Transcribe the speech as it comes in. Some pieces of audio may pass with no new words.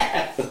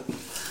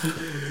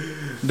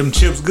Them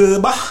chips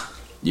good, bah.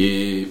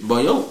 Yeah,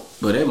 but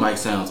that mic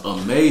sounds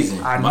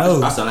amazing. I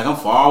know. I sound like I'm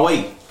far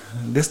away.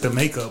 This the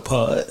makeup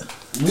part.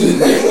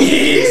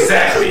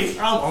 Exactly.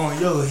 I'm on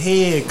your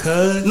head,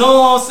 cuz. Know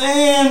what I'm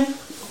saying?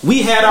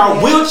 We had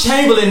our Will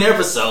Chamberlain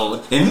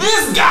episode, and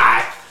this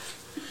guy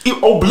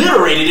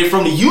obliterated it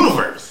from the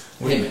universe.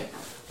 Wait a minute.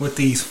 With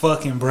these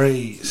fucking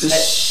braids.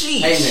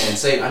 Sheesh. Hey man,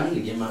 say I need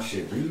to get my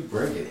shit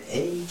re-braided.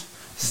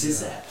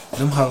 Sizzap.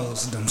 Them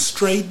hoes, them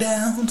straight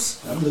downs.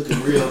 I'm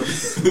looking real.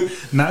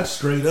 Not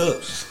straight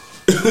ups.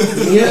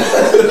 Yeah.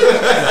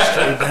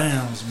 Straight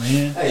downs,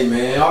 man. Hey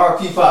man,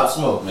 RP Pop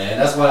Smoke, man.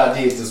 That's what I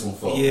did this one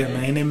for. Yeah,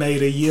 man. They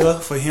made a year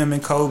for him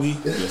and Kobe.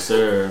 Yes,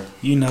 sir.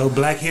 You know,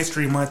 Black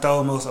History Month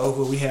almost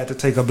over. We had to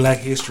take a Black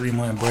History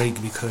Month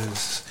break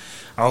because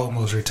I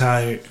almost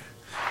retired.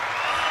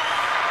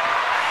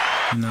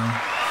 You know.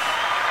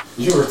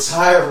 You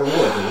retired from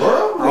what? The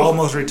world? I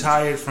almost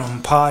retired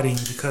from potting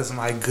because of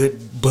my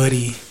good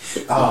buddy,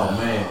 Oh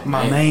man.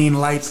 my main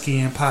light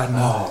skinned partner,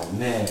 Oh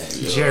man.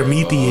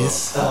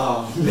 Jeremitheus.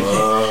 Oh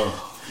man.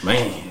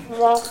 Man.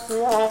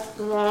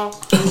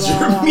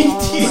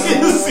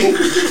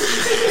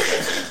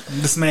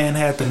 This man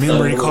had the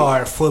memory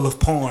card full of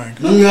porn.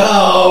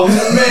 No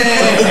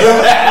man.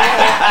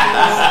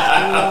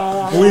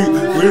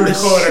 We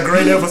record a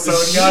great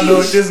episode. Y'all know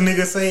what this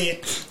nigga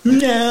said?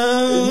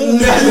 No.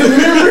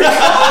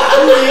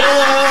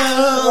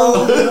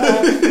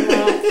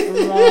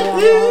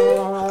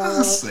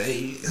 I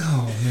say,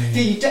 oh man.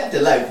 You tap the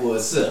light for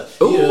what's up.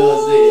 You know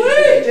what I'm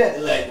saying? Tap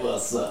the light for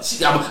what's up.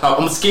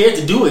 I'm scared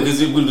to do it because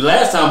the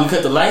last time we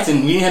cut the lights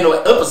and we didn't have no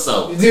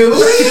episode. Dude. No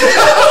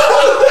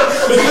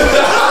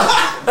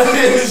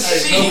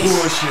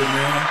bullshit,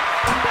 man.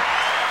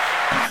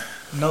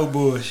 No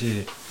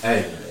bullshit.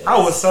 Hey man. I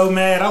was so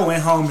mad. I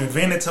went home and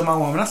vented to my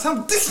woman. I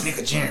said, this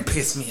nigga Jaren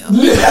pissed me off.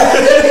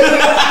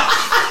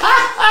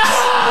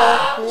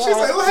 She's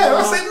like, what happened?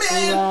 I said,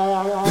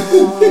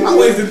 man, I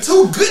wasted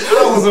 2 good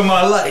hours of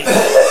my life.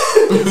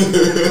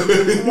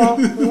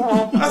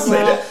 I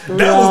said,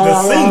 that was the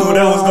single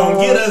that was going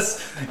to get us,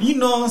 you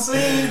know what I'm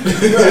saying?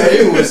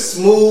 It was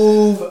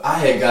smooth. I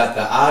had got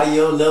the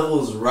audio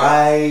levels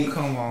right.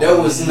 Come on, there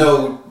was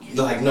no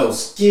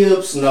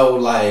skips, no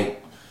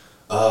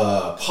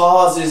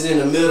pauses in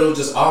the middle,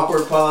 just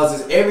awkward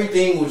pauses.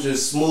 Everything was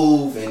just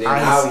smooth, and then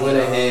I went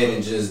ahead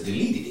and just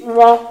deleted it.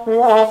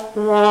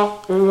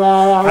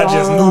 I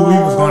just knew we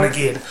was gonna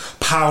get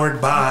powered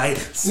by,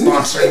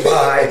 sponsored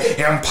by,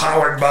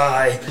 empowered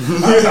by. I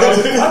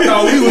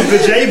thought we was the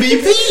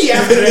JBP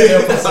after that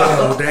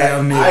episode.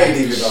 Damn nigga. I ain't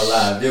even gonna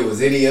lie. If there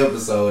was any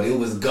episode, it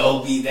was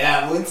go be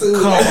that one too.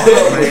 Come on,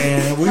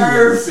 man. We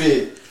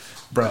Perfect.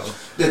 Bro.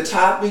 The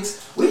topics,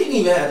 we didn't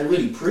even have to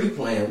really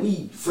pre-plan.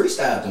 We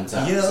freestyled them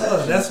topics. Yeah,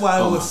 actually. that's why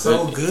it was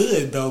so goodness.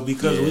 good though,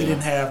 because we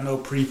didn't have no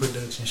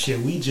pre-production shit.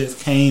 We just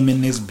came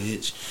in this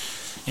bitch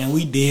and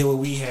we did what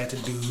we had to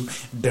do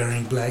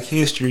during Black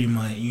History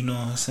Month, you know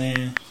what I'm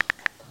saying?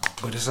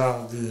 But it's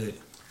all good.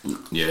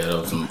 Yeah,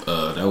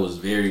 that was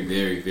very,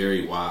 very,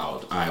 very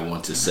wild, I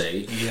want to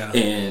say. Yeah.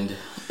 And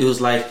it was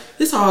like,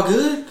 it's all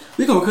good.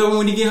 We're going to cover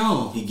when he get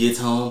home. He gets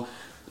home,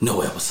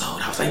 no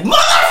episode. I was like,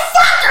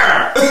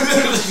 motherfucker!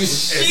 As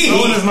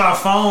soon as my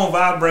phone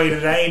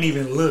vibrated, I ain't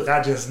even look.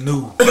 I just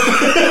knew.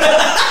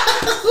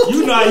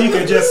 You know how you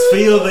can just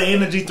feel the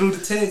energy through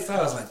the text?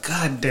 I was like,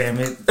 God damn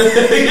it.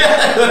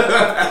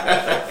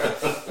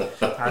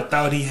 I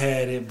thought he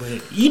had it,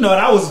 but you know,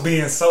 I was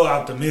being so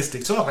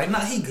optimistic. So I was like, nah,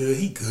 he good.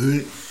 He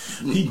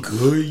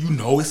good. You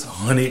know, it's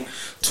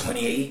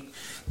 128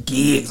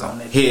 gigs on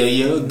that. Hell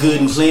yeah, good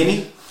and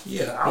plenty.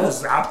 Yeah, I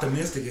was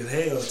optimistic as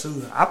hell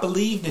too. I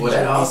believed in Well,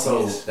 that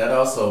Prometheus.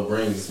 also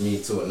brings me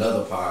to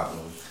another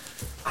problem.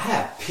 I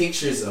have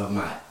pictures of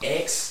my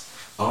ex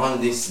on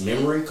this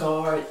memory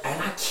card,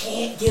 and I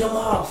can't get them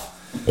off.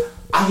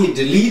 I hit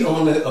delete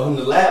on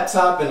the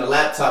laptop, and the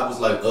laptop was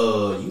like,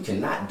 you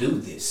cannot do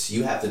this.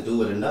 You have to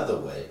do it another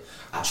way.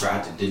 I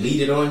tried to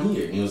delete it on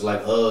here, and it was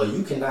like,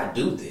 you cannot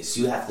do this.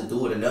 You have to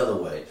do it another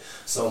way.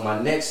 So my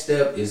next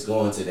step is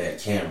going to that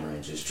camera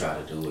and just try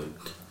to do it.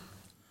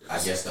 I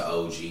guess the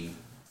OG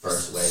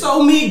first way.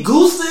 So me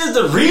Goose is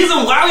the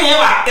reason why we have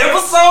our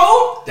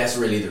episode? That's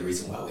really the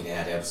reason why we didn't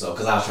have the episode,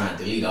 because I was trying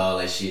to delete all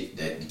that shit,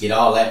 get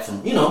all that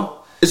from, you know.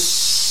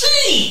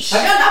 Sheesh.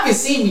 I've been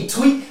seeing me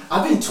tweet.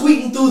 I've been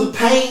tweeting through the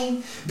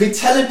pain. Been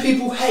telling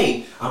people,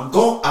 hey, I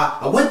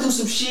went through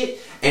some shit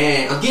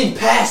and I'm getting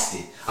past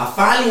it. I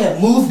finally have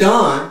moved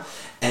on,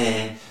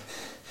 and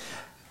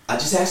I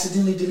just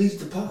accidentally deleted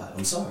the pod.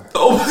 I'm sorry.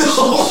 Oh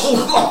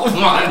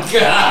my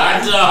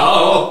God,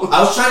 no. I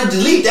was trying to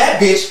delete that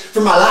bitch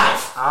from my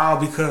life. All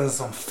because of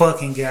some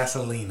fucking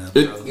gasolina,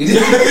 bro.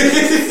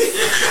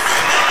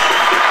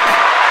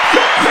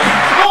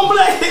 On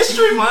Black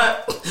History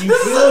Month. You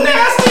This is feel a me?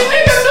 nasty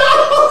nigga,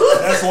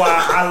 no. That's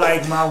why I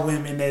like my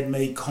women that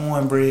make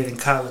cornbread and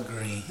collard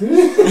green.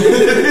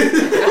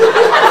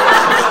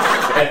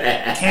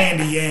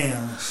 Candy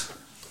yams.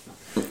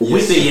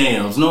 With the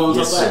yams, know what I'm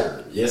Yes, talking about?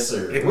 sir. Yes,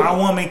 sir. If my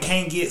woman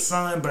can't get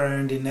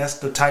sunburned, then that's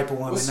the type of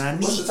woman I What's the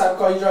need. type of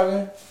car you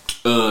driving?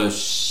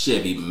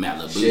 Chevy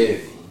Malibu.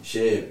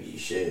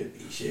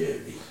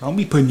 Chevy. Don't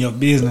be putting your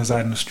business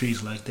out in the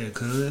streets like that,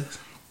 cuz.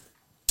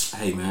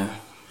 Hey, man.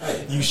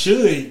 You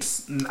should.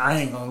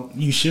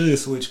 You should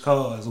switch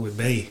cars with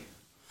Bay.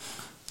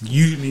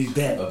 You need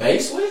that. A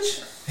base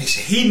switch?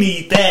 He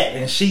need that,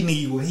 and she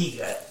need what he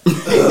got.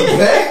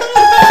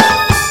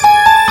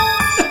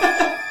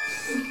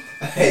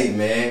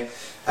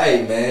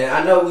 Hey man,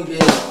 I know we've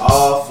been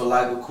off for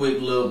like a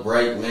quick little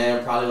break,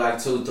 man. Probably like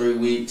 2-3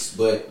 weeks,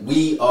 but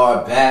we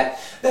are back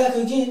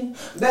again.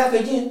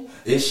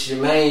 It's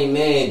your main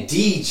man,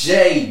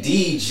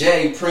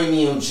 DJ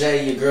Premium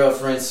J, your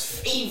girlfriend's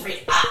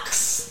favorite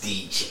ox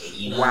DJ.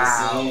 You know what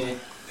I'm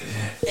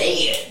saying?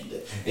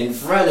 And in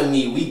front of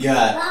me, we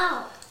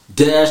got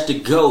Dash the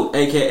GOAT,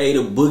 aka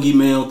the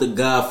Boogeyman with the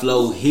God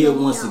Flow, here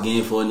once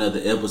again for another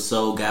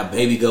episode. Got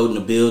Baby Goat in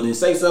the building.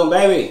 Say something,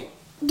 baby.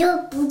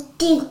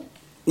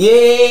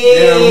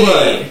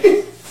 Yeah.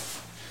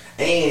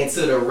 And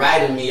to the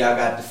right of me, I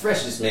got the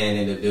freshest man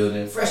in the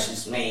building.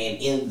 Freshest man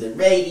in the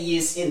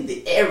radius, in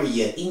the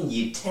area, in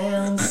your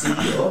town,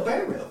 city, or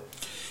borough.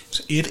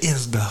 It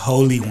is the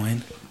Holy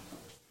One,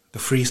 the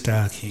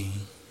Freestyle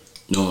King.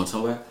 Know what I'm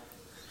talking about?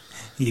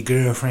 Your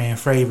girlfriend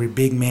favorite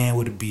big man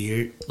with a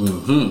beard.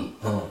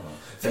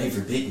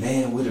 Favorite big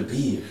man with a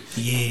beard.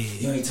 Yeah.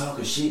 You ain't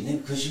talking shit,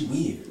 nigga, because you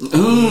weird.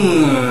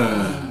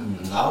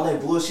 All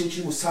that bullshit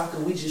you was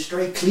talking, we just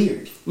straight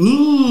cleared.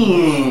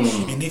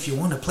 And if you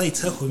want to play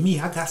tough with me,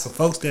 I got some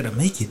folks that'll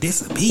make you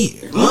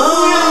disappear.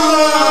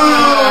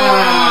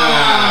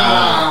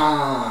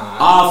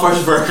 All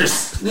first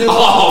verse.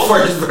 All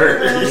first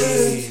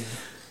verse. Yeah.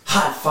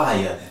 Hot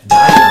fire,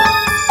 Dino.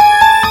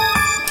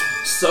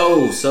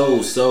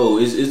 So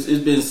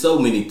it's been so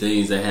many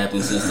things that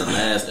happened since the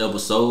last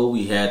episode.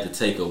 We had to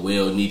take a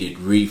well-needed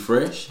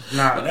refresh.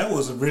 Nah, that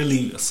was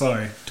really,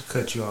 sorry to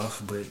cut you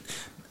off, but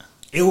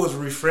it was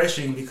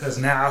refreshing because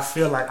now I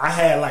feel like I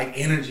had like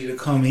energy to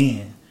come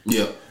in.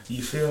 Yep.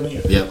 You feel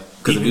me? Yep.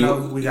 Even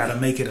though we gotta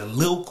make it a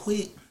little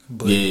quick,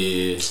 but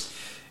yeah,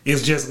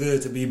 it's just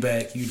good to be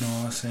back. You know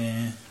what I'm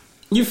saying?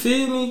 You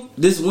feel me?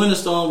 This winter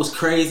storm was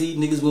crazy.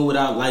 Niggas went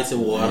without lights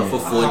and water for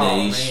 4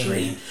 days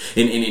straight.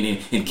 And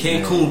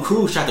Cancun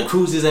Cruise tried to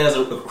cruise his ass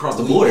across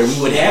the border. We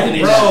wouldn't have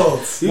it.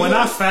 Bro, when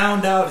I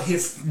found out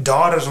his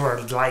daughters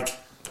were like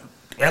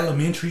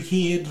elementary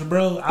kids,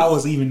 bro, I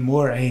was even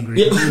more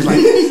angry. It was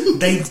like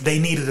they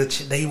needed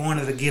they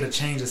wanted to get a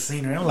change of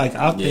scenery. I'm like,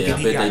 I'm thinking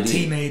he got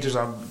teenagers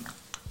or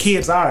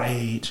kids our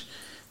age.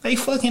 They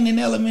fucking in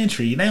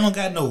elementary. They don't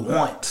got no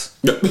wants.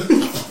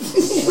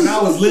 When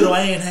I was little,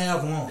 I ain't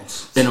have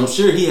wants. And I'm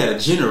sure he had a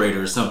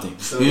generator or something.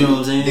 So you know what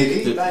I'm saying?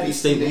 Did anybody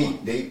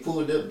they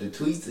pulled up the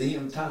tweets of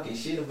him talking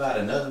shit about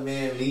another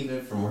man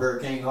leaving from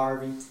Hurricane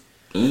Harvey?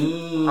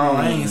 Oh,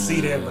 I ain't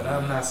see that, but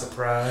I'm not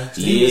surprised.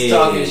 He was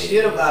talking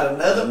shit about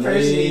another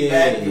person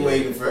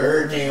evacuating for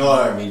Hurricane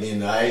Harvey.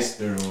 Then the ice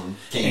storm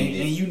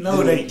came. And you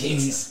know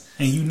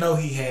and you know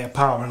he had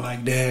power,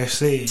 like Dash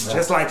said.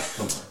 Just like,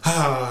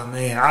 oh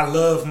man, I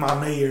love my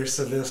mayor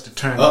Sylvester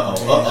Turner. Bro,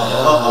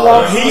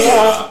 he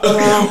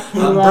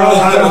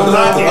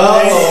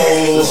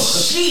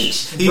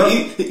sheesh. He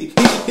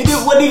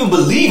wasn't even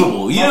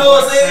believable. You know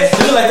what I'm saying? It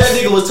looked like that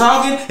nigga was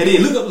talking, and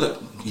then look up like.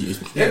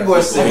 That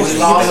boy said we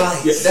lost.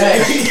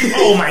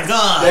 Oh my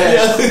god!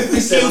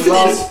 He said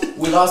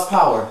we lost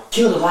power.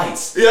 Kill the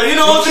lights. Yeah, you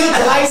know what I'm saying?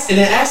 Killed the lights and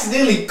then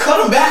accidentally cut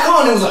them back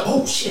on. And was like,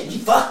 oh shit, you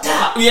fucked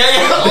up. Yeah.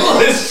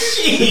 Oh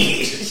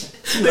shit.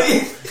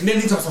 And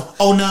then he talks like,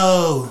 oh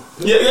no.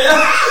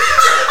 Yeah.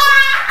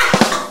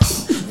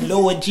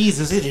 Lord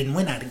Jesus, it didn't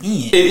win out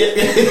again.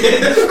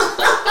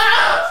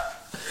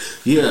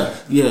 Yeah,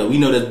 we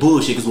know that's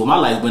bullshit because when my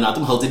lights went out,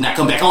 them hoes did not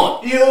come back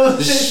on. Yeah.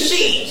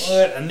 Shit.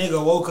 What? A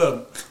nigga woke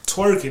up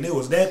twerking. It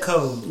was that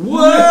cold.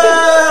 What?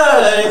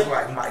 I was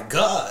like, my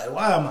God,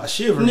 why am I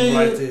shivering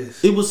like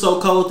this? It was so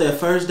cold that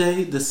first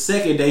day. The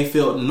second day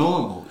felt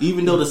normal,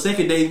 even though the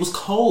second day was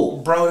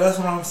cold. Bro, that's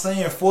what I'm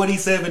saying.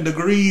 47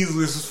 degrees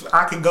was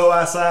I could go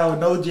outside with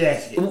no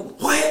jacket.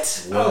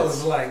 What? I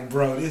was like,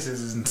 bro, this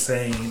is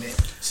insane.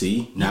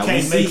 See, now you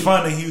can't we make see.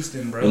 fun of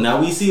Houston, bro.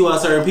 Now we see why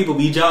certain people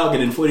be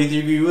jogging in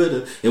 43-degree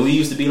weather, and we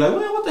used to be like,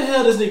 well, what the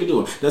hell this nigga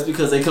doing? That's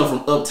because they come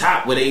from up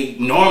top where they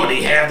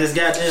normally have this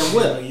goddamn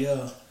weather.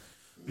 Yeah.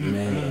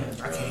 Man,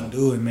 I can't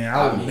do it, man.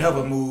 I would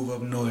never move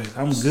up north.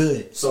 I'm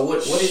good. So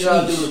what did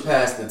y'all do to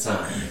pass the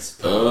time?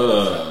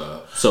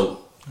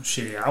 So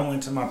shit, I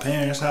went to my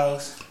parents'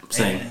 house.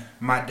 Same. And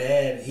my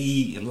dad,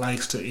 he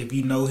likes to, if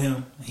you know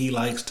him, he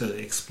likes to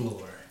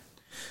explore.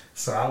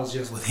 So I was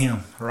just with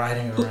him,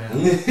 riding around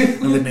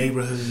in the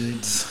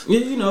neighborhoods. Yeah,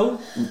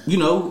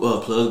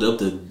 plugged up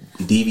the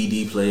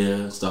DVD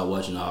player, start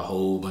watching a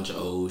whole bunch of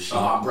old shit. Oh,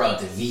 I brought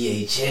the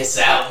VHS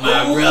out,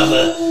 my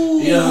brother.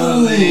 You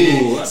know what I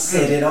mean?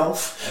 Set it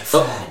off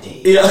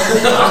Friday. Yeah.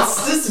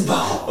 Monsters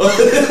Ball.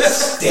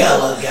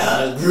 Stella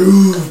got a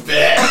groove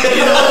back. You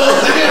know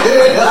what I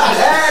mean? I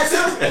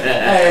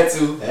had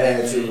to,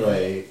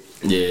 right?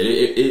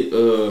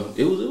 Yeah,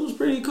 it was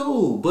pretty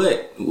cool,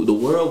 but the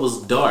world was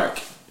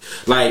dark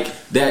Like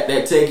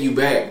that take you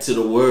back to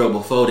the world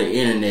before the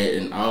internet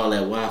and all that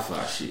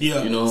Wi-Fi shit.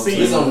 Yeah. You know what I'm See,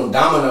 saying? He's on them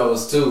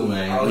dominoes too,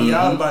 man. Oh,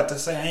 yeah, I was about to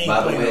say, I ain't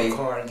By the playing way, no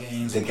card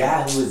games. The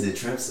guy who is a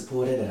Trump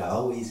supporter that I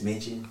always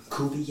mention,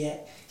 Kubiak,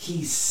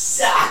 he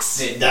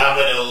sucks at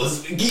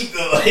dominoes. Keep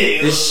going.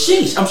 The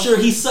sheesh. I'm sure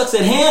he sucks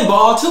at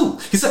handball too.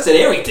 He sucks at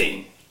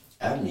everything.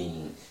 I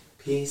mean,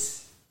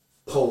 piss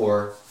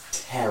poor,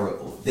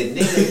 terrible. The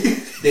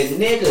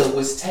nigga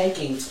was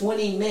taking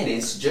 20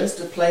 minutes just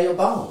to play a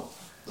ball.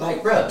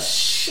 Like, bruh.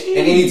 And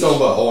then he talking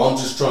about, oh, I'm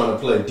just trying to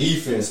play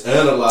defense,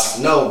 analyze.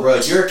 No,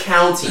 bruh, you're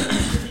counting.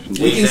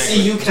 We can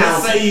see you Just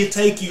counting. say it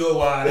take you a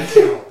while to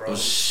count, bro. Oh,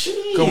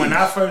 shit. Cause when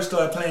I first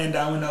started playing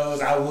dominoes,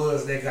 I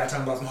was that guy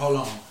talking about some. Hold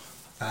on,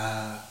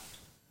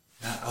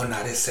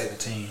 that's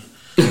 17.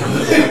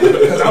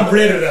 Cause I'm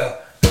ready to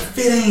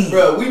 15.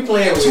 Bro, we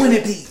playing with 20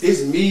 deep.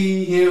 It's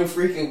me, him,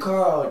 freaking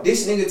Carl.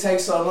 This nigga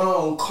takes so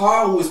long.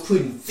 Carl was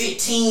putting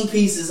 15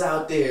 pieces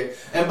out there,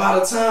 and by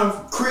the time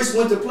Chris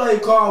went to play,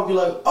 Carl would be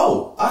like,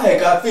 "Oh, I had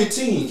got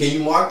 15. Can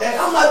you mark that?"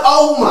 I'm like,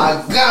 "Oh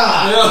my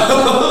god,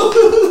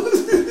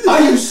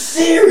 are you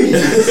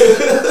serious?"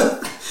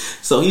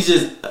 So he's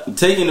just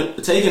taking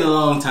a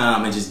long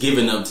time and just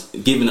giving up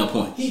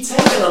points. He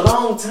taking a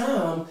long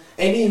time,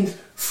 and then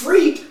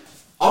Freak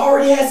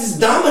already has his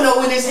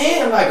domino in his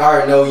hand. Like, all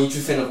right, no, you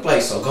finna play,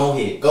 so go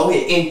ahead,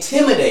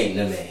 intimidating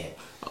the man.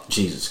 Oh,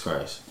 Jesus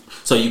Christ.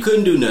 So you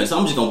couldn't do nothing, so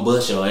I'm just gonna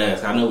bust your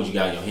ass. I know what you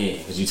got in your hand,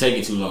 because you take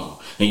it too long.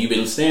 And you've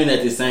been staring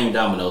at this same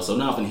domino, so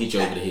now I'm finna hit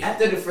you over the head.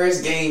 After the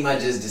first game, I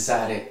just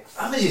decided,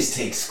 I'm gonna just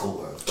take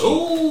score. Okay?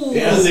 Ooh.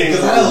 You know what I'm saying?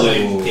 Because I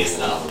wouldn't be pissed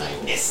off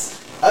like this.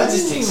 I'll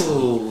just take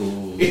score.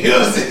 You know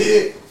what I'm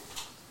saying?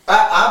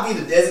 I'll be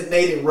the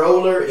designated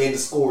roller and the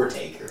score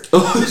taker.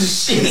 Oh,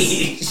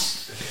 shit.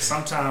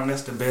 Sometimes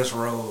that's the best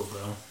role,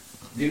 bro.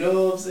 You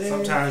know what I'm saying?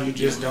 Sometimes you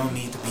just don't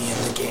need to be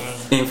in the game.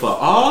 And for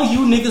all you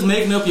niggas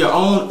making up your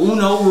own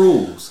Uno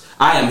rules,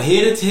 I am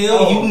here to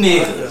tell you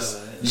niggas.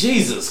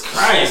 Jesus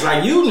Christ.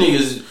 Like, you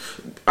niggas,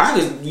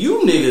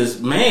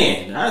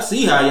 man, I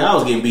see how y'all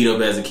was getting beat up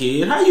as a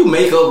kid. How you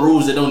make up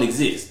rules that don't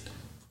exist?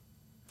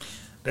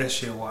 That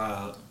shit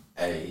wild.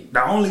 Hey.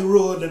 The only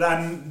rule that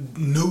I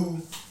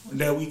knew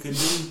that we could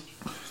do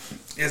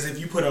is if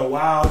you put a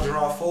wild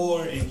draw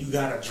 4 and you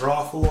got a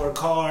draw 4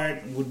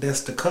 card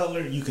that's the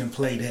color, you can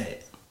play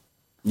that.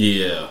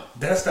 Yeah.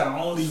 That's the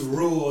only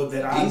rule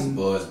that These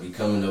boys be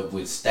coming up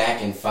with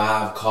stacking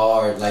 5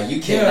 cards. Like, you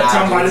cannot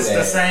talking do about it's that.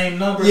 the same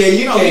number. Yeah,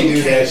 you No, can't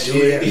do that do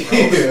shit. that, bro.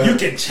 Yeah. You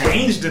can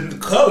change the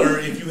color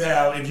if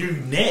you're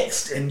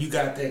next and you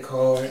got that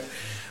card.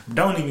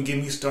 Don't even get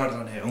me started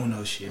on that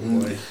Uno shit,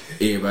 boy.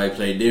 Everybody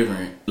play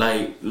different.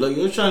 Like, look,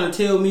 you're trying to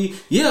tell me,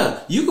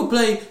 yeah, you could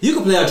play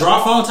a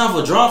draw 4 on top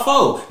of a draw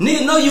 4.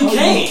 Nigga, no, you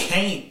can't. You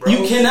can't, bro.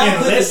 You cannot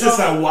unless it's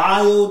a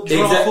wild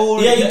draw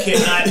 4. Yeah, you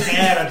cannot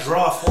add a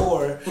draw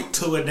 4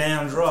 to a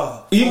damn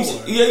draw. You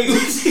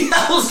see,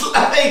 I was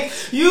like,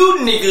 you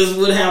niggas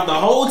would have the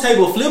whole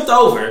table flipped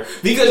over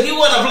because you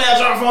want to play a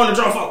draw 4 on a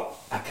draw 4.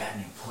 I got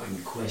an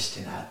important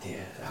question out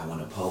there that I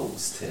want to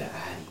pose to the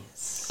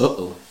audience.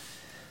 Uh-oh.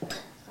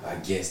 Our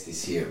guest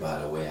is here, by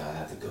the way. I'll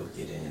have to go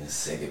get it in a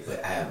second.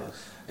 But I have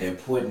an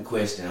important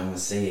question. I'm going to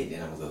say it,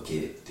 then I'm going to go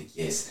get it. The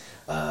guest.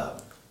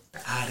 The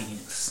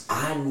audience.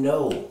 I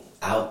know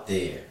out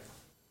there,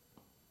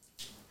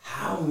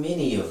 how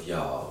many of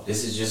y'all,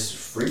 this is just a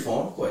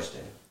free-form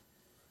question,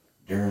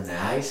 during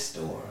the ice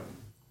storm,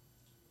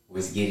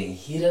 was getting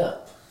hit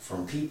up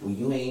from people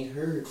you ain't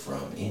heard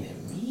from in a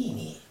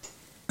minute?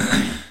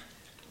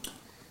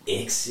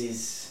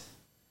 Exes,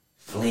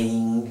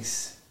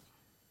 flings,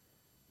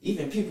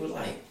 even people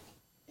like,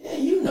 yeah,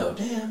 you know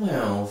damn well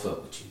I don't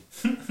fuck with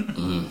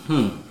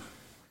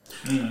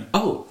you.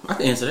 Oh, I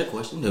can answer that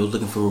question. They was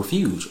looking for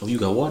refuge. Oh, you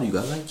got water? You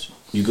got lights?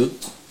 You good?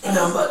 And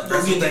I'm about to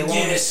go get the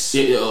gas.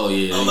 Yeah, oh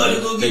yeah. I'm about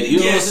to go get the You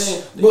know what I'm gas.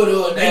 saying? But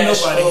Ain't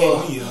nobody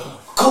hit me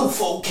up.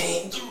 Kofo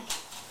came through.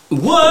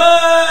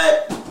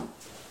 What?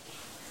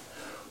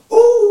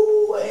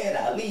 Ooh, and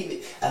I leave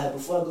it.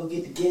 Before I go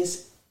get the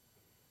gas,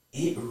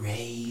 it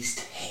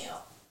raised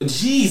hell.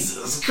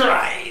 Jesus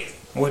Christ.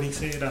 What he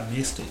said, I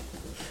missed it.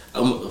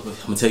 I'm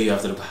gonna tell you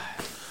after the pie.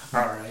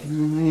 Alright.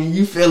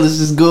 You fellas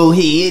just go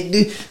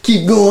ahead.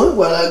 Keep going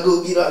while I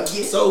go get our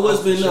gas. So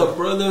what's been up,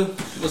 brother?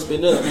 What's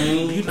been up,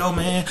 man? You know,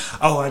 man.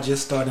 Oh, I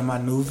just started my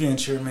new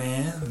venture,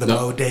 man. The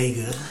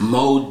Bodega.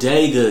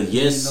 Bodega,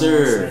 yes, You know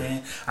what I'm sir.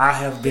 saying? I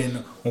have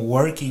been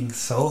working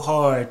so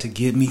hard to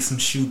get me some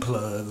shoe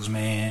plugs,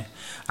 man.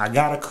 I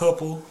got a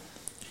couple,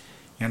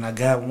 and I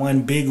got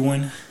one big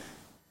one.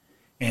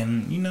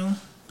 And, you know,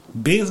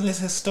 business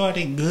has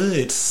started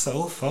good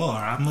so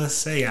far. I must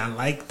say, I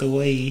like the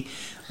way...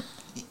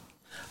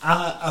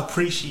 I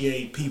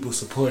appreciate people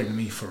supporting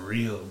me for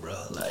real,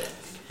 bro. Like,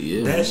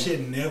 Yeah, that man.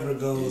 shit never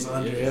goes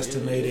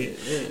underestimated.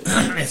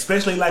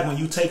 Especially like when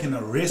you taking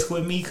a risk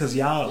with me, cause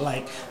y'all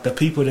like the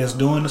people that's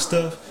doing the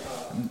stuff.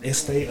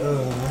 It's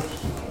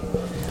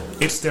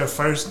their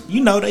first.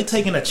 You know, they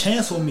taking a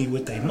chance with me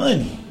with their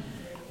money.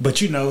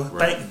 But you know,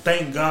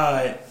 thank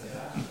God.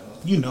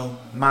 You know,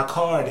 my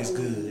card is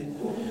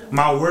good.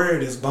 my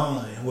word is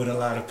bond with a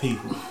lot of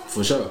people.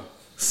 For sure.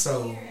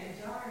 So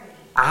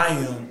I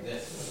am.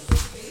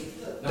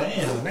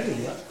 Damn,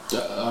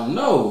 nigga.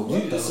 No.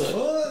 What the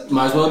fuck?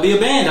 Might as well be a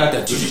band out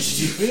there. You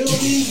feel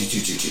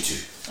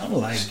me? I'm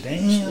like,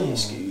 damn.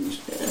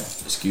 Excuse.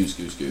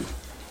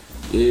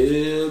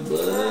 Yeah,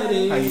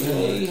 buddy. How you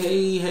doing?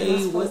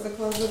 Hey. Supposed to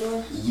close the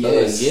door?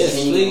 Yes, yes,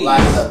 can you please.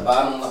 light the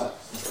bottom light?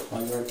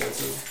 While you're right there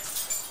too.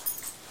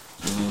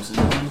 You know what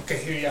I'm saying? I can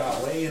hear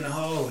y'all way in the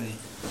hallway.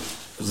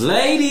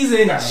 Ladies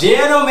and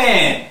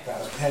gentlemen,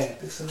 Gotta pack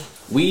this up.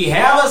 we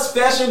have a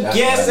special That's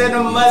guest right, in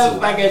the we do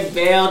motherfucking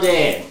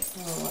building.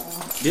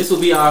 This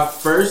will be our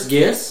first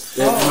guest.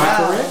 Am I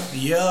correct?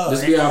 Yeah. This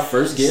will be our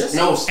first guest.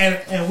 No,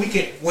 And we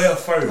can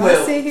first.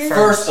 well, sit here?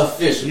 first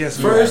official. Yes,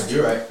 First-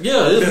 You're right. Yeah,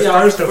 this will This be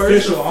our first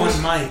official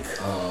on mic.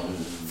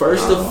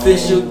 First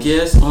official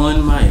guest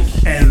on mic.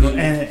 And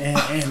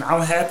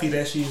I'm happy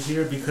that she's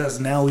here because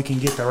now we can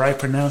get the right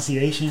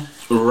pronunciation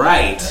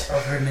Right.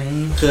 of her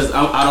name. Because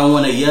I don't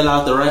want to yell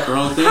out the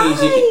wrong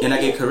things and I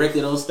get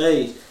corrected on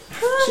stage.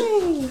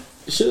 Hi.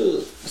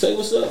 Sure. Say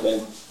what's up,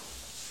 baby.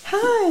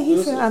 Hi.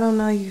 He said, I don't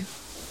know you.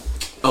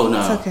 Oh, no.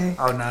 It's okay.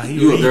 Oh, nah, he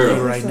You a reading girl.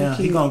 you right So now.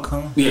 He cute. gonna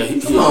come. Yeah,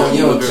 Come on,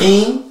 young girl.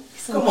 king.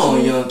 So Come on,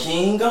 cute. young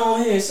king. Go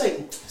on here. Say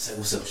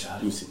what's up, Let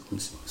shawty. me see.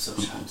 What's up,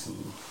 shawty?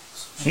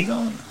 He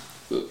gonna.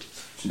 Go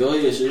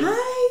ahead, shit.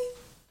 Hi.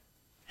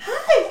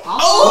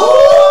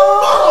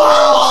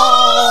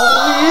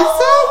 Oh! You're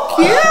so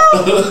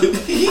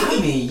cute. I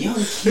mean, young king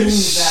out here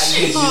just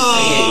saying.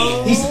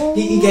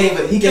 He gave it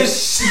that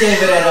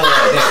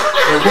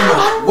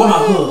with my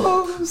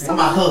hug. With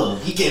my hug.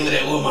 He gave it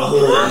that with my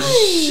hug.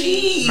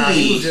 Sheesh. Nah,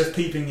 he was just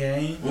peeping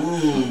game.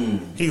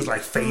 He was like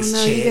Oh, face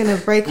no, you're check, gonna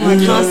break my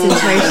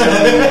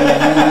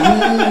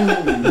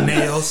concentration.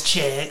 nails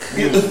check.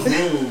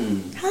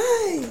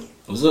 Hi.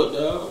 What's up,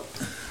 dog?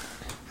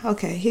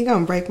 Okay, he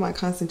gonna break my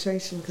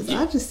concentration because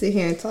I just sit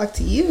here and talk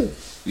to you.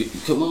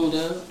 Come on,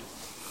 dog.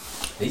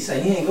 He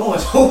said he ain't going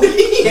to.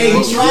 He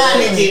ain't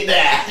trying to get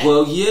that.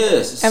 Well,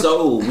 yes.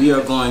 So we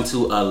are going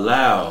to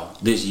allow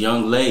this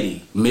young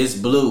lady, Miss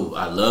Blue.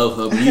 I love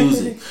her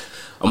music.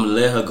 I'm gonna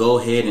let her go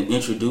ahead and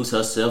introduce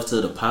herself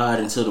to the pod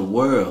and to the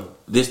world.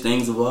 This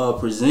Things of All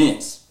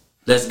presents.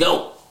 Let's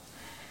go,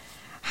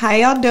 How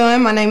y'all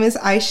doing? My name is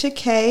Aisha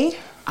K.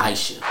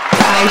 Aisha.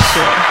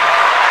 Aisha.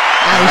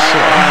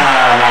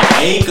 Like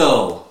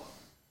Aiko.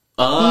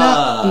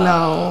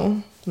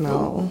 No.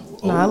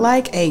 I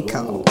like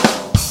Aiko.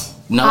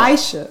 No.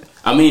 Aisha.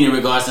 I mean in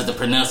regards to the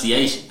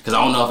pronunciation, because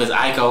I don't know if it's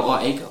Aiko or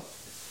Aiko.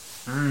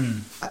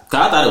 Cause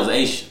I thought it was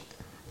Aisha.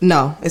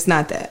 No, it's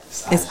not that.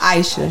 It's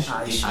Aisha.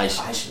 Aisha. It's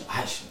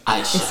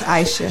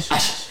Aisha.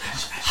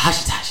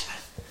 Aisha.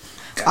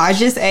 Or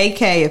just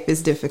AK if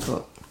it's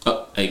difficult.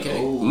 Oh, AK. I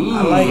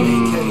like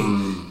AK.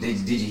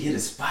 Did you hear the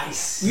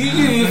spice? You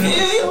feel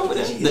me over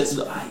Did you hear the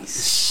there? spice?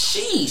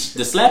 Sheesh.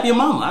 To slap your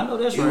mama. I know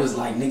that's It right. was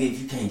like, nigga, if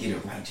you can't get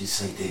it right, just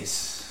say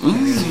this.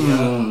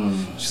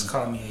 Just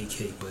call me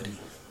AK, buddy.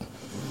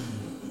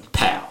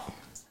 Pow.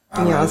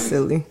 All Y'all right,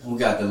 silly. We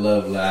got the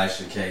lovely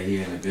Aisha K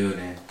here in the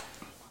building.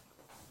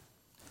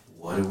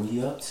 What are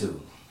we up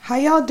to? How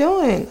y'all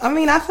doing? I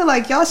mean, I feel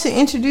like y'all should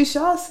introduce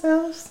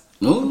yourselves.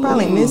 Ooh.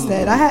 Probably missed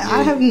that.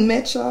 I haven't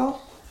met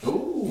y'all.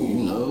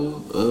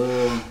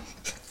 Ooh.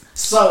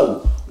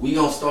 So, we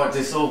gonna start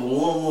this over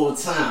one more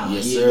time.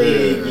 Yes, you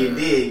sir. You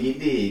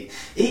dig.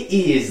 It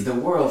is the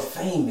world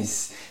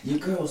famous, your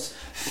girl's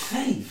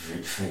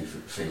favorite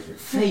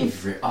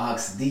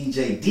Ox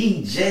DJ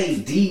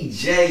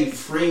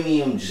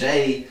Premium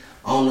J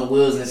on the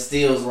wheels and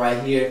steels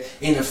right here.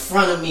 In the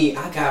front of me,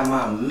 I got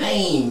my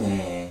main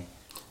man.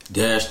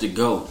 Dash the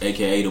GOAT,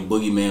 aka the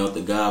boogeyman with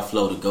the God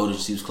flow, the GOAT that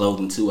she's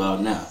clothing 2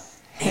 out now.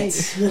 And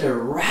to the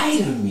right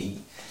of me,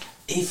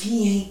 if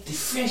he ain't the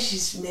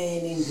freshest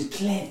man in the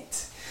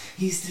planet,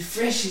 he's the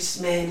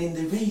freshest man in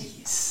the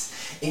radius,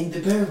 in the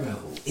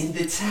borough, in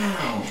the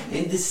town,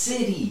 in the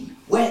city,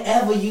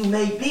 wherever you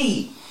may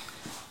be.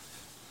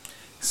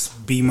 It's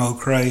BMO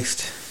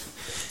Christ,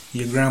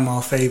 your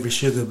grandma's favorite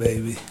sugar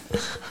baby.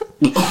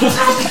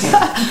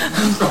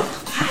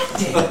 Hot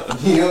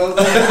damn. You know what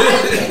I'm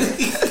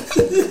saying?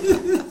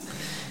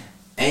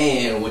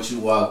 And what you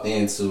walked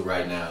into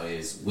right now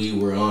is we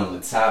were on the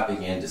topic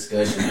and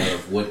discussion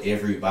of what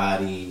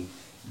everybody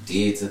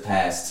did to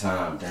pass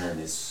time during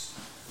this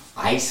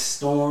ice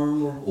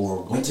storm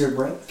or winter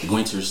break.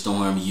 Winter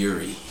Storm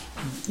Yuri.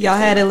 Y'all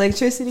had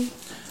electricity?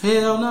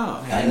 Hell no.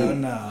 Hell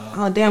no.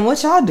 Oh, damn.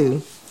 What y'all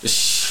do?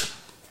 Shh.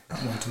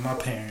 I went to my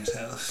parents'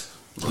 house.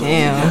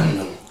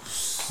 Damn.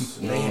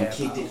 They have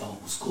kicked it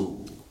old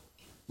school.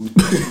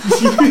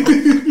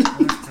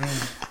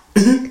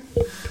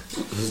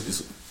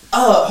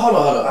 Hold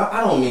on.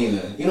 I don't mean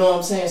to. You know what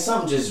I'm saying?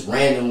 Something just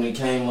randomly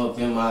came up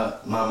in my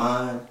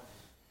mind,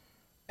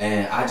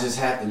 and I just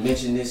have to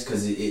mention this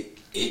because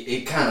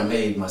it kind of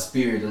made my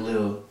spirit a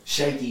little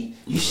shaky.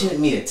 You sent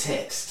me a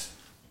text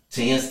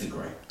to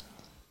Instagram.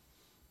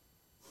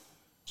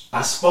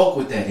 I spoke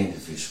with that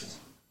individual.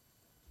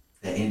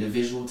 That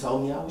individual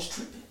told me I was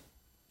tripping.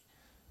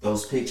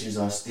 Those pictures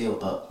are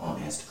still up on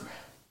Instagram.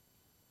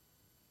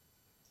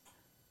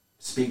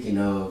 Speaking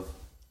of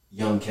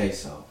Young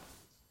Queso.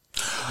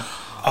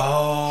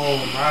 Oh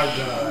my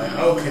God.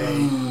 Okay.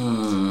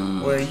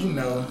 Well, you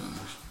know.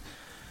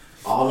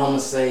 All I'm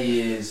gonna say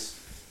is,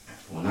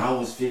 when I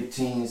was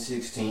 15,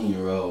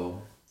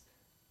 16-year-old,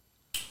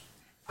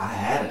 I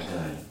had a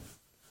gun.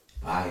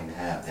 But I didn't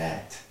have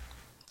that.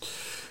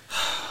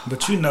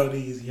 But you know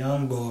these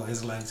young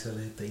boys like to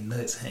let their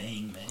nuts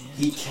hang, man.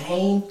 He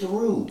came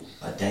through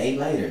a day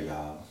later,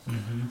 y'all,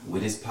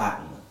 with his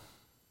partner.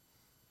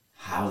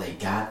 How they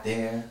got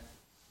there,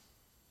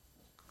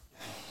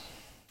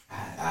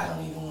 I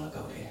don't even want to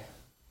go there.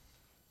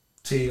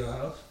 To your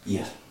house?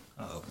 Yeah.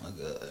 Oh my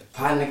God.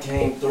 Partner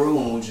came through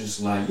and was just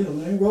like, yo,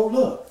 man, roll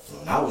up.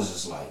 And I was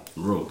just like,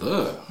 Roll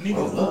up. Nigga,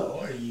 Roll who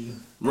up. are you?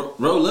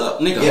 Roll up,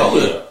 nigga. Yeah,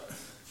 Hold yeah. up.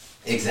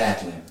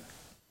 Exactly.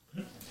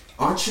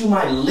 Aren't you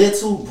my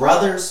little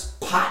brother's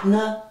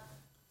partner?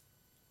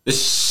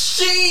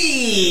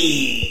 Sheesh.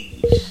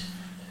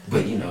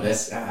 But you know,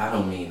 that's I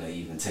don't mean to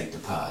even take the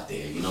pod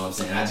there. You know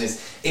what I'm saying?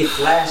 It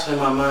flashed in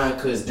my mind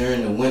because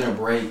during the winter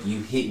break, you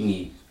hit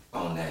me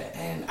on that,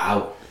 and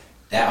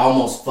that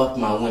almost fucked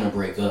my winter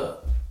break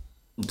up.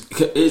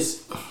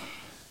 It's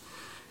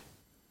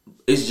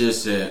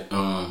just that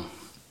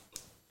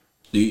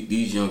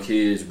these young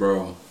kids,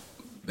 bro,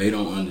 they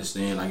don't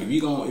understand. Like if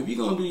you gonna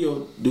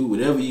do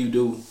whatever you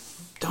do,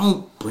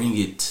 don't bring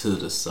it to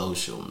the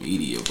social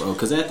media, bro.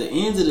 Because at the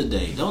end of the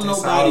day, don't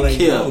nobody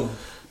care.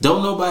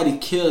 Don't nobody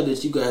care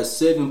that you got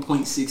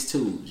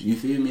 7.62s. You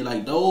feel me?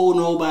 Like, don't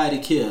nobody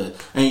care.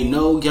 Ain't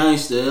no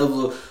gangster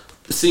ever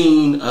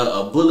seen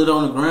a bullet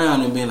on the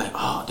ground and been like,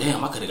 oh,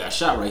 damn, I could have got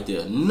shot right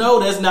there. No,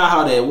 that's not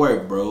how that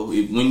work, bro.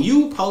 When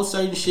you post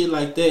certain shit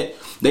like that,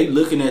 they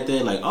looking at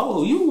that like,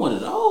 oh, you one of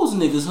those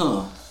niggas,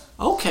 huh?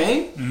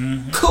 Okay,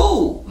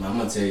 cool. I'm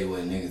going to tell you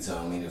what nigga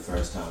told me the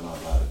first time I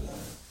bought a gun.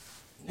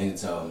 Nigga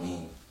told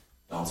me,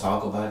 don't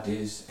talk about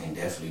this and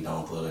definitely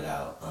don't pull it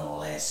out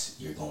unless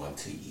you're going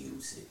to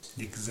use it.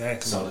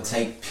 Exactly. So to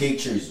take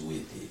pictures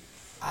with it,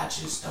 I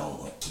just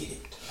don't get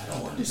it. I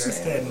don't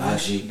understand.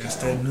 That's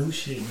that new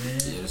shit,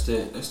 man. Yeah,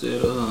 that's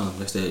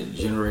that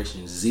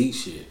Generation Z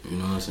shit. You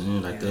know what I'm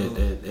saying? Like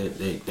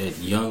that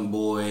young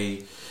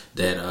boy,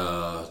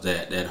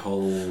 that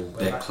whole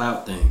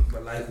clout thing.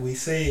 But like we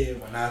said,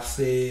 when I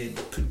said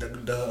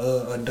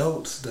the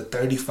adults, the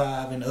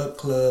 35 and up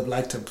club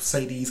like to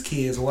say these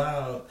kids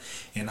wild,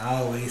 and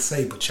I always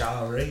say, but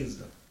y'all raised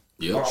them.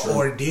 Yep.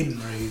 Or didn't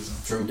raise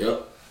them. True.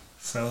 Yep.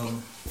 So.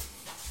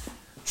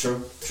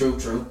 True.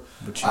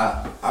 But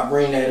I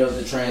bring that up,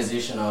 the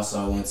transition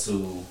also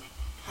into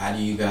how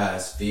do you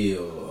guys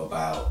feel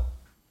about,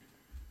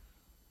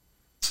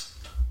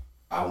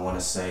 I want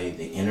to say,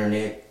 the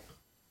internet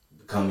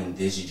becoming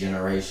this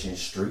generation's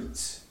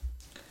streets?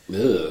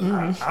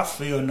 Yeah. I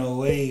feel no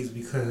ways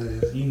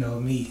because, you know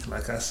me,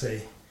 like I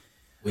say.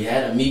 We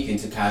had a Meek and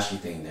Tekashi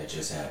thing that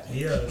just happened.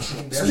 Yeah.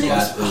 We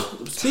got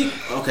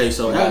Okay,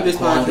 so we after got this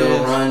the Quando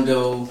podcast,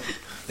 Rondo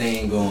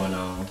thing going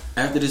on.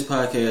 after this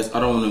podcast, I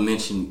don't want to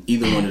mention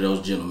either one of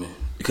those gentlemen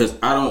because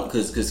I don't,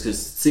 because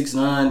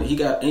 6ix9ine, he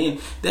got, and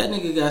that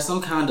nigga got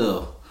some kind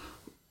of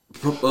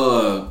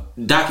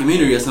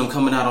documentary or something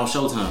coming out on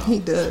Showtime. He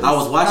does. I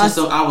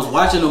was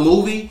watching a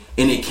movie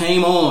and it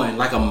came on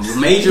like a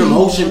major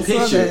motion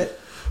picture.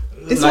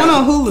 It's like, one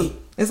on Hulu.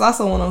 It's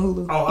also one on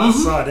Hulu. Oh, I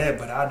saw that,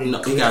 but I didn't.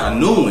 No, he got a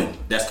new one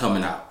that's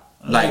coming out.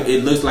 Like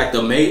it looks like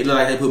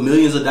they put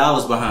millions of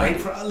dollars behind They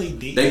it. probably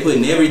did. They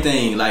putting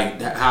everything, like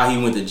how he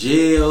went to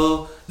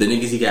jail, the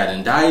niggas he got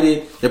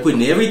indicted. They're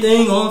putting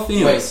everything on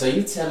film. Wait, so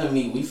you telling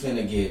me we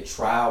finna get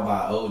trial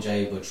by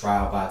OJ but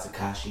trial by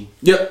Tekashi?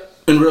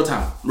 Yep, in real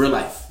time, real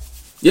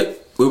life.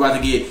 Yep, we're about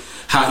to get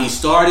how he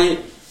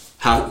started,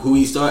 who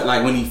he started,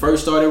 like when he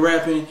first started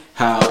rapping,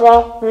 how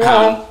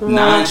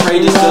 9 Trey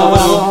discovered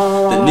him,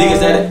 the niggas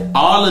that,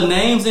 all the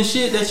names and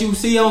shit that you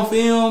see on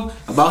film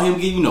about him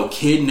getting,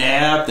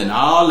 kidnapped and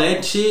all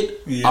that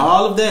shit. Yeah.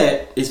 All of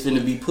that is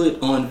finna be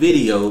put on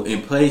video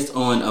and placed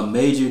on a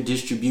major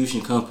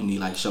distribution company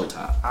like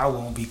Showtime. I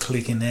won't be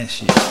clicking that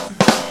shit.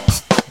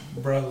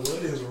 Bro,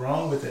 what is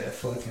wrong with that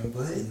fucking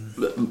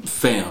button?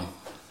 Fam.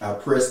 I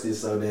pressed it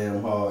so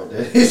damn hard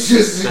that it's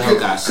just The hell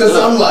got because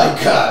stuck. I'm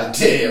like, God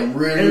damn,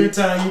 Every really?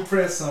 time you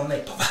press something,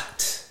 they pop out.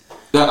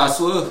 I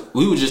swear,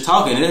 we were just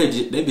talking. That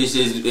bitch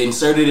just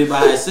inserted it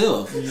by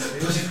itself.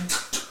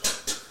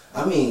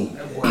 I mean,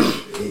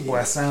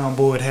 Boy,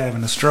 soundboard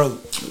having a stroke.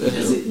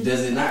 does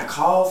it not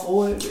call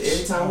for it?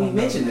 Every time we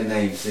mention the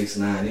name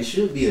 6ix9ine, it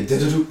should be a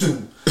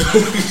do-do-do-do.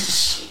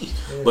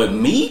 But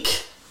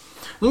Meek,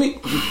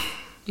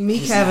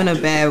 Meek having a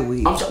bad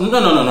week. no.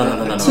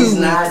 He's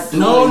not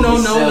doing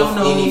himself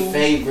any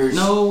favors.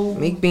 No.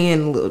 Meek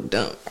being a little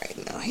dumb right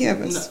now. He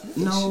having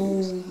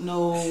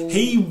No.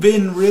 He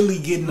been really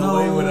getting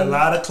away with a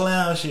lot of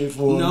clown shit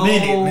for a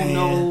minute,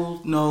 man.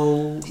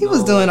 No. He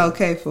was doing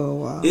okay for a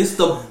while. It's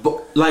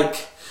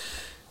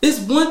it's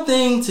one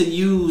thing to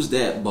use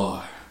that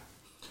bar,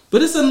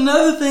 but it's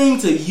another thing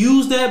to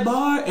use that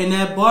bar and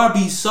that bar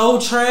be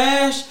so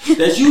trash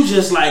that you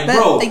just like,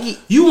 bro,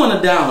 you want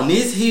to down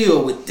this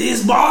hill with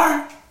this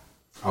bar?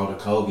 Oh, the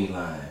Kobe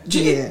line.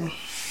 Yeah.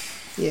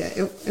 Yeah,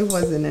 it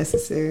wasn't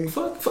necessary.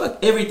 Fuck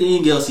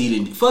everything else he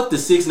didn't. Fuck the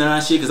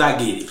 6ix9ine shit, cause I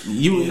get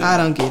it. I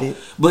don't get it.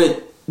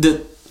 But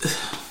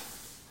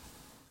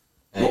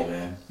Hey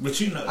man, But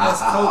you know,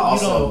 that's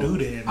cold. You don't do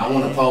that, man. I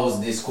want to pose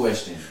this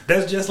question.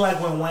 That's just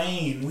like when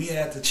Wayne, we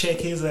had to check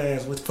his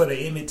ass for the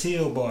Emmett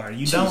Till bar.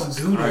 You don't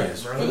do that,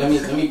 bro. But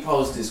let me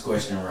pose this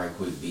question right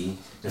quick, B.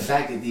 The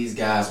fact that these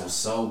guys were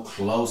so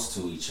close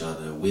to each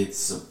other with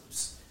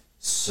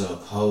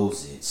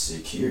supposed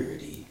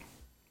security,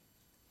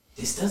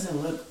 this doesn't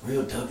look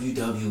real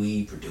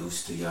WWE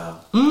produced to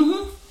y'all.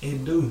 mm-hmm.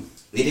 It do.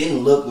 It didn't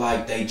look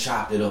like they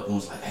chopped it up and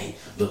was like, hey,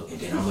 look, and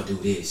then I'm gonna do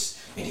this,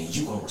 and then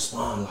you gonna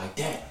respond like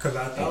that. Cause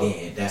I thought, And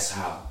then that's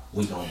how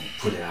we gonna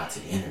put it out to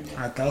the internet.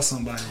 I thought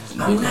somebody was I'm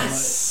looking not like,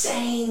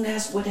 saying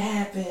that's what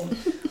happened,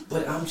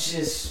 but I'm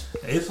just...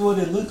 it's what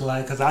it looked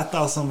like. Cause I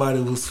thought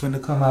somebody was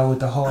finna come out with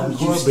the I'm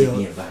hardcore used to belt.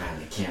 being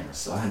behind the camera,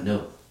 so I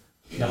know.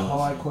 You The know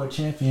what I'm saying? hardcore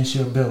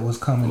championship belt was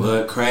coming.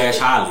 But Crash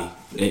Holly,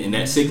 and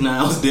that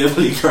 6ix9ine was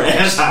definitely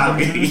Crash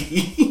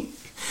Holly.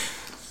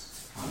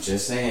 I'm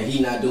just saying,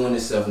 he not doing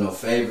himself no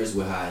favors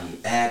with how he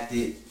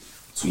acted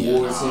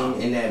towards him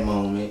in that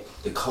moment.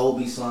 The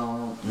Kobe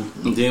song.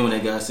 And then when they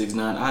got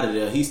 6ix9ine out of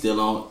there, he's still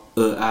on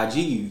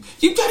IG.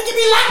 You trying to get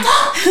me locked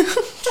up?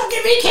 Trying to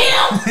get me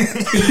killed?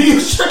 You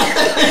trying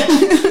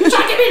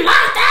to get me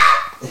locked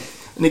up?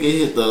 Nigga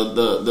hit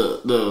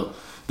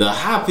the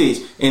high pitch,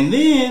 and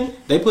then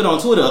they put on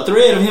Twitter a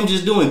thread of him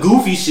just doing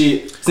goofy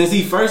shit since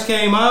he first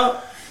came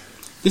out.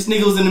 This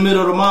nigga was in the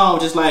middle of the mall,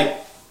 just like,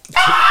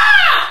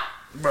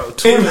 Bro,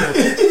 Twitter.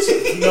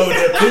 You know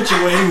that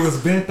picture where he was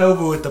bent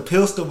over with the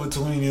pistol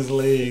between his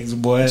legs,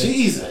 boy.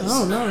 Jesus.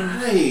 Oh, no.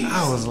 Christ.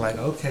 I was like,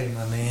 okay,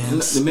 my man.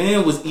 the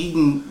man was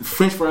eating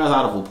French fries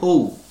out of a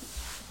pool.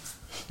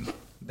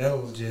 That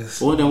was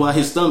just. Wondering why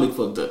his stomach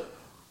fucked up.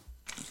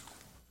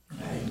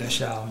 That's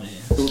y'all, man.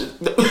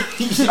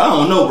 I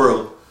don't know,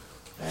 bro.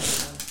 Hey,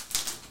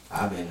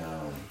 I've been,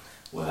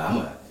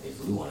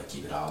 if we want to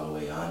keep it all the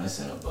way honest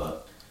and a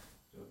buck,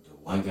 the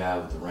one guy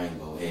with the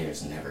rainbow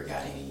hairs never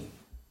got any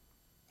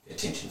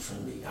attention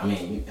from me. I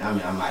mean,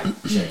 I might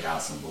check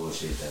out some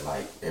bullshit that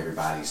like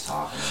everybody's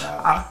talking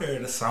about. I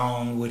heard a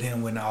song with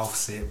him with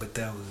Offset, but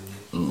that was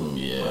it. But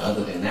Yeah.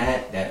 other than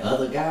that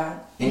other guy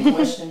in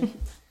question,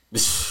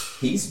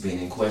 he's been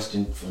in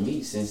question for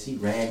me since he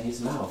ran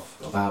his mouth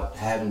about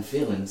having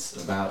feelings,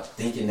 about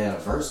thinking that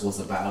a verse was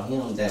about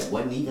him that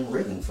wasn't even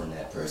written from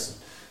that person.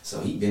 So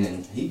he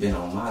been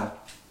on my.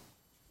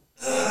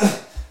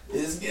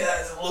 This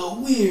guy's a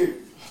little weird.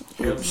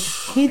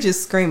 He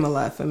just scream a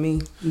lot for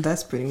me.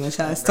 That's pretty much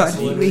how I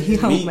started. what He it is.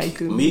 don't make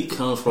good. Meek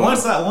comes from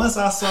Once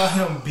I saw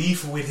him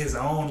beef with his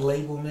own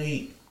label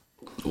mate.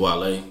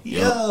 Wale.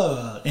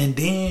 Yeah. And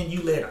then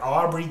you let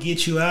Aubrey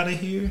get you out of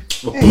here.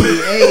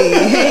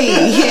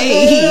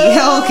 Hey,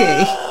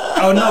 okay.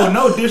 Oh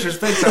no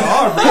disrespect to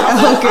Aubrey. Okay.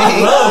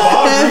 I love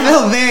Aubrey. That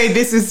felt very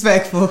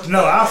disrespectful.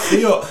 No,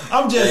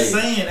 I'm just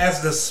saying,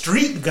 as the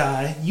street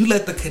guy, you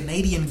let the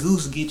Canadian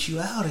Goose get you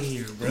out of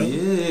here, bro.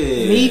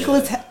 Yeah.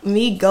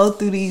 Meek go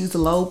through these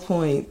low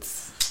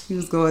points. He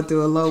was going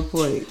through a low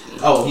point.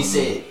 Oh, he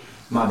said,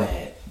 my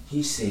bad.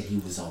 He said he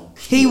was on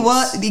pills. He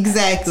was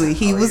exactly.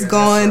 He was yeah,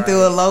 going that's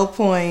through a right. low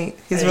point.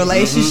 His Hey,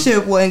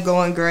 relationship wasn't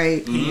going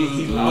great.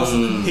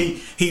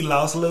 He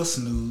lost Lil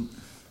Snoop.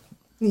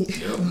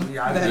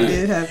 That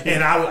did happen.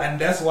 And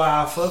that's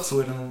why I fucks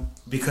with him,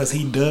 because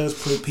he does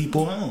put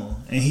people on,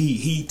 and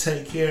he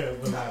take care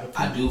of a lot of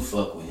people. I do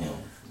fuck with him,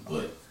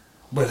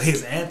 But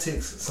his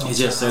antics, sometimes It's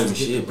just certain get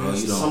the shit, bro.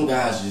 best. You don't- some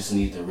guys just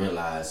need to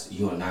realize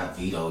you are not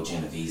Vito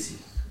Genovese.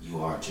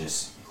 You are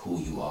just who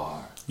you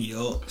are.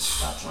 Yup.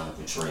 Stop trying to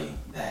portray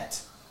that.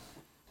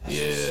 That's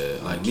Yeah,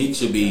 just- like Meek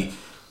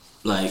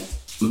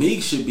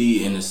should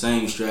be in the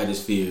same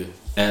stratosphere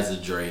as a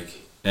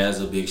Drake, as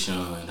a Big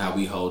Sean, how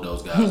we hold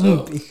those guys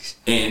up.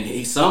 And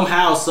he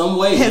somehow, some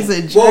way, As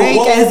a Drake,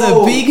 as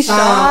a Big Sean,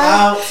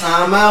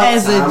 Time out.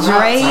 as a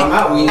Drake,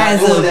 We not as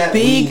doing a that.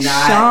 Big We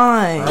not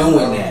Sean.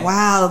 doing that.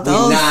 Wow, We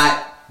those.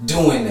 not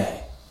doing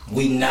that.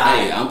 We not.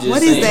 Hey, I'm just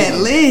What saying. is that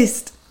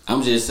list?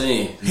 I'm just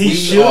saying. He We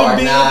should are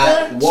be not.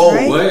 up there? Whoa.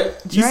 Drake?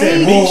 What? You said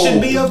Drake? Big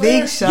should be up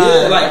there? Big Sean.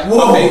 Yeah, like,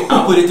 Whoa. okay,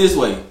 I'll put it this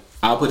way.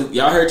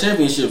 Y'all heard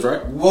championships,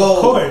 right? Whoa.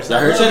 Of course. Y'all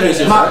heard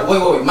championships, right?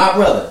 Wait, my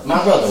brother.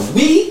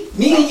 Me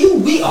and you,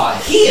 we are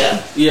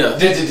here. Yeah.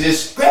 The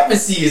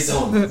discrepancy is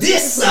on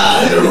this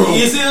side of the room.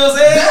 You see what I'm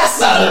saying? That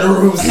side of the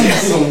room said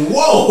some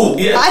whoa.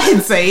 Yeah. I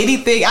didn't say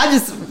anything. I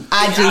just.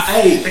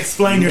 Hey,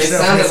 Explain It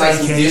yourself. sounded like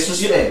Yes,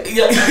 some you can.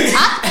 disrespect.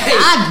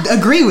 I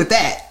agree with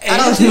that.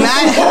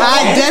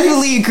 I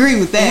definitely agree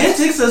with that.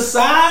 Antics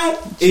aside,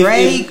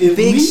 Drake, Big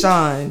Meek,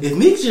 Sean. If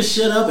Meek just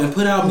shut up and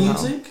put out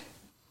music,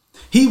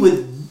 he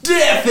would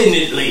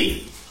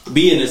definitely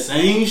be in the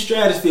same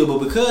stratosphere. But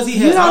because he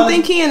has, You don't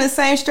think he in the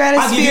same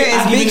stratosphere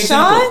as Big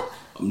Sean?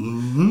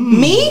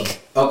 Meek?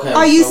 Okay.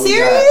 Are you so we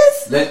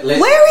serious? got-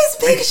 Where is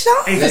Big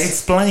Sean?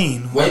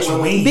 Explain what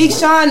you mean. Big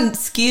Sean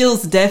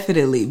skills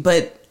definitely,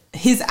 but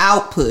his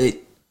output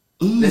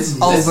let's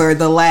over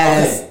the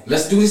last. Okay,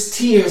 let's do this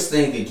tiers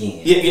thing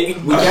again. Yeah.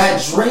 We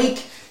got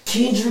Drake,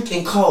 Kendrick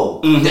and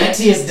Cole. That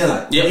tier's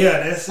done. Yep.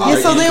 Yeah, that's it. Oh,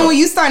 Yeah, so yeah, then go. when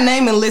you start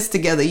naming lists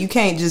together, you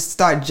can't just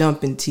start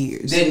jumping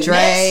tiers. The next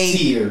Dre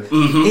tier,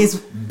 is.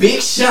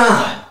 Big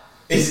Sean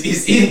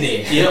is in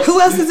there. Yep.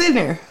 Who else is in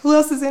there? Who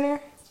else is in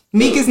there?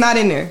 Meek is not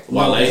in there.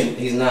 Wale.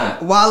 He's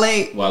not.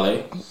 Wale.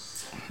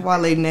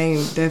 name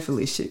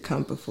definitely should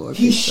come before.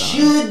 He Big Sean.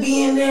 should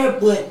be in there,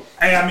 but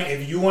Hey, I mean,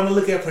 if you want to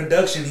look at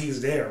production,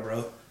 he's there,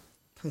 bro.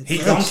 He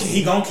gonna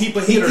keep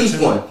a he hit or keep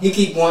two. one. He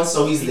keep one,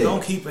 so he's He there.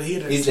 gonna keep a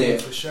hit or He's two there.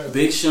 for sure.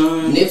 Big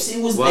Sean. Nipsey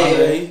was Wale,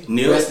 there.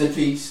 Nip. Rest in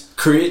peace.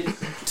 Crit,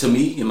 to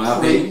me, in my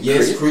Crit, opinion.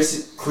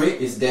 yes,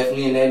 Crit is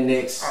definitely in that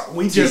next.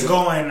 We just tier.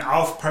 going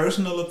off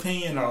personal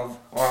opinion of,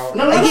 No,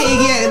 no,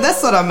 Yeah,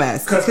 that's what I'm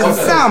asking. Because it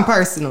Okay. sound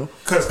personal.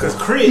 cause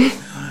Crit,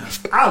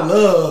 I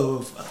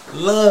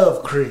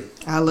love Crit.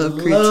 I love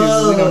Creed too.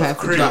 We're gonna have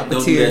to Creed. drop a Don't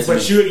do tier. that to But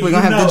me. you We're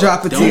gonna have to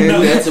drop a Don't tier.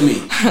 do that to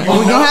me. We're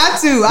gonna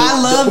have to.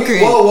 I love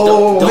Creed.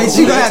 Whoa. But Don't you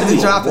do gonna that have to to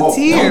me. drop a Whoa,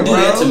 tier, Don't do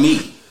that to bro.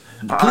 me.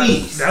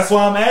 Please. That's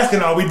why I'm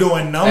asking. Are we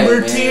doing number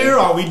Hey, man. tier?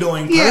 Are we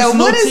doing Yeah,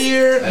 personal what is-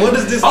 tier? Hey, What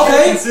is man. this?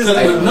 Okay, consist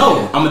 'cause of? no,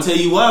 I'm gonna tell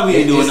you why we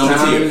ain't doing It's number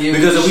time to tier. give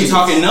Because if we the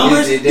talking shits.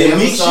 numbers, It's then the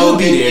Meek should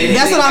be episode. there.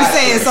 That's what I'm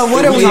saying. So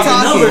what If are we we talking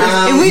talking?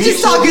 numbers, If we Meek just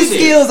should talking be there.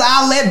 skills,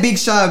 I'll let Big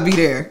Sean be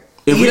there.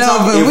 If You we're know,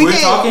 talking- but if we we're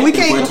can't. talking- We if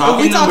we're can't. talking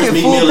We numbers, talking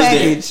Meek full Mill is there.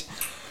 package.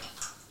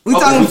 We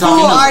Okay, talking we talking full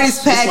numbers.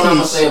 artist This what I'm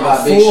gonna say package.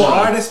 about Big Full Sean.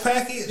 artist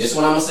package. This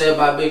what I'm gonna say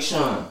about Big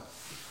Sean.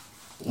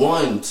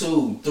 1,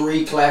 2,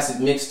 3 classic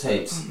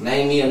mixtapes.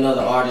 Name me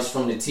another artist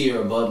from the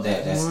tier above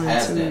that has 1,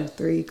 2, that.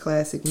 3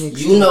 classic mix.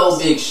 You know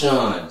Big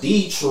Sean,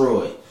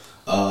 Detroit,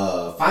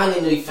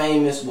 Finally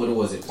Famous. What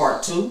was it?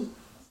 Part 2,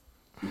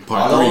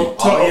 Part Although-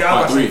 three. Yeah, I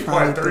Part was three. like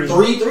part three.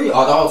 3.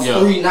 Are those Yeah.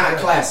 3 not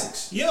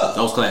classics? Yeah.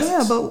 Those classics.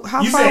 Yeah, but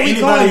how You far said are we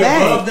anybody going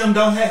back? above them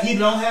don't have? He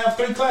don't have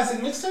 3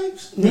 classic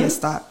mixtapes. Yeah,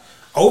 stop.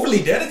 Overly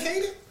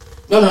dedicated.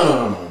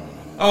 No.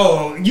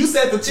 Oh, you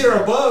said the tier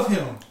above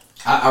him.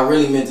 I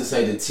really meant to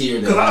say the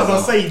tier. Because I was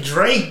gonna say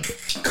Drake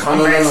No,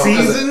 comeback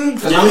season.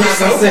 Cause I'm not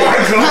gonna say.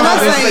 I'm not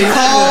saying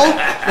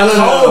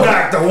Cole. Cole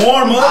got the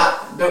warm up.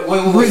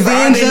 Wait.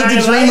 Revenge of Friday the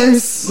Night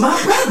Dreamers.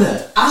 My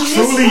brother. I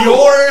Truly misspoke.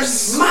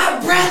 yours. My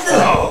brother.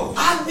 Oh.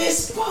 I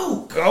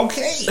misspoke.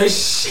 Okay. I'm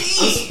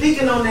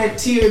speaking on that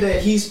tier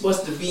that he's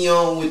supposed to be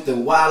on with the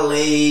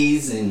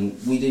Wale's, and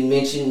we didn't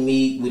mention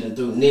Meek. We done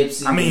threw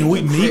Nipsey. I mean,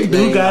 we Meek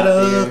do got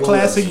a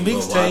classic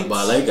mixtape.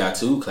 Wale got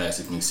 2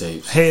 classic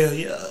mixtapes. Hell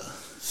yeah.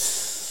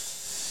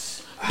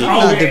 I'm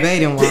not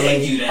debating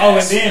Wale. Oh,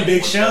 and then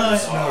Big Sean.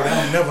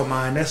 No, never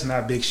mind. That's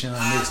not Big Sean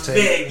I mixtape.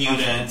 beg you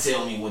to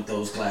tell me what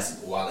those classic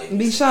Wale.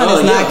 Big Sean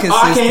is not I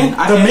consistent. can.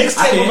 The I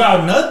mixtape can.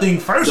 about nothing.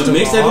 First The of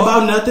mixtape all.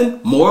 about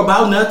nothing, more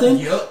about nothing.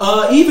 Yep.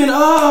 Even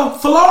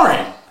for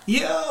Lauren,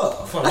 Yeah,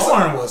 for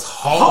Lauren was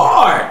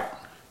hard. hard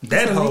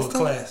That whole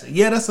classic.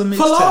 Yeah, that's a mixtape.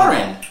 for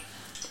Lauren.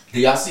 Do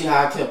y'all see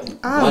how I kept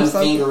I'm one so-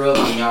 finger up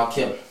and y'all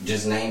kept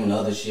just naming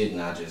other shit,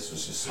 and I just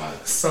was just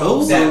like,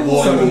 So That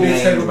one so the name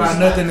mixtape was about not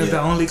nothing is good.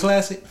 the only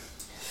classic.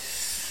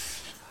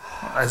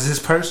 Is this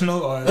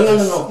personal or no. It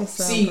sound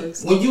See,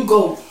 personal. when you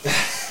go,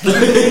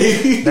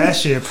 that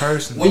shit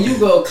personal? when you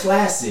go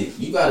classic,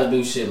 you got to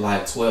do shit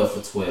like 12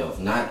 for 12,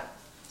 not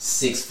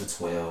 6 for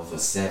 12 or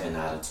 7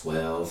 out of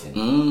 12. And,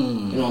 you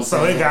know what I'm So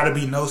saying? it got to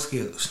be no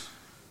skills.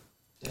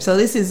 So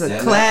this is a They're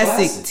not classic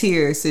classic.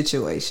 tier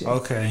situation.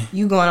 Okay.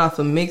 You going off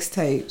of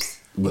mixtapes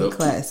and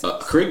classic.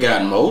 Crit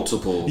got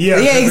multiple. Yeah,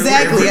 Yeah,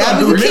 exactly.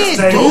 I mean, you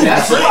can't do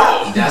That's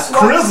why.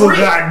 Crizzle Crit-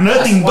 got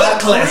nothing that's why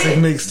but classic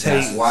Crit- mixtapes.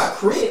 That's why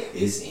Crit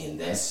is in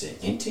that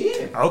second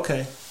tier.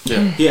 Okay.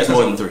 Yeah, he has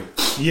more than 3.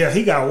 Yeah,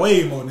 he got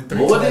way more than 3.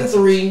 More than classics.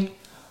 3.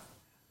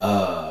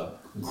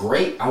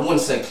 Great. I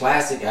wouldn't say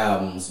classic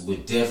albums,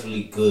 but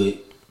definitely good,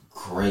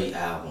 great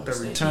albums. The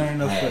that Return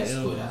he of has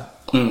Forever. put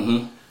out.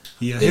 Mm-hmm.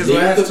 Yeah, The his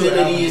last 2 lyrical ability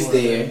albums is were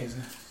there.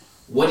 amazing.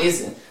 What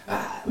is it?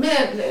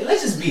 Man,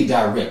 let's just be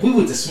direct. We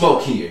with the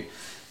smoke here.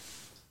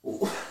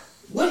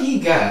 What he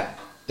got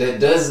that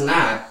does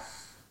not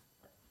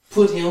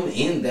put him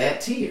in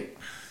that tier?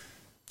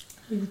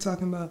 What are you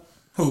talking about?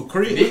 Who?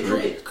 Crit? Big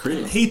Crit.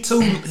 Crit. He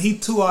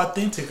too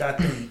authentic, I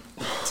think.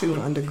 Too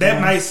underground.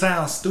 That might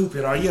sound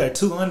stupid, or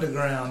too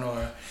underground,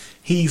 or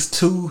he's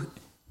too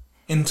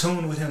in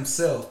tune with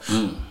himself.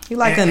 He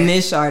like a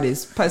niche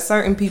artist. But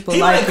certain people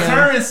He like like him.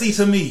 Currency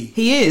to me.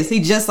 He is.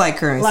 He just like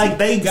Currency. Like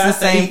they It's got the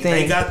same they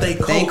thing. got they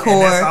They core, core.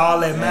 and that's all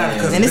that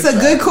matters. 'cause And it's a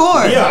good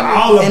core. Yeah,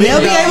 all of And it.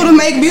 they'll be able to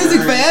make music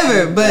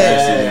forever. But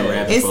Been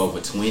rapping it's for over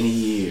 20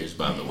 years,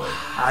 by the way.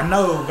 I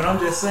know, but I'm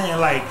just saying,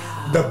 like,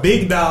 the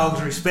big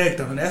dogs respect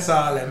them, and that's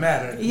all that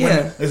matters.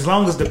 Yeah. As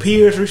long as the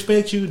peers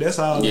respect you, that's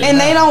all. Yeah. That and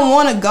they matters. don't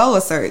want to go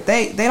a certain.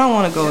 They don't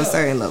want to go a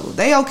certain level.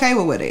 They okay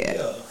with where they at.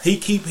 Yeah. He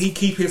keep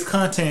his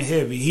content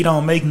heavy. He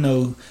don't make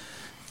no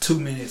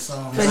 2-minute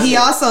songs. But he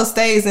also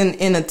stays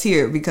in a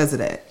tier because of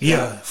that.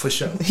 Yeah, for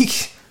sure.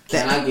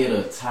 Can I get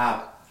a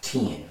top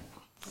 10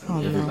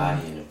 from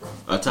everybody in the room?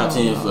 A top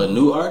 10 for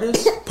new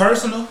artists?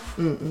 Personal.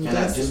 Can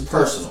I just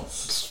personal?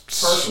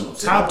 personal.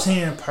 Top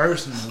 10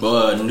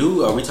 personal.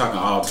 New? Are we talking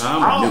all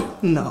time or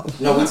new? No.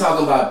 No, we're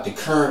talking about the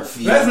current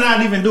field. Let's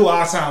not even do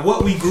all time.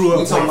 What we grew up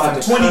We with talking from about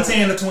the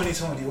 2010 to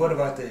 2020. What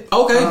about that?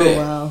 Okay, Oh, bet.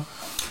 wow.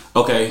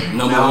 Okay,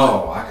 number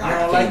No, one. I You can't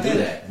don't like do that?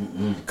 that.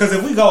 Mm-mm. Because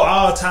if we go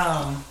all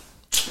time,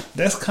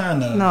 that's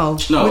kind of No.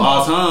 No,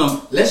 all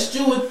time. Let's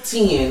do a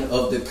 10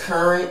 of the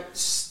current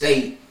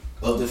state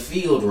of the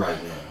field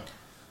right now.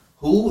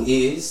 Who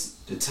is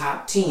the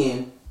top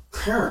 10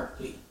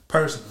 currently?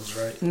 personals,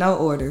 right? No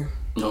order.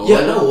 No.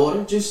 Yeah, no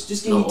order. Just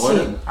give No me 10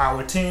 order.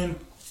 Our 10,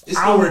 Just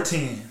our give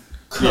 10,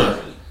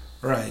 currently.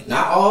 right?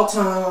 Not all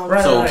time.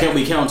 Right. So can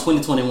we count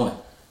 2021?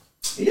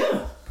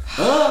 Yeah.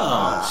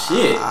 Oh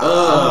shit.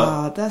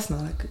 Oh, that's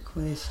not a good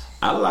question.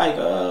 I like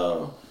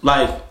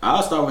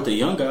I'll start with the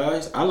young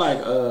guys. I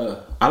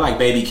like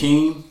Baby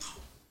Keem.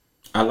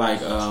 I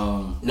like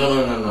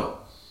No.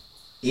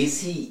 Is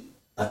he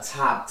a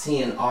top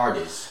 10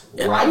 artist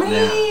right I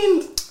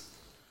mean,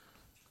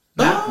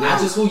 now? Not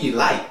just who you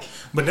like.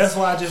 But that's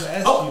why I just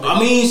asked you. oh, that. I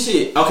mean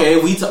shit.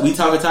 Okay, we talking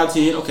top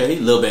 10. Okay,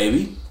 Lil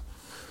Baby,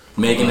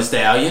 Megan Thee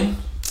Stallion.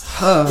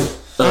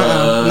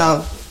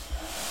 No.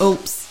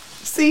 Oops.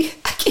 See,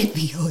 I can't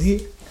be on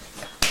here.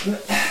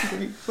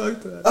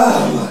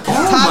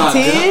 Top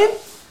 10?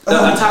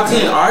 Top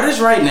 10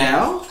 artists right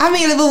now. I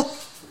mean, You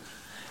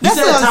that's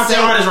said what I'm top 10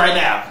 saying. artists right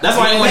now. That's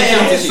why I want to I count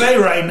can't this shit. say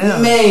right now.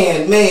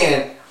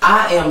 Man,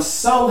 I am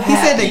so He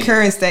happy. said the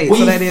current state, We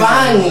so that is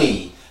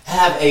finally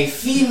have a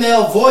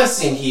female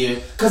voice in here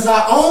because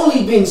I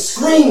only been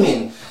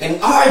screaming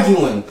and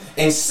arguing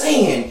and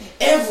saying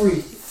every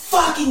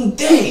fucking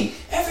day,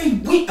 every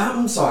week.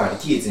 I'm sorry, the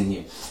kids in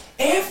here.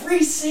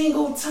 Every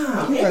single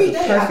time, You are every the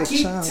day, I perfect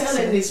keep child, telling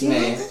sir. this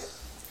man,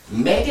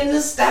 Megan Thee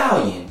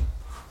Stallion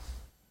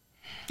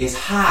is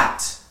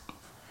hot.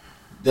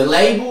 The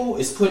label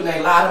is putting a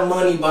lot of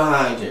money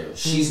behind her.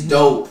 She's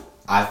dope.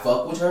 I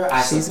fuck with her.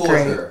 I She's support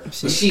great. her. But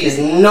She's she is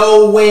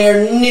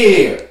nowhere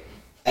near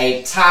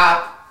a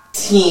top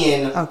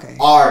 10 Okay.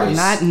 artist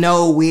Not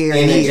nowhere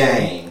in the near.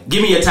 game.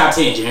 Give me your top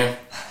 10, Jam.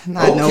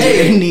 Not Okay.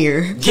 nowhere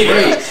near. Give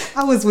Drake. it.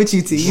 I was with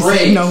you, T. You Drake.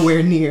 said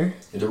nowhere near.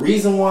 The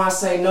reason why I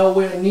say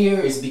nowhere near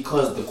is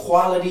because the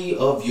quality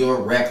of your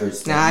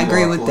records that Nah, I you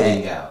agree are with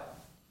putting that. out.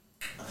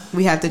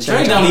 We have to Drake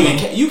change. don't our even.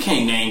 name. You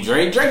can't name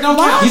Drake. Drake don't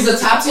count. He's a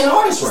top 10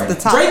 artist right The now.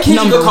 top Drake, Kendrick,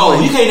 number or Cole.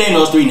 one. You can't name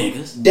those three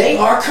niggas. They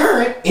are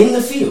current in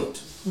the field.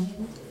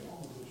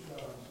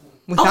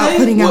 Without Okay,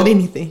 putting out well-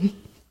 anything.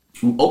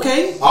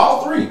 Okay.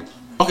 All three.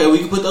 Okay, we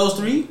can put those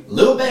three.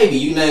 Lil Baby,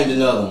 you named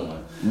another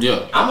one. Yeah.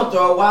 I'm gonna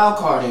throw a wild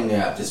card in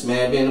there. This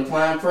man been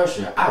applying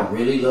pressure. I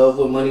really love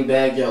what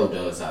Moneybagg Yo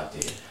does out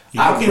there. You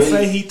I can really,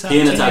 say he top He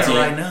in the 10 top 10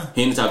 right now.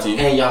 He in the top 10.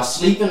 and y'all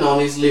sleeping on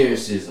his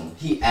lyricism.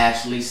 He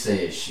actually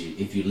says shit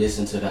if you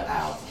listen to the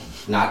album,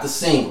 not the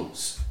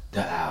singles,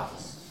 the album.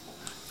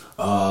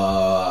 Who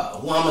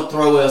I'm gonna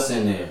throw else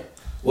in there?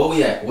 What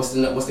we at? What's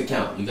the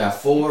count? You got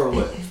 4 or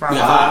what? Five. We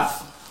got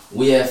 5.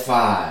 We at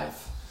 5.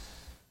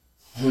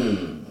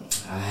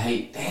 I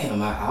hate.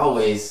 Damn. I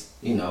always,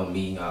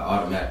 me. I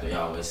automatically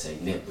always say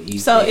Nip, but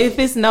he's So dead. if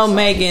it's no So-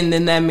 Megan,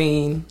 then that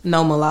mean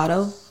no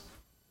mulatto.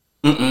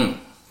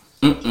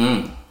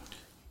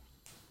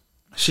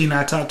 She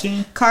not top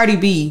 10? Cardi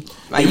B.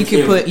 Like you If- can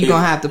if- put. You if-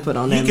 gonna have to put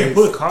on You that can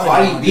list. put Cardi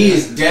Cardi on B there.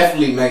 is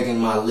definitely making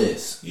my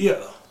list. Yeah.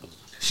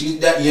 She's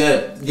that.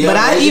 Yeah. But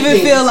I even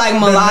feel like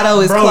mulatto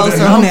is Bro, the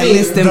closer on that numbers-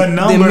 list the than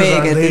numbers Meg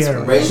are at this there.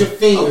 point. Raise your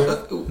finger.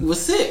 With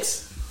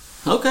 6.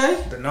 Okay.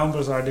 The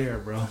numbers are there,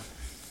 bro.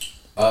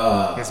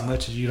 As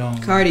much as you don't.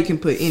 Cardi can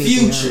put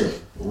anything. Future.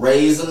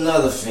 Raise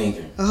another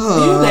finger. You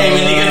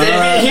naming niggas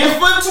that been here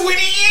for 20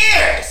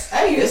 years.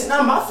 Hey, it's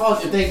not my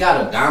fault if they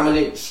got a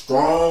dominant,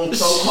 strong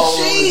chokehold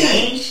on the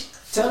game. Sheesh.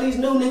 Tell these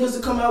new niggas to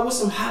come out with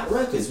some hot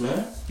records,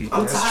 man.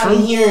 I'm That's tired of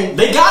true. hearing.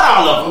 They got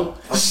all of them.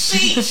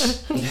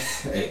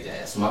 Sheesh. Hey,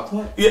 that's my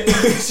point. Yeah.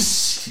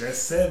 That's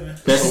 7.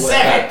 That's So what,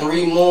 I got 7.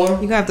 3 more. You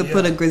gonna have to Yeah.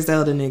 put a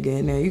Griselda nigga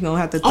in there. You gonna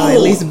have to throw Oh.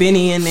 at least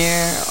Benny in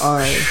there,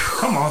 or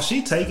Come on,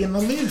 she taking the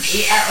list.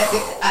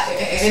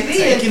 And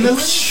then,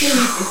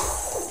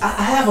 I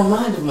have a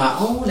mind of my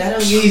own. I don't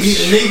need you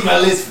to make my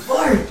list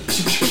for me.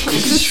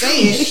 just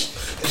say it.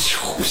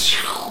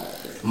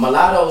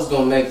 Mulatto's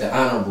gonna make the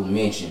honorable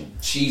mention.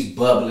 She's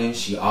bubbling.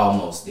 She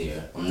almost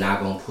there. I'm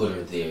not gonna put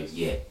her there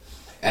yet.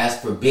 As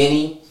for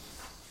Benny,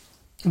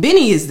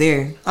 Benny is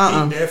there. He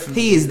definitely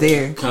He is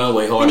there.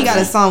 Conway harder. Benny got a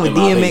than- song with in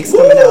my DMX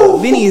opinion. coming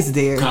out. Benny is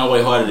there.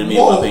 Conway harder than me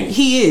in my opinion.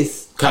 He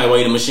is.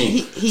 Conway the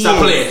machine. He Stop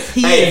is. playing.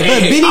 He Hey, is. hey,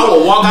 But hey, Benny, I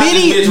will walk out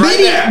Benny, this bitch right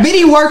Benny, now.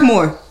 Benny work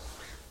more.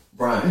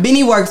 Brian,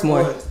 Benny works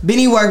more. What?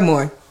 Benny work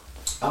more.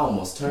 I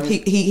almost turned.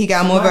 He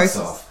got more lights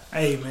verses. off.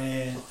 Hey,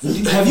 man.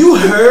 Have you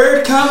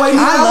heard Conway?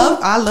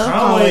 I love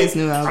Conway's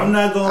new album. I'm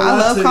not gonna I lie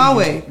love to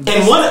Conway. You.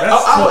 And one, That's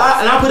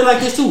and I'll put it like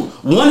this too.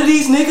 One of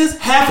these niggas,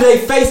 half of their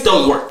face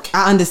don't work.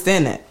 I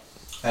understand that.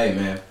 Hey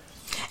man,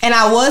 And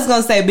I was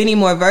gonna say Benny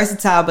more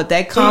versatile, but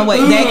that Conway,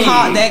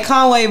 that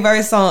Conway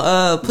verse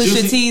on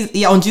Pusha Juicy-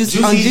 T's, on Juicy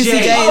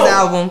J. J's Oh.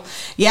 album,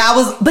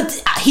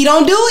 but he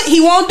don't do it. He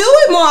won't do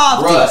it more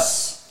often.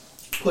 Russ,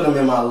 put him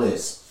in my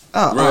list.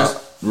 Oh, Russ.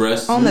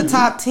 Russ. On the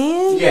top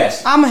 10?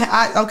 Yes.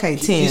 Okay,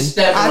 10.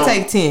 stepping I on-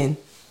 take 10.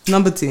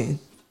 Number 10.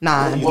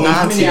 9. Well,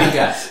 how 9, many I 10.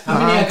 got?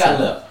 How many I got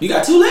left? You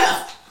got 2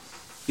 left.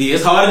 Yeah,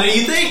 it's harder than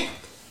you think.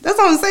 That's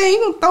what I'm saying.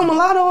 You gonna throw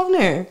mulatto on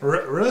there.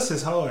 Russ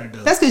is hard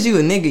though. That's because you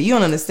a nigga. You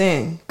don't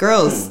understand.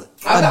 Girls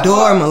I got adore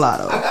Cardi.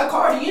 mulatto. I got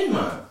Cardi in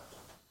mine.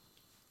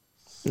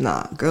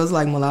 Nah, girls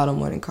like mulatto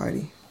more than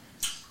Cardi.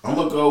 I'm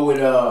gonna go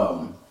with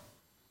I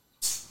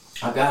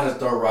gotta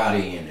throw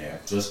Roddy in there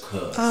just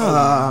cause.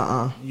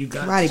 You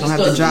got Roddy Just gonna have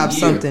to 'cause of drop the year.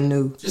 something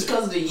new. Just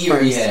cause of the year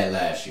he First. had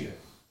last year.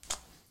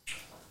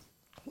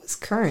 What's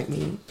current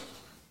mean?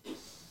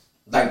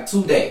 Like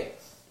today.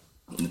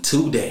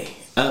 Today.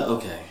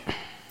 Okay.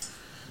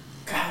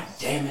 God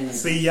damn it.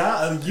 See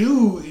y'all,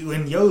 you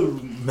in your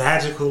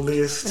magical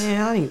list.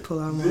 Man, I need to pull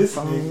out my This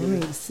phone. nigga.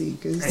 Let me see.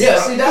 Cause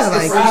Yeah, see, that's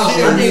the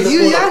problem. I need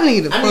to y'all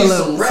need to I pull need up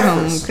some some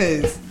reference.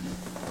 because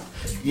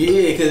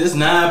Yeah, because it's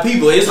 9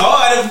 people. It's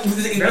hard to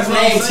That's what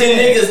name I'm 10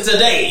 saying. niggas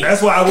today.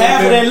 That's why I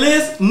half of would've that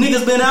list,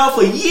 niggas been out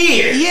for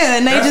years. yeah,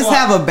 and they That's just why-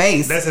 have a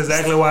base. That's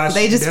exactly why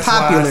They just that's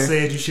popular. Why I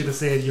said you should have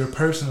said your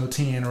personal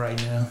 10 right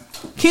now.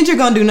 Kendrick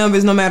gonna do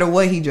numbers no matter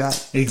what he drop.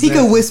 He Exactly.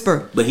 could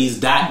whisper. But he's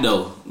Dot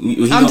though.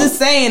 I'm just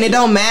saying it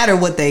don't matter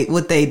what they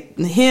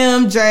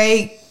him,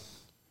 Drake,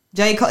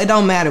 J. Cole, it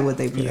don't matter what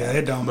they put Yeah, out.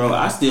 it don't Bro,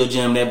 I matter. still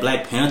jam that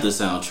Black Panther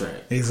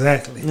soundtrack.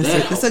 Exactly.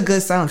 It's a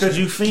good soundtrack. Cause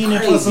you fiending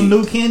for Crazy. some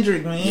new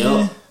Kendrick, man.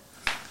 Yup.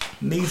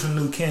 Need some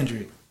new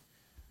Kendrick.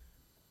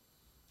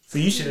 So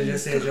you should have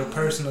just said your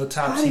personal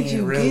top How 10 did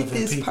you relevant get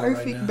this people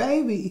perfect right now.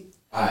 baby?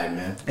 Alright,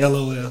 man.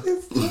 LOL.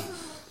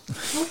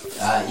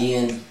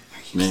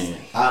 Man.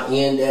 I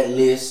end that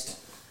list.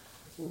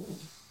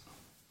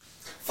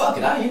 Fuck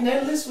it, I end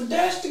that list with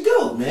Dash the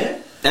Goat,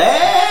 man.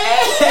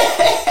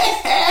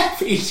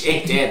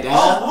 Appreciate that,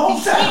 Whole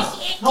dog. town.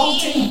 Whole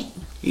team.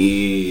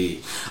 Yeah.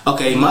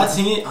 Okay, my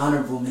 10.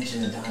 Honorable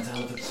mention of Don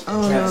Toliver,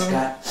 Oh, Travis no.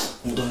 Scott.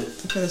 But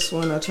That's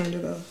one I turned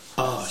it off.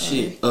 Oh,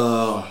 shit.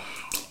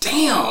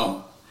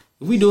 Damn.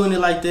 If we doing it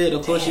like that,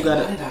 of course you why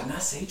gotta. did I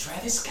not say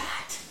Travis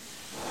Scott?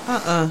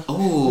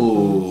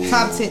 Oh.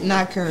 Top 10,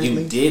 not You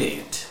currently.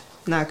 did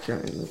Not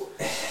currently.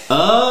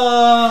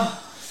 it.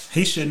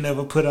 He should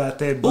never put out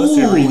that Busta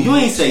Ooh, remix. you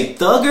ain't say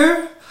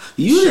Thugger?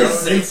 You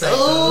just Sure, say they say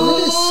What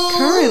does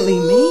currently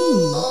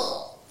mean?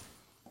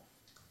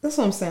 That's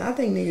what I'm saying. I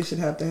think niggas should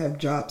have to have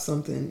dropped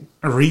something.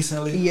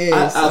 recently.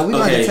 Yeah, so we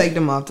got to take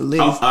them off the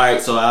list.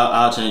 Alright, so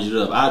I'll change it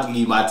up. I'll give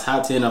you my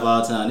top 10 of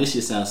all time. This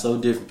shit sounds so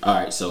different.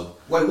 Alright, so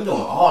Wait, we doing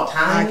all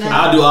time I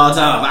now? I'll do all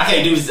time. I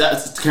can't do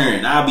this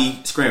current. I'll be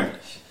scrambling.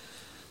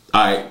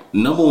 Alright,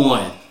 number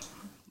 1.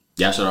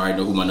 Y'all should already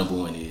know who my number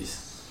 1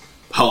 is.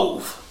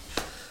 Hove.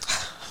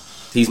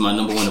 He's my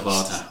number 1 of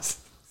all time.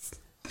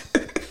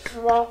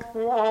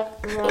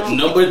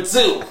 Number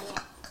 2.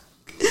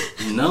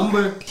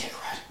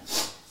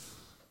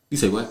 You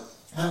say what?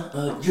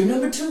 You're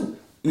number 2.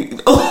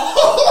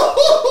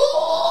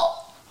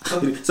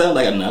 Sound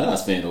like a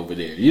Nas fan over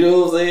there. You know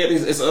what I'm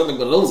saying? It's something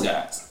with those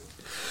guys.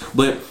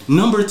 But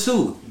number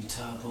 2.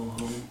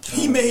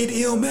 He made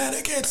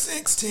Illmatic at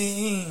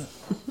 16.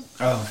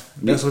 Oh,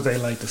 that's what they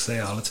like to say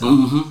all the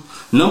time.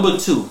 Number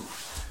 2.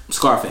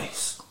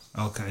 Scarface.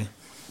 Okay.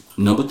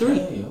 Number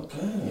 3.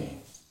 Okay.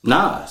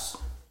 Nas.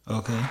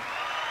 Okay.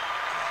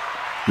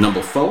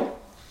 Number 4.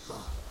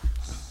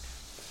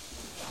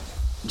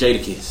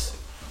 Jadakiss.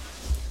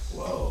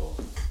 Whoa.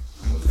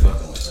 I'm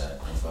fucking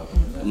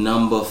with that.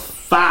 Number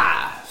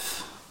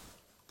 5.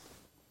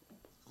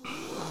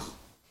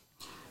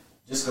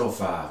 Just go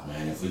 5,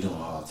 man, if we doing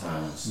all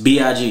times.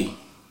 B.I.G.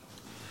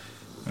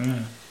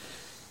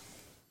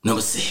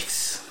 Number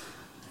 6.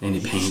 And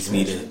it pains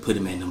me to put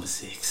him at number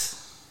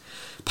 6.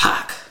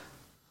 Pac.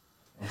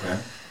 Okay.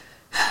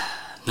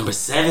 Number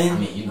 7. I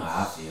mean, you know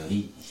how I feel.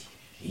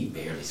 He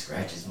barely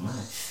scratches mine.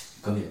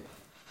 Go ahead.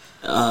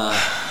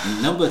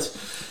 Number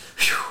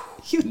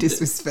You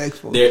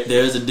disrespectful.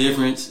 there's a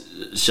difference.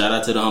 Shout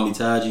out to the homie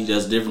Taji.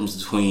 There's a difference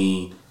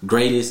between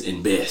greatest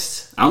and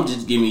best. I'm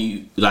just giving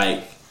you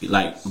like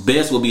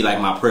best will be like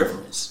my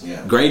preference.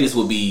 Yeah. Greatest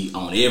will be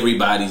on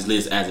everybody's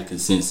list as a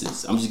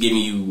consensus. I'm just giving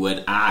you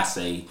what I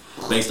say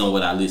based on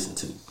what I listen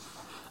to.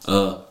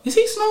 Is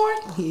he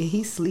snoring? Yeah,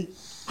 he sleep.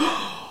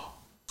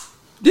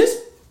 This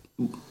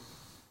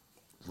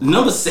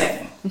number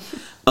 7.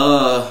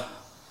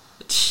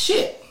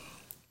 Shit.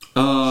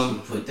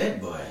 Put that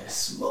boy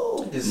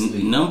smooth to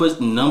sleep.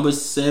 Number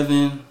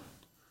 7.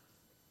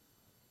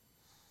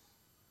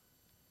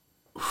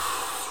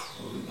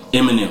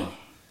 Eminem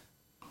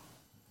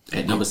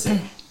at number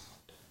 7.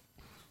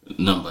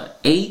 Number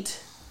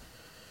 8.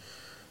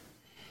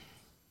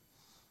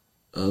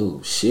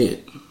 Oh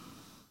shit.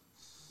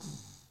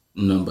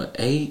 Number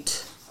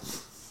 8.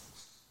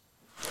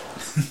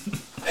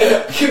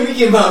 Can we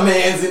get my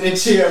mans in the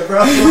chair,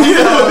 bro? I'm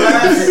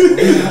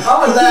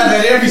laughing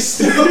at every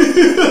step.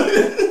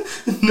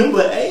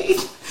 Number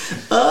 8.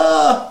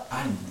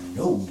 I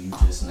know you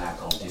just not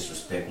gonna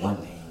disrespect one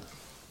name.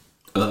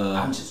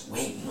 I'm just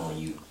waiting on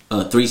you.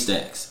 3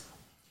 Stacks.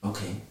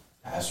 Okay,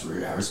 that's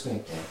real. I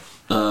respect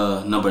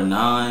that. Number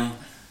 9.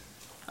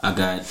 I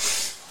got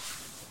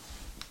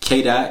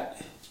K-Dot.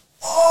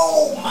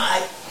 Oh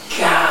my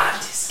God,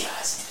 this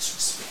guy's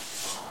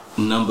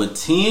disrespectful. Number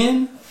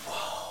 10.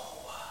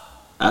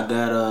 I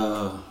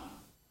got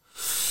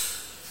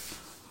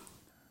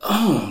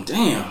oh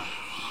damn.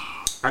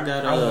 I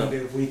got I wonder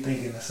if we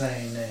thinking the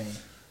same name.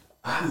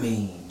 I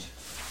mean,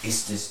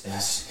 it's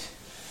this.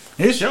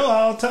 It's your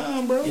all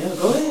time, bro. Yeah,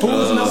 go ahead. Who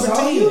was number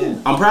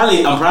 10? I'm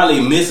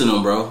probably missing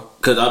them, bro.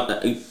 Cause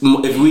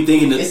if we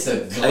thinking It's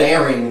a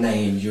glaring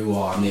name you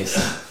are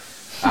missing.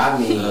 I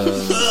mean,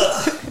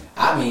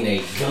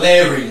 a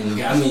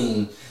glaring. I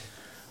mean,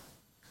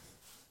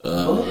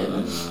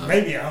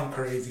 Maybe I'm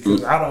crazy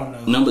because I don't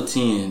know. number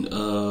 10.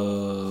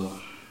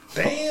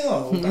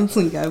 Damn. That's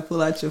when you gotta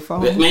pull out your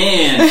phone.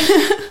 Man, That's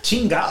what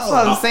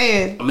Chingal. I'm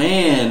saying.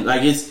 man,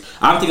 like it's.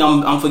 I think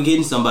I'm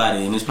forgetting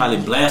somebody, and it's probably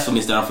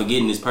blasphemous that I'm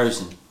forgetting this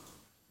person.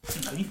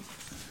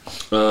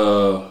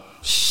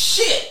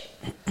 Shit.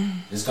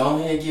 just go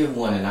ahead and give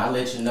one, and I'll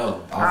let you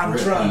know. I'm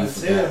trying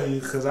to tell you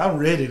because I'm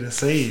ready to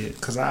say it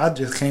because I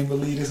just can't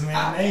believe this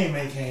man's name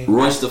ain't came.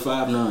 Royce the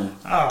 5'9".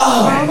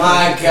 Oh man.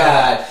 my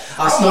God!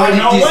 I started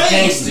no this way.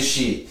 gangster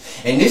shit,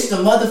 and this the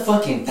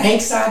motherfucking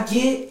thanks I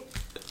get.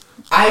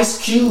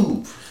 Ice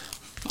Cube.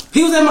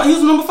 He was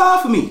number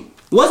 5 for me,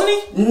 wasn't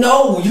he?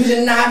 No, you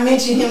did not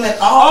mention him at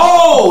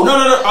all. Oh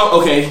no.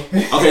 Oh,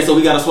 okay. So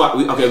we gotta swap.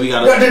 We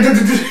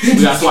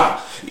gotta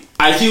swap.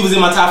 Ice Cube was in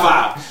my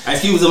top 5.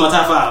 Ice Cube was in my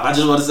top 5. I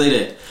just want to say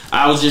that.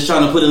 I was just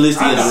trying to put a list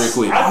together real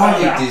quick. All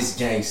of this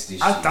gangster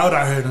shit. I thought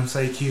I heard him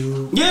say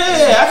Q.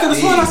 Yeah, I could have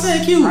sworn I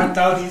said Q. I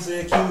thought he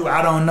said Q.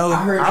 I don't know.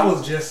 I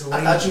was just.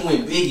 I thought you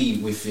went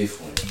Biggie with fifth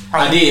one.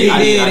 I did,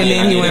 and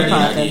then he went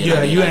Pac.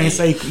 Yeah, you ain't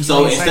say.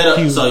 So instead of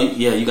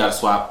you gotta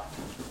swap.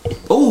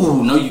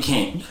 Oh no, you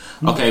can't.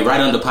 Okay, right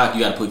under Pac,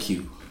 you gotta put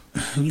Q.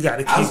 You got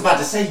to. I was about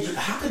to say,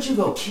 how could you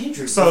go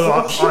Kendrick? So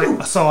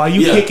are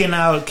you Yeah. picking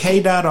out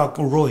K-Dot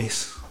or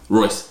Royce?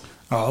 Royce.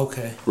 Oh,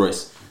 okay.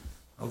 Royce.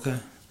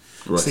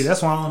 See,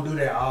 that's why I don't do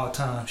that all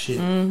time shit.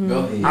 Go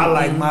ahead. I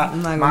like I'm not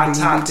my gonna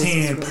top do this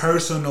 10 as well.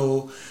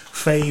 personal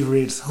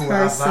favorites who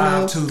Personal, I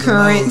vibe to the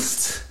current.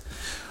 most.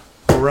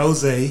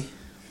 Rose.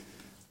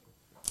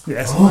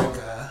 That's my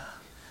guy.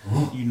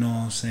 You know what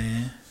I'm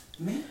saying?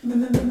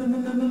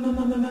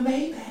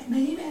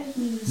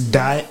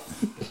 Dot.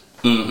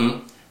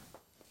 Mm-hmm.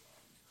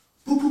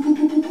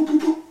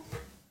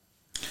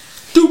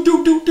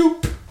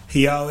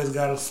 He always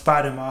got a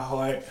spot in my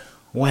heart.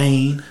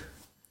 Wayne.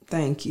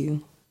 Thank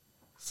you.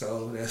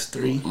 So that's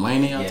 3.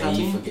 Wayne in your top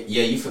 10?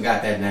 You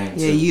forgot that name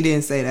too. Yeah, you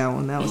didn't say that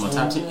one. That He was in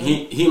my top 10.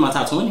 He in my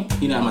top 20.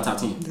 He not in my top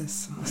 10.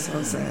 That's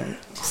so sad.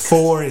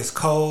 4 is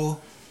Cole.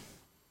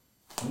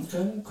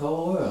 Okay,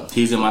 Cold World.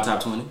 He's in my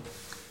top 20.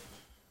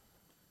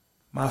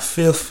 My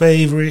 5th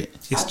favorite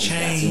is I just got too much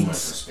Chains.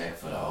 respect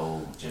for the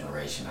old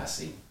generation I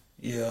see.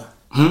 Yeah.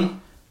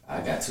 I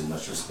got too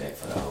much respect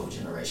for the old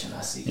generation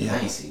I see. Yeah. I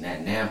ain't seen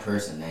that damn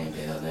person named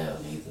LL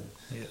neither.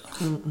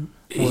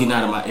 He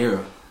not in my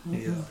era.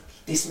 Yeah.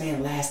 This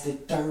man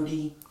lasted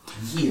 30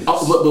 years.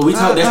 Oh, but we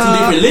talk. That's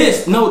 2 different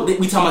lists. No,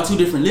 we talking about 2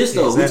 different lists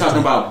though. We Exactly.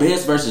 talking about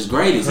best versus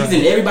greatest. He's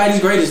in everybody's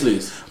greatest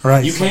list.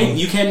 Right. You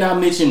cannot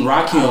mention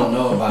Rakim. I don't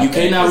know about You that.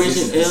 cannot 'cause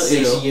mention this is the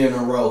 6th LL. year in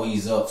a row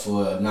he's up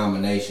for a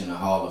nomination to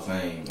Hall of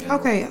Fame. You know?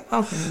 Okay.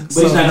 But he's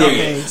not there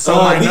okay. yet. So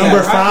my we got number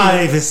Rakim.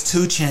 5 is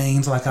 2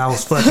 Chains, like I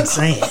was fucking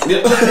saying.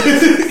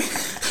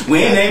 We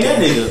ain't named that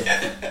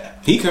nigga.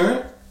 He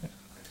current.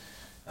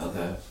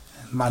 Okay.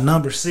 My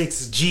number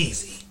 6 is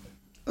Jeezy.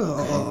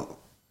 Oh,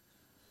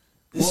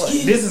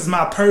 This is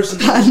my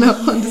personal. I know.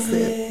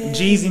 Understand.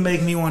 Jeezy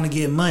make me want to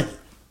get money.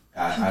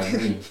 I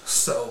agree.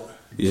 So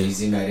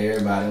Jeezy made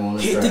everybody want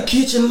to Hit the try.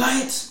 kitchen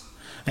lights.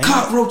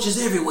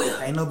 Cockroaches everywhere.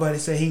 ain't nobody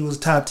say he was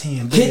top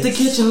 10. Hit the bitch.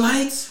 kitchen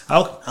lights.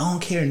 I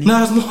don't care. Nigga.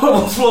 Now it's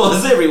marble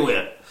floors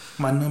everywhere.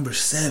 My number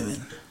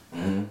 7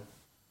 Mhm.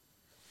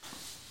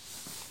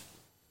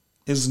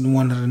 is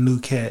one of the new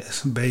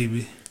cats,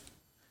 baby.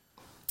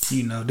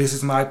 You know, this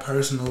is my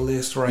personal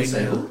list right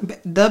say now. who?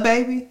 The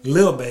baby.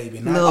 Lil Baby.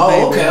 Not Lil Oh,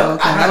 Baby. okay.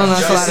 Okay. I don't know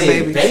you if I said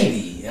baby.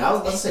 baby. I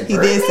was about to say He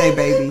did say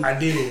baby. I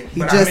did. He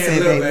But just I meant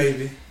said Lil baby.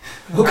 Baby.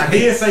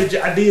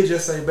 I did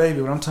just say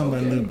baby, but I'm talking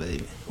about Lil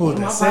Baby. Who One was of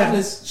my that? 7?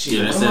 partners, Yeah,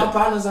 one that's of my it.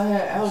 partners I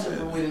had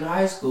algebra with in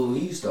high school,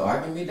 he used to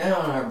argue me down.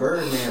 Our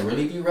Birdman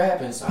really be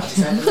rapping, so I just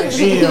had to make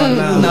sure.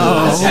 Hell no.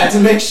 I just had to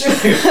make sure.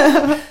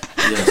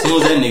 Yeah, as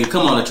soon as that nigga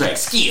come on the track,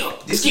 skill.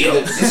 This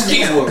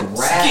nigga would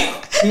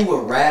rap. He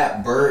would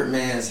rap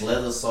Birdman's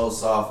 "Leather So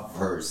Soft"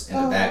 verse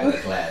in the back of the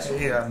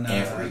classroom Yeah, nah.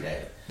 every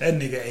day. That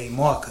nigga ate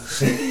markers.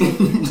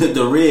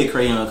 the red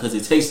crayon because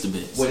it tastes the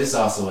best. Well, it's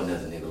also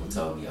another nigga who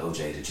told me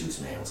OJ the Juice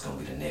Man was gonna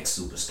be the next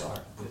superstar.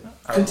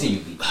 But continue,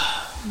 B.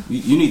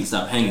 You need to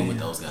stop hanging with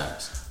those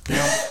guys.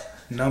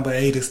 Number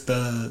 8 is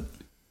Thug.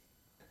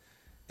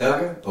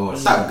 Thugger or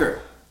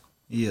Sucker.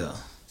 Yeah.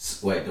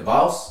 Wait, the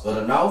boss or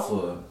the North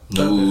or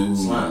No.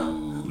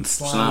 Slime?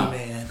 Slime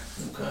Man.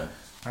 Okay.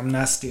 I'm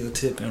not still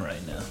tipping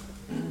right now.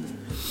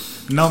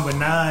 Number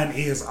 9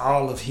 is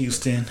all of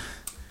Houston.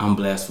 I'm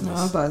blasphemous.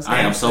 I'm about to say I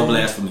am the so same.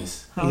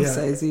 blasphemous. I would Yeah.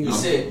 say 0. You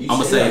said. I'm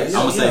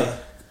gonna say.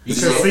 You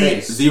Because can say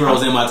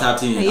zeros in my top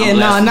 10. Yeah,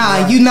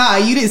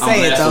 you didn't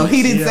say it though.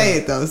 He didn't say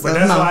it though. So But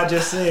that's what I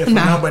just said. For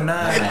number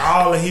 9,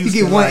 all of Houston.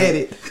 You get one like,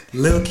 edit.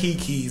 Lil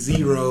Keke,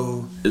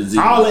 Zero.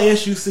 Zero. All the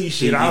SUC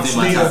shit. I'm He's in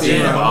my still top 10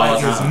 jamming of all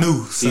like it's time.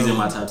 new. He's So. in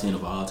my top 10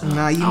 of all time.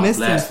 Nah, you I'm missed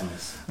him.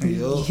 blasphemous.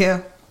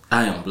 Yeah.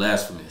 I am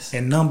blasphemous.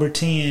 And number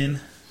 10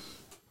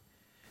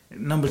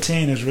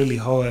 is really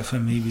hard for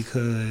me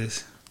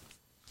because,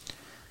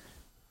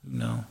 you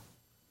know,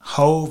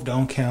 Hove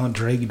don't count,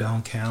 Drake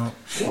don't count.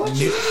 What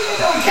you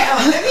don't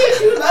count,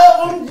 nigga? You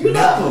love him. You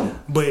love him.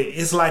 But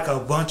it's like a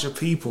bunch of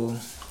people.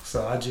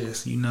 So I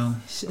just, I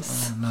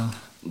don't know.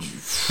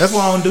 That's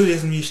why I don't do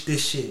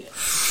this shit.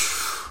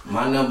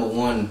 My number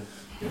 1,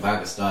 if I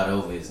could start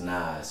over, is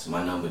Nas.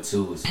 My number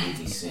 2 is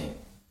 50 Cent.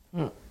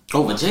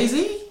 Over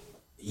Jay-Z?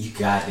 You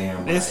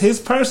goddamn right. It's his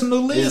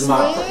personal This list, is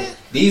my man.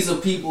 These are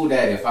people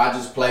that if I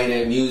just play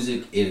their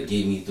music, it'll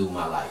get me through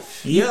my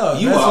life. Yeah,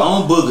 You that's are what-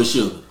 on Booger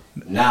Sugar.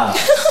 Nas,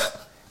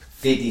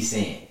 50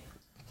 Cent.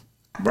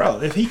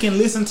 Bro, if he can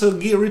listen to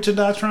Get Rich or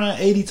Die Trying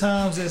 80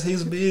 times, that's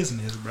his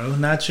business, bro,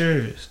 not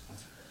yours.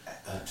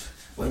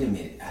 Wait a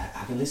minute.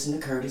 I can listen to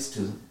Curtis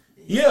too.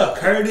 Yeah,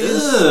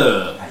 Curtis.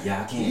 Ugh.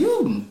 Y'all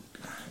can't.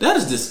 That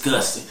is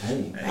disgusting.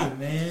 Hey, Hey,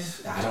 man.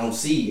 I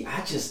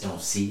just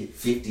don't see it.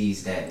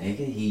 50's that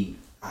nigga. He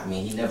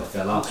never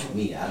fell off with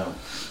me. I don't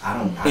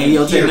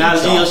Ayo hear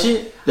Technology, y'all. your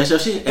shit? That's your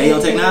shit?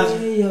 Ayo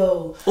Technology?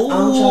 Ayo.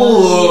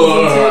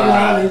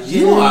 Ooh,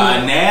 you are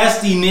a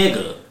nasty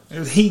nigga.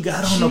 He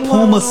got on a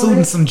Puma suit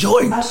and some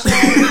Jordans.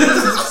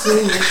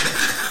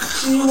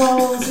 She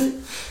wants it.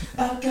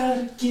 I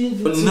gotta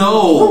give it to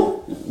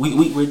No,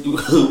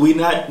 we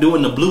not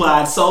doing the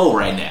blue-eyed soul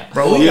right now,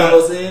 Bro, You know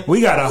what I'm saying?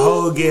 we got a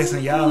whole guest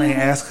and y'all ain't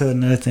ask her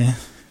nothing.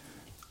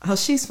 Oh,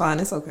 she's fine.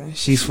 It's okay.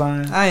 She's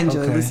fine. I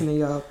enjoy Okay. listening to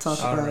y'all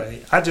talk All about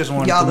right. I just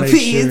wanted y'all to the make sure.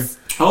 kids.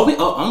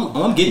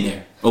 I'm getting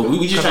there.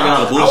 We just trying to get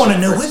all the I bullshit. want to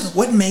know first.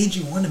 what made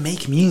you want to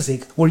make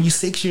music. Were you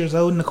 6 years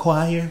old in the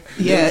choir?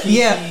 Yeah.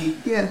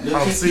 Lil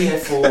Oh, see? Keke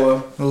at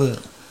 4. Look,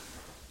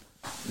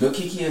 Lil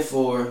Keke at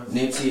 4.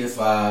 Nipsey at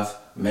 5.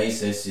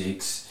 Mace at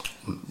 6.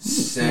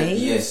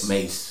 Yes.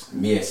 Mace.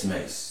 Yes,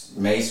 Mace.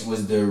 Mace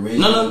was the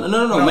original.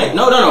 No.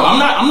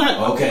 I'm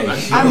not. Okay.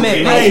 I met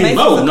Hey, Mace.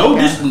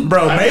 No,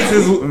 bro,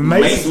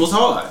 Mace was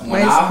hard.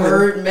 When I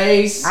heard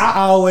Mace, I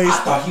always I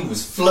thought he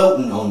was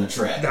floating on the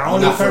track. the when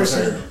only I first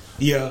heard person. him.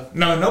 Yeah,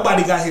 no,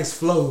 nobody got his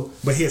flow,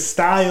 but his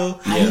style.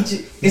 It's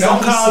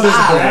Don't like call he this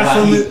smiling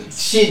like he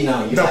blasphemous. shitting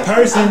on you. The Like,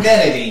 person- I'm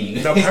better than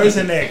you. The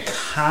person that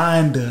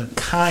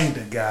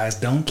kinda, guys,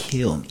 don't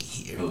kill me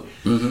here.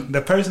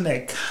 The person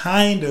that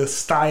kinda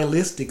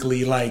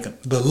stylistically,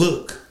 like the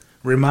look,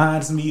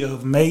 reminds me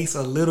of Mace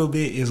a little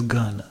bit is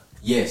Gunna.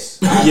 Yes.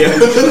 You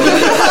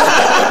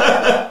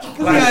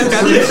guys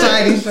got the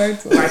shiny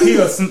shirts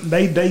on.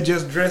 Like they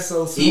just dress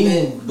so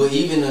smooth.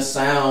 Even the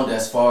sound,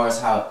 as far as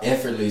how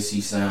effortless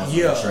he sounds on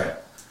Yeah. the track.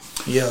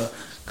 Yeah,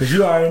 cause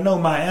you already know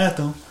my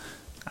anthem.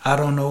 I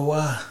don't know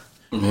why.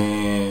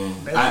 Man,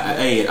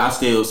 I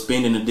still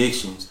spending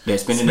addictions. That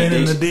spending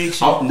Spending addiction.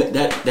 Addiction. Oh,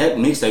 that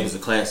mixtape is a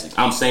classic.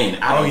 I'm saying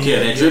it. I don't Oh,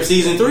 care. yeah, That Drip yeah,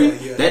 season 3,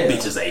 yeah, that yeah.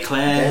 bitch is a That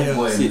classic.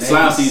 boy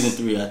Slime Mace season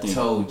 3, I think.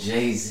 told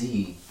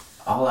Jay-Z,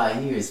 all I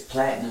hear is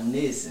platinum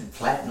this and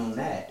platinum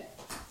that.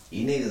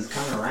 You niggas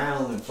come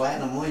around with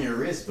platinum on your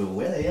wrist, but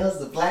where the hell's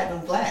the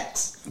platinum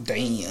plaques?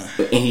 Damn.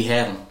 And he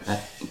had them.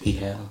 He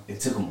had them.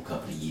 It took him a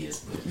couple of years,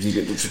 but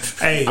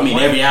Hey, I mean,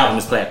 every album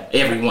is platinum.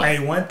 Every one. Hey,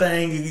 one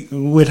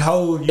thing with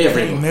Hov, you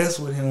Everyone. can't mess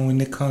with him when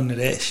it come to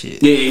that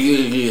shit.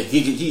 Yeah.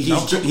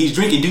 He's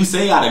drinking Douce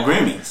out of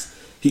Grammys.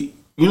 You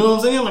know what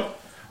I'm saying? Like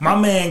My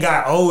man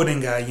got old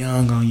and got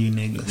young on you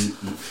niggas.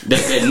 that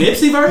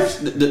Nipsey verse,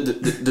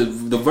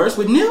 the verse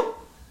with Nip. you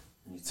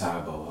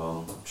Tybo,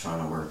 ho. I'm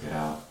trying to work it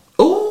out.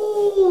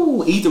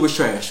 Ooh, Ether was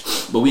trash,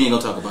 but we ain't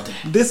gonna talk about that.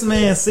 This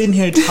man sitting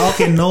here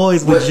talking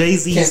noise with Can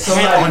Jay-Z's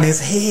somebody- hat on his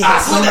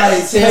head.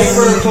 Somebody tell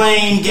Paper me.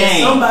 plane Can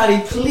game. somebody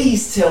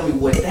please tell me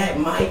what that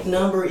mic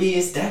number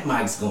is? That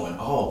mic's going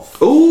off.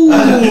 Ooh,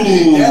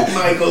 That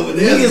mic over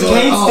there. niggas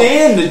can't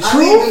stand the I need to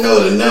truth. know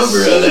the number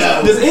of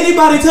that. Does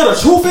anybody tell the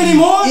truth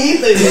anymore?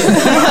 Ether is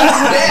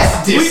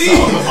that's this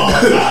song of all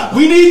time.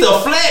 We need to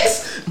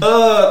flex,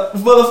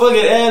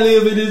 motherfucking ad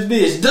lib in this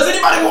bitch. Does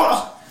anybody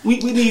want? We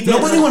need that.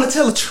 Nobody want to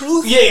tell the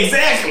truth. Yeah,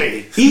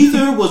 exactly.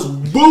 Ether was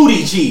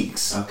booty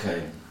cheeks,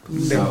 Okay.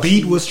 The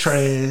beat was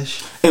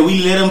trash. and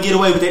we let him get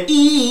away with that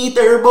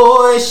Ether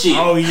boy shit.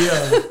 Oh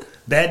yeah,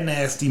 that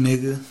nasty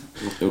nigga.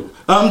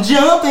 I'm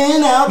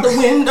jumping out the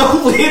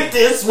window with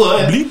this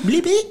one. Bleep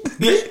bleep bleep.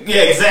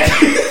 Yeah,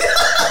 exactly.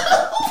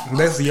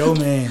 That's your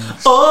man.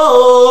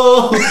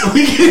 Oh,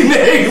 we can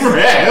name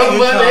rap, He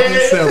but called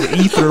himself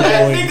Ether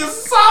that Boy. nigga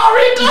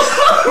sorry,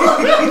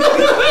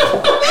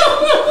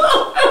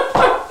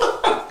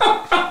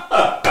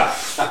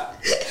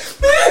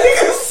 that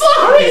nigga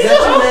sorry. Is that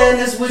your man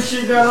that's with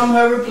you, girl? I'm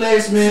her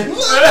replacement.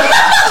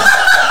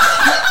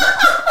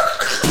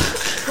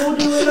 Who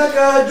do it like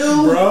I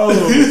do? Bro,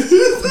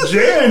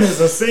 Jaren is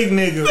a sick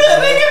nigga.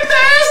 That nigga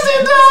nasty,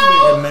 This dog.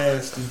 nigga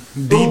nasty.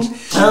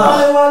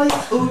 Wally Wally,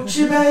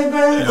 oochie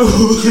baby.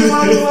 Oochie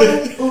Wally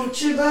Wally,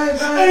 oochie baby.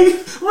 Hey,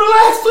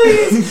 relax,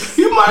 please.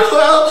 You might as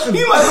well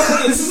get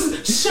this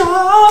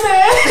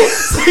shawty.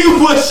 See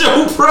what's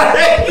your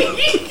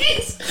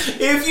praise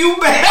if you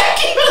back.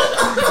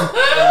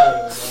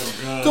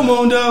 Come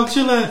on, dog,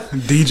 chill out.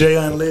 DJ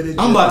Unleaded.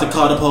 I'm about to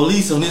call the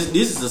police on this.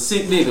 This is a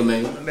sick nigga,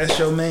 man. That's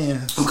your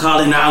man. I'm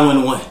calling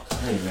 911.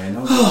 Hey man,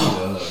 don't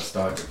need to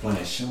start the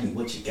plan. Show me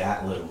what you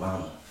got, little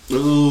mama.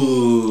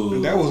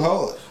 Ooh. That was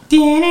hard.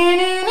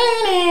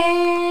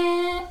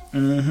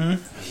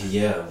 Mm-hmm.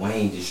 Yeah,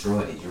 Wayne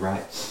destroyed it. You're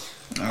right.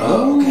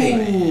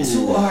 Okay,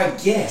 to our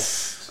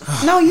guests.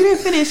 No, you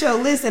didn't finish your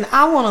list, and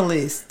I want a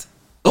list.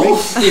 Oh,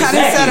 I done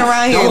sat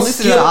around here and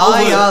listened to all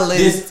y'all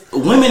lists.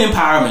 Women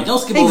empowerment. Don't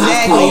skip over this.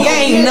 Exactly. You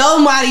ain't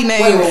nobody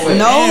named Wait.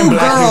 no And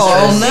Black girl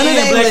History. on none of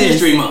that Black list.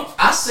 History Month.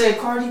 I said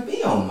Cardi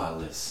B on my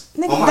list.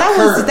 Nigga, On my that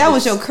current was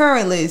list. your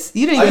current list.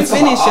 You didn't Oh, even you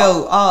talking finish about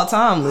your all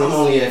time I'm list.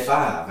 only at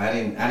 5. I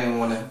didn't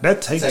want to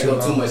That take take too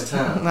up too long. much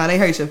time. Nah, they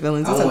hurt your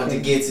feelings. I It's wanted to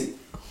okay. get to.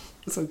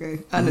 It's okay.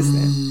 I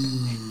understand.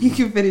 You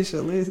can finish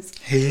your list.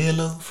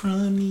 Hello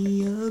from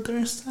the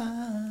other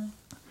side.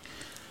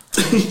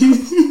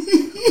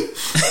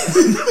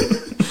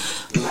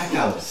 Like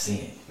I was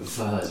saying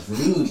before I was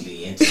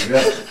rudely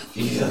interrupted.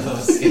 You know what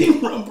I'm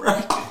saying?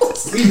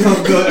 We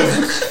gonna go to.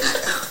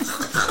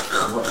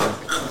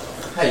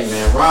 Hey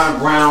man, Ron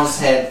Brown's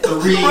had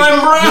 3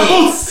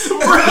 hits. He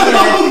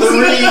had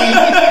 3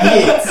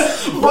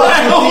 hits. What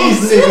are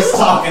these niggas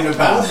talking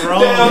about?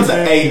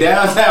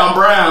 Downtown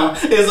Brown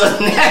is a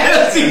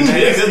nasty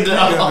nigga,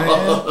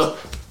 dog.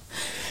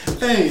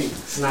 Hey.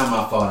 It's not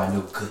my fault. I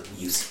know good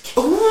music.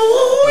 Ooh,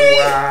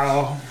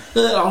 Wow. I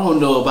don't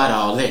know about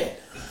all that.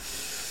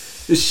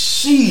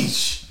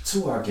 Sheesh.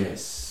 To our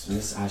guests,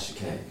 Miss Aisha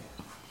K,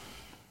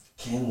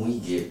 can we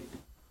get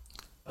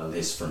a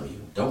list from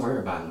you? Don't worry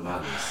about my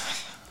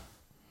list.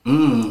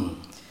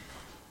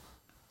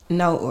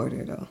 No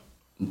order though.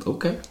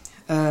 Okay.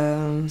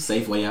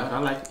 Safe way out. I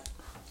like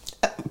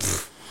it.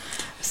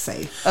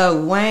 Safe.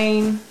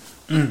 Wayne,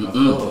 Of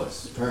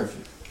course,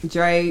 perfect.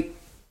 Drake.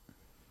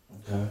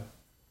 Okay.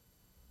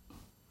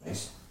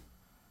 Nice.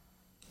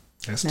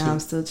 That's Now I'm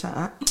still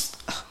trying.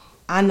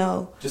 I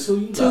know. Just who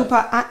you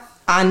Tupac. like.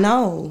 I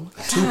know.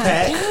 Tupac.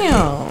 Damn.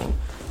 Y'all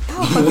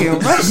fucking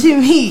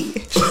rushing me.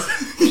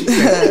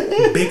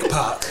 Big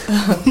Pac.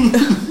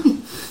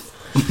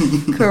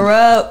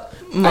 Corrupt.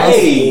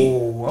 Hey.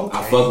 Oh, okay. I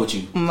fuck with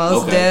you.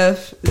 Most Okay.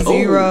 Def.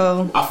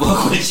 Zero. Ooh, I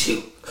fuck with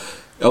you.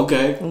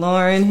 Okay.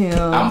 Lauren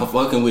Hill. I'm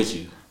fucking with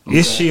you.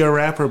 Is she a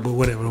rapper? But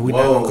whatever. We're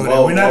not Whoa, gonna go whoa,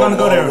 there. We're not whoa, gonna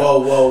go there.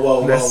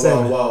 Whoa, That's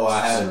seven. whoa.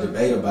 I had a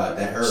debate about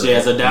that. She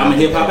has a diamond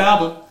hip hop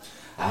album.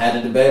 I had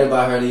a debate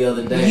about her the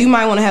other day. You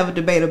might want to have a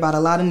debate about a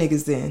lot of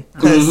niggas then.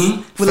 Because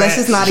let's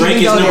just not Drake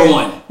even go is there.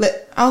 number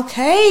 1.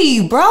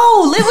 Okay,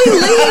 bro. Let me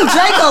leave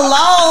Drake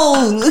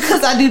alone.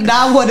 Because I do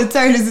not want to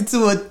turn this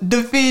into a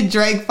defend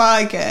Drake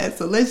podcast.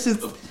 So let's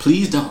just,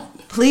 Please don't.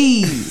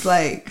 please,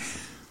 like,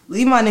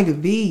 leave my nigga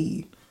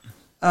be.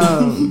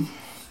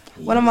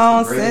 What am I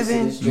on?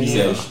 7?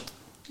 Yeah.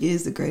 He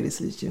is the greatest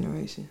of his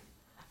generation.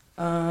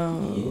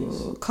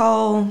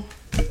 Cole.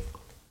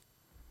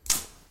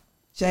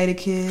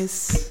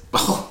 Jadakiss.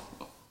 Oh,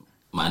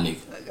 my nigga.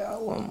 I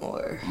got one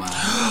more.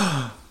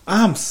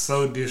 I'm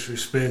so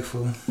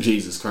disrespectful.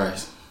 Jesus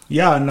Christ.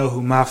 Y'all know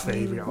who my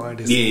favorite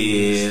artist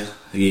is.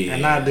 Yeah.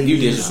 And I didn't You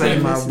even say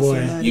my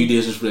disrespectful. boy. You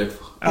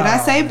disrespectful. Did I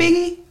say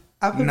Biggie?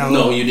 I put No.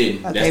 No, you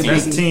didn't. Okay,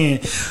 That's That's you. 10.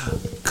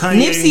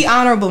 Kanye, Nipsey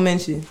honorable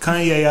mention.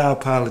 Kanye, I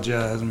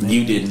apologize, man.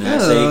 You did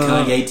not say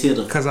Kanye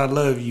Titter. Because I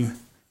love you.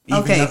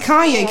 Even Okay, though-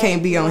 Kanye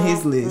can't be on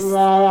his list.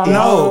 No.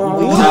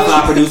 Top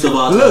 5 producer of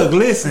all time. Look,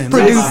 listen. Top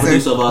 5 Producer.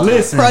 producer of all time.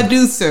 Listen.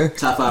 Producer,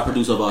 Top 5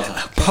 producer of all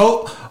time.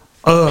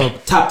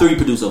 Top Top 3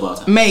 producer of all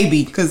time.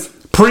 maybe, because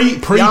pre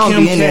y'all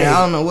Kim be in there. I K.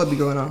 don't know what be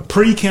going on.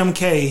 Pre Kim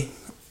K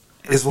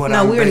is what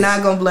No, I'm we're basing.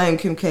 not gonna blame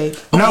Kim K.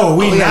 No,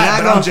 we We are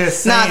not. But I'm gonna-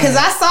 just saying. Nah, because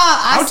I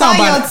I'm saw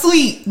talking your about-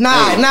 tweet.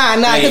 Nah,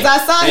 Hey, because I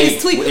saw hey,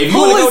 his tweet. if you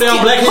wanna go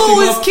down Black History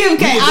Who is Month, Kim we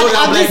K? can go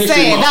down I'm Black just History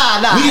saying.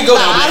 Month. Nah. We can go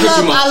down Black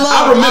History Month. I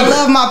love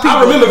my people.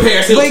 I remember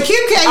Paris Hilton. But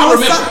Kim K I was.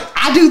 remember. I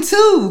do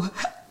too.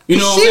 You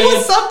know what She I'm saying?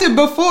 was something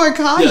before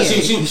Kanye. Yeah,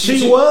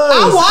 She was. I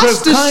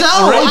watched the 'cause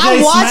show. Ray J I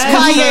watched smashed her.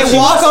 Kanye She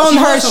walk was- on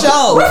her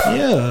show.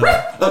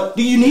 Yeah.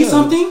 Do you need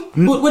something?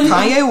 What is it?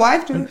 Kanye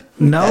wiped her.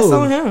 No. That's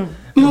on him.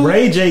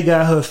 Ray J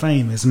got her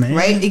famous, man.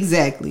 Right?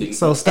 Exactly.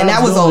 So stop And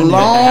that was a doing that.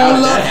 How long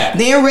did that look. happen?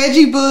 Then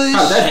Reggie Bush.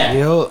 How'd that happen?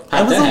 Yo.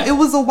 How'd that happen? It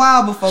was a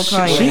while before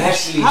Kanye.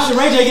 Actually, How did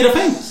Ray J get her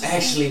famous?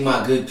 Actually,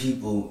 my good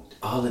people,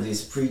 all of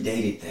this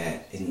predated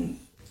that. And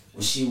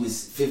when she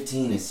was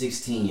 15 and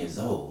 16 years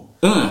old,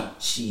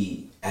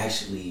 she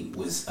actually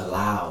was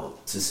allowed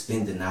to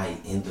spend the night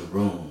in the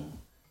room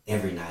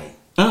every night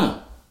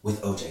with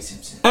O.J.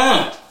 Simpson.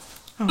 That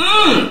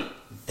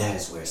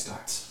is where it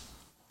starts.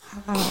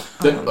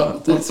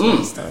 That's where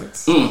it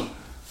starts.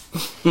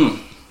 I'm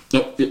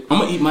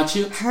gonna eat my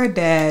chips. Her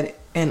dad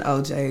and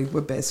OJ were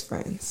best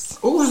friends.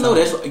 Oh, I know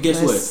that's right.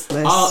 Guess let's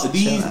what? All chill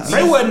these out.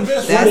 They wasn't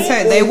best That's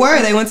friends. her. They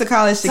were. They went to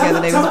college together.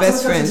 They was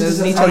best friends. They was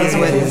in each other's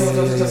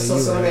weddings. So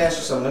let me ask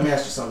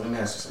you something.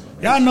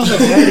 Y'all know her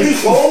daddy.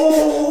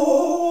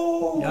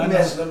 Oh, Y'all let me know-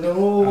 ask you something.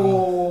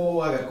 Oh,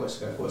 I got a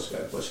question.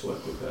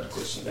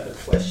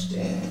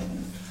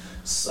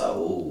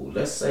 So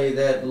let's say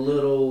that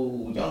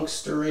little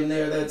youngster in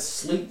there that's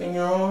asleep in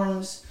your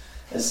arms.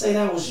 Let's say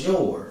that was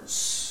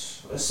yours.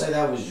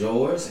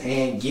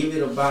 And give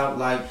it about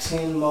like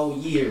 10 more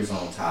years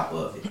on top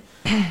of it.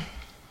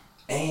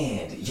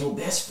 And your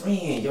best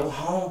friend, your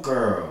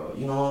homegirl,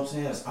 you know what I'm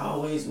saying, is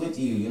always with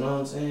you, you know what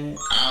I'm saying?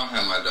 I don't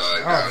have my dog.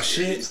 Oh, out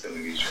shit. here. He's still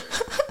in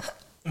Detroit.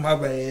 My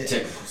bad.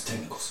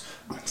 Technicals.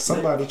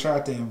 Somebody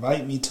tried to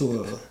invite me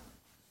to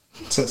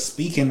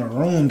speak in a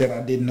room that I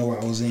didn't know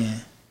I was in.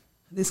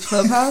 This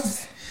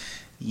clubhouse.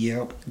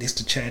 Yep, this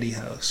the chatty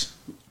house.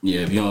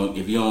 Yeah, if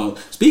you don't.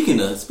 Speaking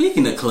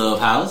of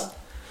Clubhouse,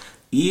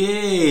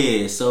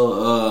 yeah.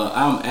 So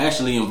I'm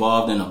actually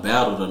involved in a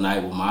battle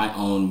tonight with my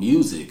own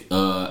music.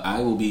 I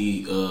will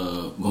be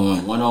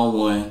going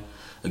 1-on-1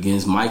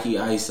 against Mikey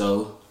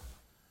ISO,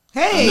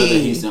 another Hey.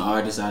 Houston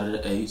artist out of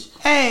the H.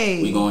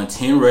 Hey. We going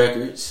 10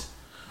 records.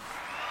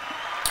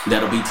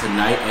 That'll be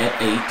tonight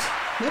at 8.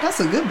 Yeah,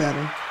 that's a good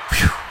battle.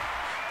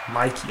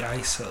 Mikey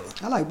ISO.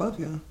 I like both of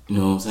y'all. You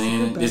know what I'm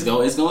saying? Good It's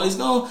going.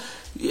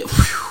 Yeah.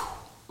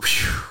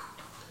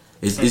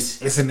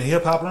 It's It's in the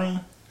hip hop room.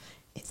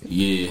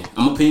 yeah.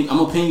 I'm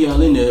gonna ping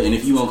y'all in there, and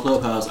if you on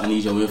Clubhouse, I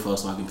need your info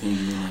so I can ping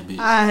you in that bitch.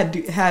 I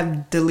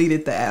have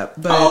deleted the app,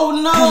 but Oh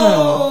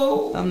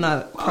no! I'm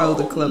not pro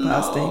the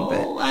clubhouse thing,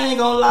 but I ain't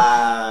gonna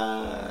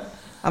lie.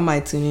 I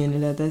might tune in to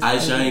that. That's I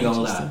sure ain't gonna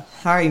interesting. lie.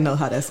 I already know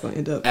how that's gonna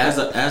end up. As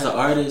an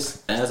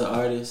artist,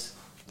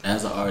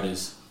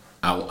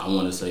 I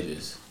want to say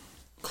this: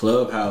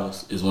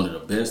 Clubhouse is one of the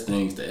best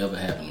things to ever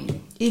happen to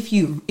me. If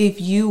you,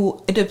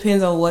 it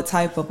depends on what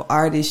type of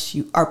artist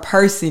you or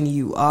person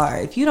you are.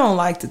 If you don't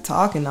like to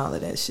talk and all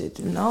of that shit,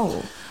 then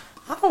no,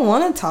 I don't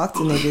want to talk to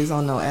niggas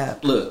on no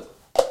app. Look,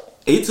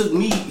 it took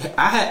me.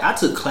 I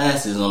took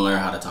classes on learn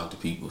how to talk to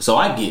people, so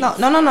I get it. No.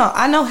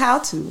 I know how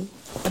to.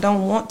 I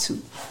don't want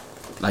to.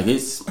 Like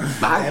it's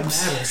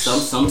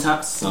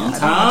sometimes.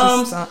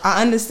 I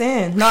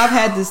understand. No, I've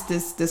had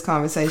this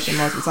conversation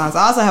multiple times.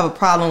 I also have a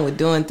problem with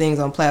doing things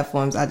on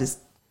platforms I just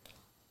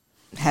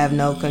have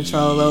no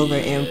control over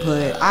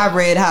input. I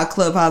read how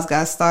Clubhouse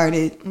got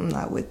started. I'm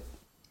not with.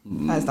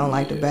 I just don't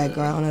like the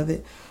background of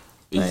it.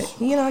 But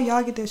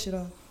y'all get that shit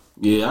off.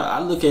 Yeah,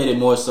 I look at it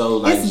more so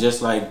like It's-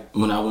 just like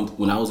when I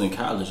was in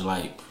college.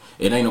 Like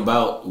it ain't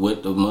about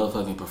what the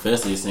motherfucking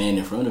professor is saying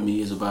in front of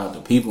me. It's about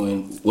the people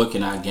and what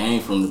can I gain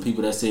from the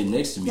people that sit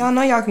next to me. Y'all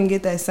know y'all can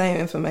get that same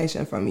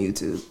information from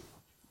YouTube.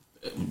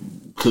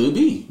 Could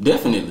be,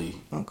 definitely.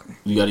 Okay.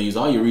 You got to use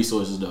all your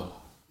resources though.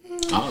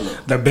 All of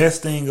them. The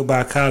best thing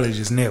about college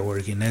is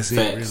networking. That's it,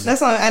 Facts. really.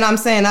 That's all, and I'm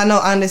saying I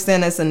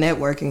understand that's a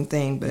networking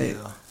thing, but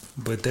Yeah.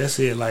 But that's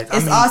it. Like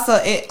it's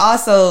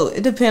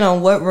it depends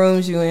on what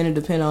rooms you in. It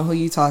depends on who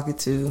you talking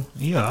to.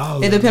 yeah,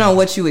 all It of depends on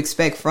what you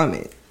expect from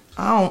it.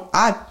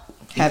 I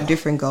have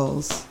different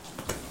goals,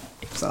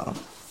 so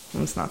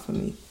it's not for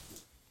me.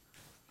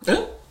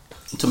 Yeah.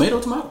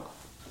 Tomato.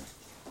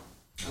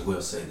 I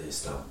will say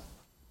this though.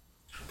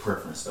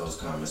 Preference those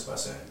comments by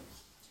saying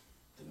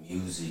the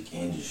music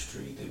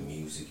industry, the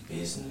music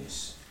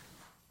business,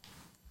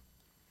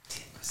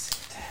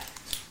 10% talent,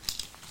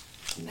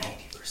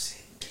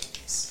 90%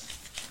 business.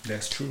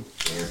 That's true.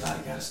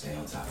 Everybody gotta stay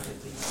on top of their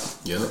things.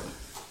 Yep.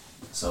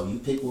 So you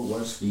pick what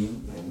works for you,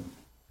 and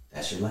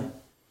that's your lane.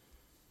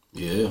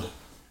 Yeah.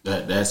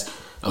 That's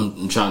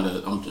I'm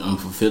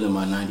fulfilling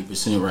my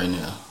 90% right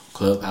now.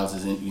 Clubhouse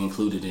is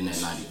included in that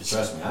 90%.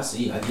 Trust me, I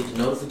see. I get the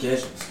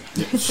notifications.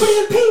 Ping,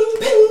 ping,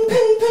 ping,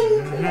 ping,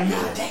 ping.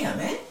 God damn,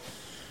 man.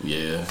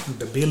 Yeah.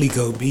 The Billy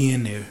go be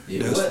in there.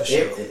 Yeah, That's what? for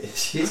sure.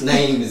 His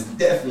name is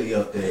definitely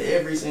up there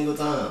every single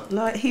time.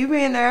 No, he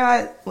been there.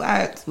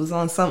 I was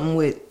on something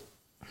with.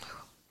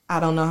 I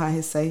don't know how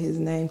to say his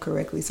name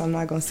correctly, so I'm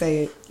not gonna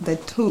say it.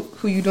 That who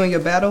you doing your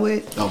battle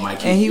with? Oh,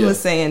 Mikey. And he yeah. was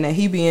saying that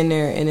he be in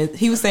there, and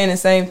he was saying the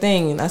same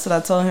thing, and that's what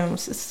I told him.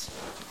 It's just,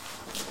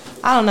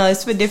 I don't know.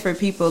 It's for different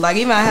people. Like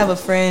even I have a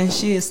friend.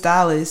 She is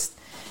stylist,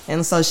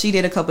 and so she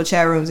did a couple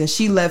chat rooms, and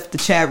she left the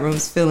chat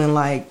rooms feeling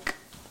like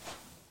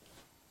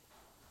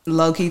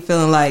low key,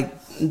 feeling like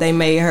they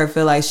made her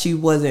feel like she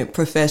wasn't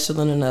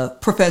professional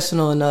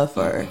enough,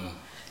 or.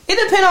 It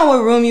depends on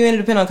what room you in. It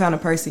depends on kind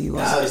of person you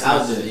are.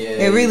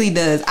 It really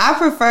does. I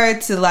prefer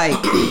to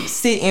like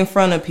sit in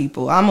front of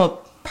people. I'm a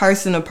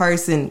person to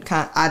person.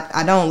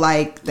 I don't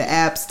like the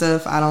app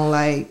stuff. I don't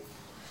like.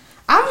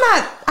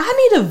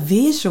 I need a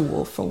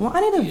visual for one.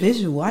 I need a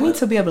visual. I need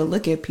to be able to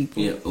look at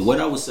people. Yeah.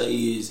 What I would say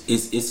is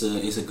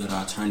it's a good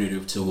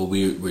alternative to what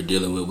we're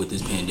dealing with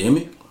this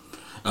pandemic.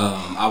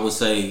 I would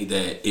say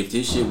that if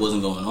this shit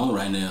wasn't going on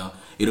right now,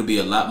 it'll be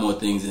a lot more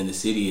things in the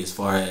city as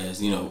far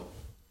as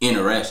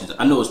interactions.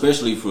 I know,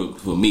 especially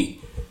for me,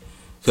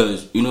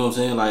 because you know what I'm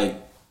saying. Like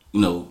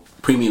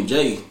Premium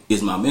J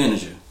is my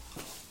manager,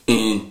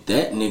 And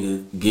that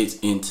nigga gets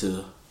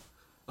into,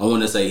 I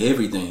want to say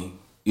everything.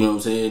 You know what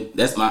I'm saying?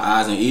 That's my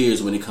eyes and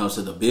ears when it comes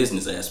to the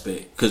business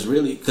aspect.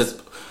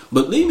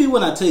 Believe me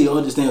when I tell you, I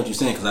understand what you're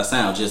saying, because I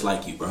sound just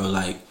like you, bro.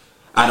 Like,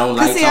 I don't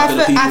like talking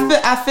to people.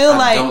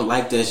 I don't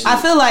like that shit.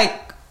 I feel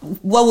like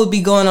what would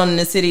be going on in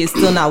the city is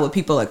still not what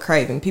people are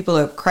craving. People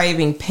are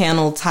craving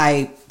panel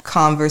type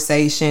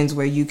conversations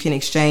where you can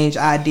exchange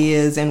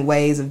ideas and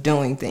ways of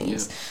doing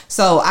things. Yeah.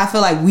 So I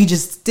feel like we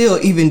just still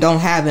even don't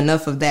have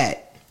enough of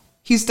that.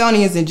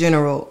 Houstonians in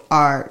general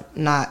are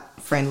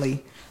not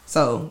friendly.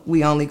 So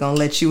we only gonna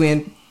let you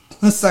in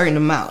a certain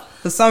amount.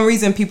 For some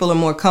reason, people are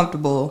more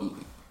comfortable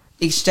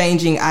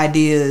exchanging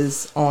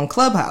ideas on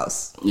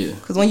Clubhouse. Yeah.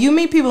 Because when you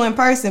meet people in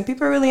person,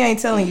 people really ain't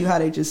telling you how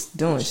they just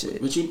doing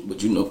shit. But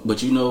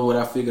you know what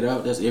I figured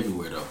out? That's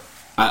everywhere though.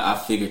 I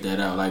figured that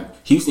out.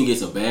 Like, Houston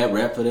gets a bad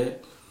rap for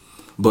that.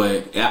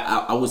 But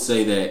I would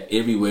say that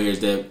everywhere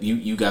is that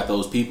you got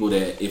those people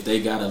that if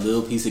they got a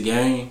little piece of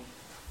game,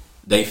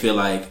 they feel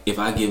like if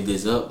I give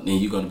this up, then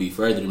you're going to be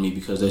further than me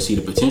because they see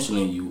the potential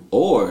in you,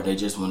 or they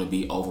just want to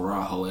be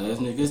overall whole ass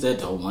niggas that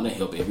don't want to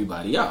help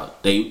everybody out.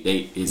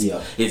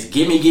 It's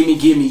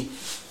gimme.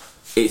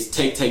 It's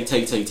take.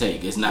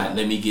 It's not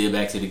let me give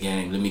back to the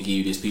game. Let me give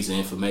you this piece of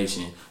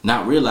information.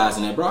 Not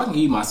realizing that, bro, I can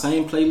give you my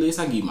same playlist.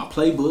 I can give you my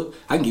playbook.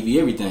 I can give you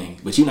everything,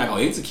 but you're not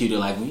going to execute it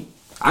like me.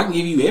 I can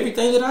give you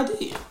everything that I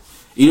did.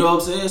 You know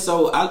what I'm saying?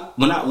 So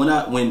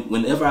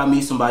whenever I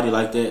meet somebody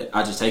like that,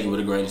 I just take it with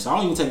a grain of salt.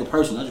 I don't even take it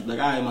personal. I just be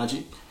like, all right, my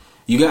G,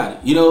 you got it.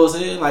 You know what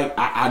I'm saying? Like,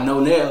 I know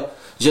now,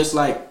 just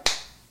like,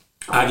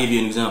 I'll give you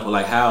an example,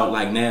 like how,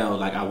 like now,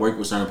 like I work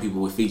with certain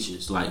people with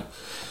features. Like,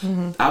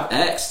 I've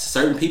asked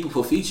certain people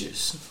for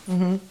features.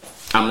 I'm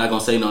not gonna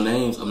say no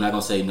names. I'm not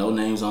gonna say no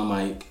names on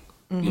mic.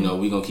 You know,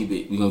 we gonna keep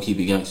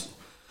it gangster.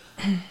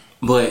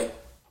 But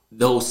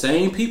those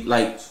same people,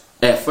 like,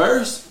 at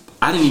first,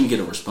 I didn't even get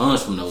a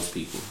response from those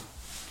people.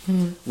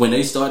 When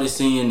they started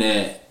seeing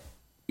that,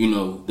 you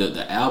know,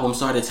 the album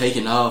started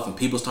taking off and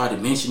people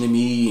started mentioning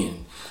me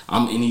and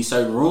I'm in these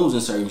certain rooms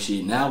and certain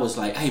shit. Now it's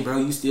like, hey, bro,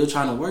 you still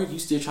trying to work? You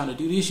still trying to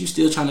do this? You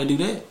still trying to do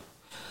that?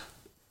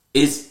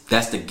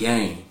 That's the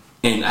game.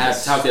 And I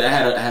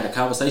had a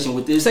conversation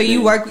with this. So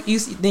you work?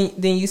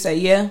 Then you say,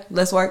 yeah,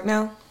 let's work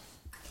now,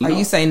 or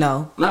you say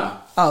no? Nah.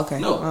 Oh, okay.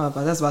 No.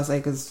 That's what I say,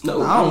 because I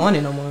don't want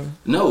it no more.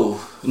 No.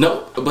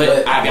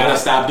 But I gotta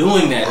stop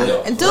doing that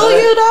though. Do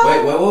you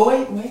though?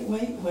 Wait,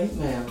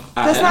 ma'am.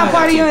 That's not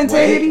part of your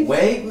integrity.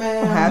 Wait,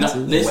 ma'am.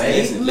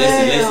 Listen.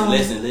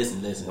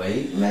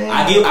 Wait, ma'am.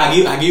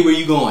 I get where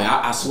you going.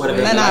 I swear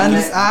to God.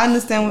 I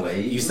understand.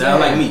 You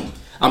sound like me.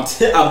 I'm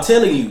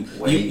telling you.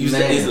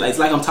 It's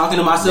like I'm talking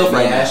to myself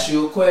right now. Let me ask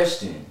you a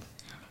question.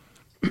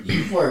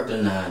 You've worked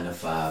a 9 to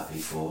 5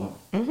 before.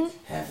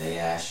 Have they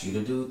asked you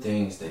to do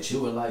things that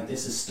you were like,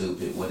 this is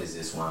stupid, what is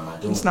this, why am I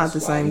doing this? It's not the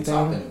same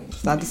thing.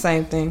 It's not the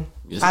same thing.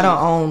 Yes, I don't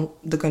own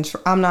the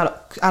control.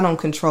 I don't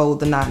control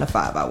the 9 to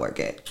 5 I work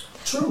at.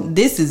 True.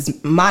 This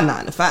is my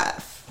 9 to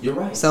 5. You're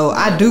right. So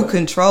I do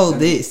control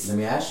this. Let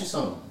me ask you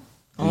something.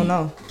 Oh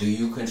no. Do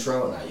you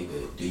control? Now you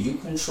good. Do you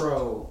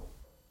control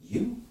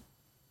you?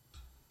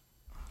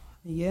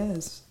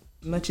 Yes.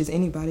 Much as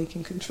anybody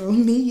can control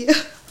me, yeah.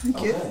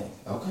 Okay.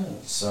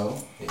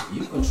 So if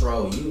you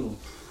control you,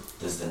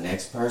 does the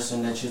next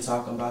person that you're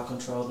talking about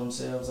control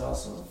themselves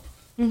also?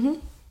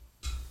 Okay,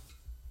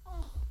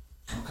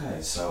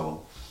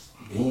 so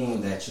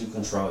being that you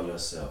control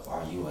yourself,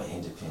 are you an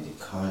independent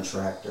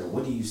contractor?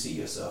 What do you see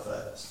yourself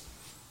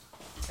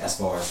as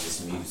far as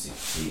this music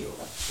field,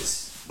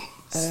 this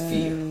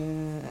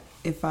sphere?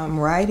 If I'm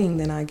writing,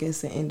 then I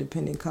guess an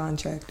independent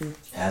contractor.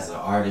 As an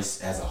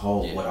artist, as a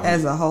whole, what are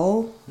as you? A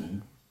whole?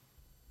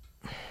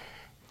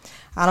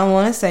 I don't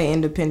want to say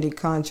independent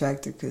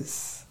contractor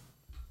because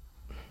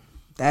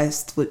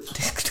that's what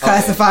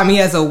classify me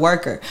as a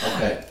worker.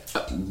 Okay.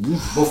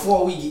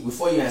 Before you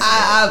answer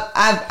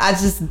I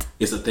just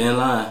it's a thin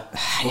line.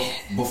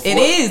 It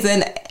is,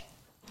 and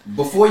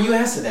before you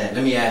answer that,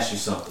 let me ask you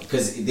something,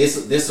 because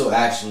this will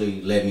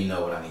actually let me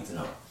know what I need to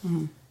know.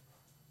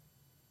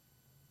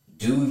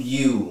 Do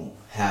you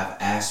have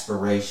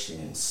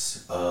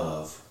aspirations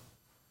of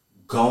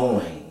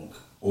going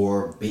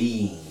or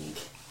being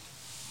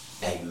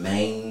a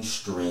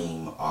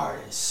mainstream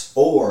artist,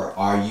 or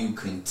are you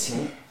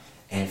content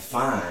and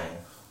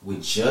fine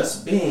with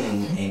just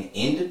being an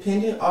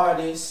independent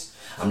artist?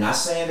 I'm not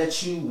saying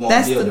that you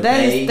won't build a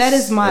base.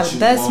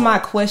 That's my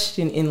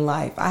question in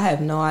life. I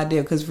have no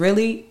idea, because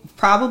really,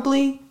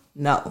 probably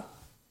no.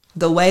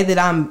 The way that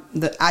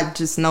I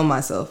just know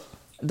myself.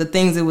 The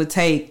things it would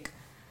take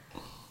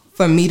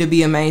for me to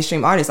be a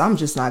mainstream artist, I'm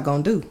just not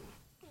gonna do.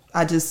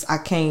 I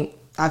can't.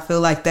 I feel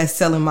like that's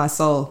selling my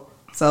soul.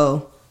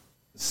 So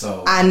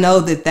I know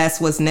that that's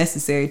what's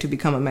necessary to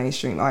become a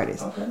mainstream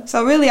artist. Okay.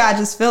 So really, I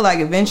just feel like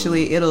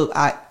eventually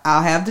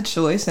I'll have the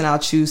choice and I'll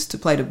choose to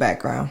play the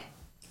background.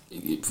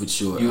 For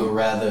sure. You would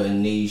rather a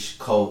niche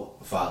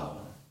cult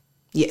following?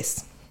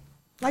 Yes.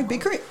 Like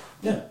Big Crit.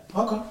 Yeah.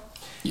 Okay.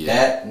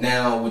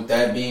 Yeah. With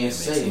that being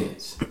said,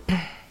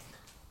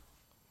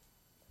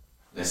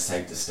 let's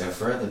take the step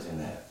further than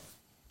that.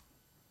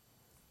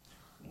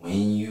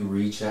 when you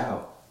reach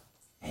out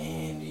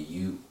and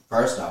you,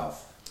 first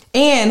off,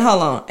 and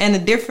hold on, and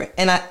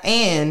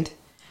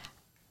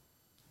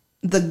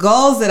the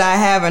goals that I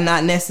have are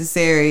not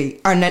necessarily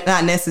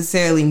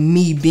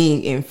me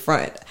being in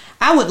front.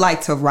 I would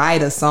like to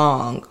write a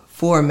song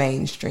for a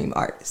mainstream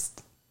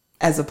artist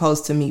as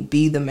opposed to me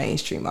be the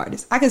mainstream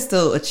artist. I can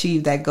still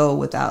achieve that goal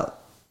without.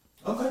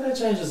 Okay, that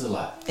changes a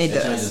lot. It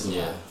does. Changes a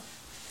lot.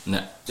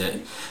 Nah, that.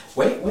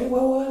 Wait.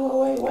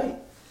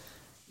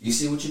 You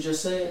see what you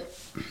just said?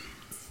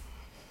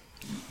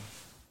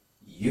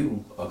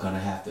 You are gonna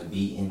have to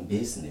be in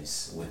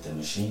business with the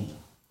machine.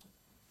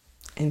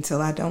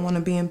 Until I don't want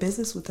to be in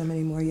business with them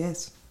anymore,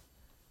 yes.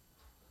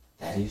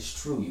 That is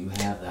true. You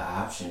have the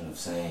option of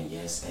saying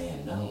yes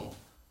and no.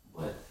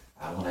 But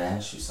I want to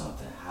ask you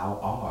something.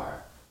 How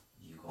are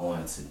you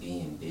going to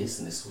be in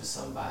business with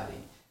somebody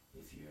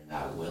if you're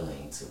not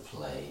willing to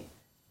play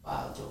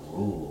by the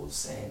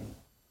rules and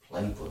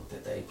playbook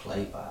that they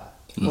play by?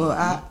 Well,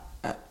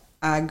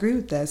 I agree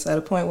with that. So at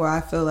a point where I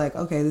feel like,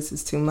 okay, this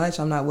is too much,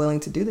 I'm not willing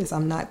to do this,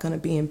 I'm not going to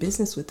be in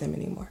business with them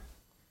anymore.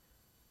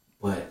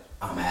 But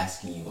I'm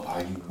asking you,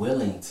 are you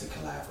willing to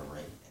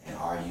collaborate? And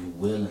are you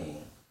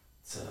willing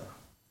to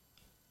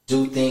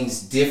do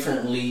things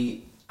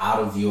differently out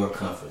of your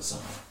comfort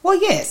zone?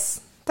 Well,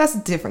 yes. That's a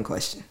different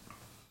question.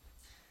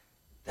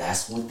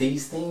 That's what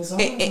these things are.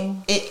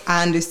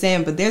 I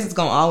understand, but there's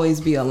going to always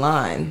be a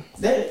line.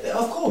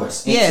 Of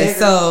course. Yeah,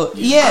 so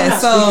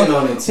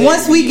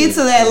once we get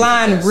to that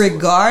line,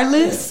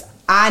 regardless,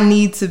 I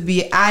need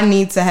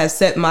to have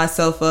set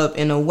myself up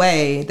in a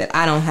way that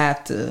I don't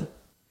have to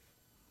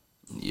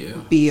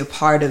be a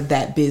part of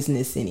that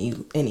business any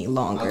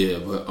longer. Yeah,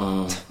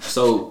 but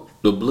so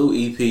the Blue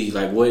EP,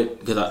 like what?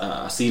 Because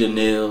I see the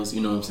nails,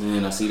 you know what I'm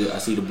saying. I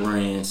see the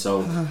brand.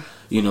 So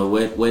you know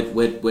what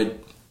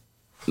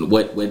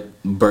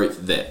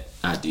birthed that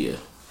idea?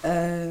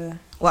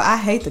 Well, I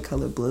hate the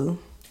color blue.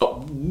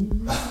 Oh.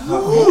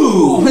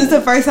 This is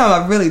the first time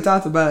I've really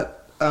talked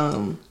about,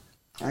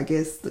 I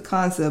guess, the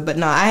concept. But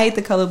no, I hate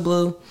the color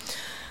blue.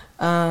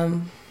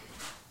 I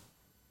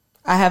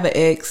have an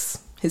ex.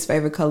 His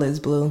favorite color is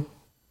blue.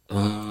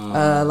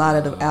 A lot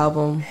of the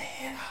album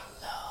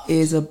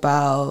is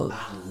about.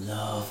 I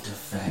love the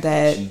fact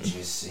that you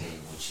just said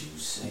what you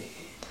said.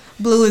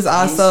 Blue is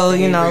also,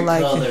 His you know, favorite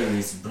like color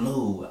is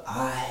blue.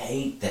 I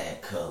hate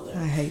that color.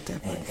 I hate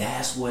that. And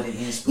that's what it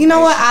is. You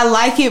know what? I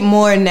like it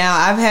more now.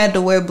 I've had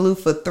to wear blue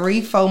for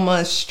 3-4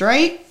 months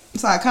straight,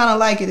 so I kind of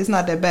like it. It's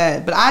not that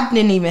bad. But I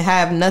didn't even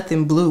have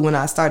nothing blue when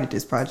I started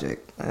this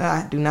project.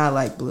 I do not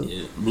like blue.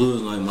 Yeah, blue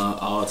is like my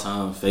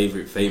all-time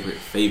favorite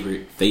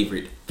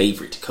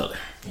color.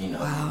 You know.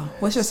 Wow.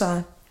 What's your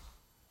sign?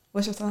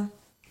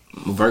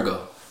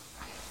 Virgo.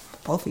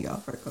 Both of y'all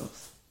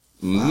Virgos.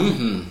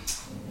 Mm-hmm.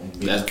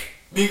 That's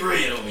big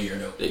red over here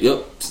though.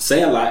 Yep.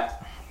 Say a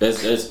lot.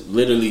 That's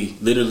literally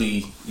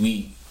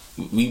we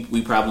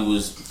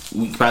probably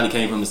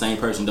came from the same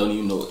person, don't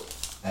even know it.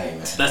 Hey man.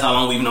 That's how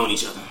long we've known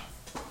each other.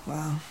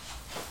 Wow.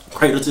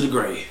 Cradle to the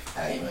grave.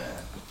 Hey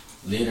man.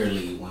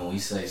 Literally, when we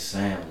say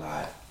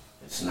Sandlot,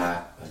 it's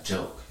not a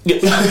joke.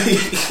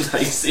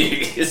 Like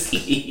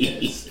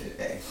seriously.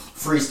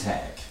 Freeze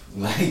tag.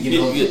 Like, you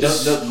know,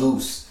 duck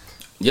goose.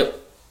 Yep.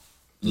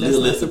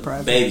 Little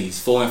babies,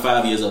 4 and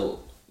 5 years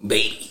old.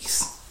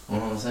 Babies. You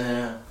know what I'm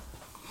saying?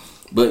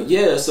 But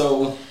yeah,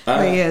 so.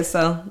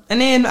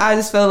 And then I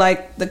just feel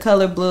like the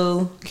color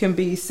blue can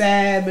be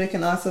sad, but it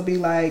can also be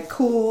like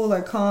cool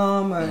or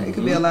calm, or it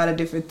could be a lot of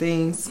different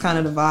things. It's kind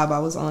of the vibe I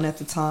was on at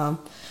the time.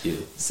 Yeah.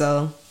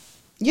 So,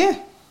 yeah.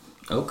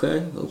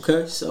 Okay.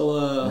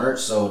 So, merch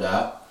sold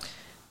out.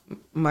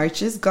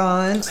 Merch is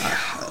gone.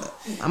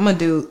 I'm gonna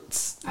do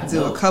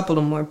a couple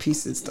of more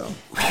pieces though.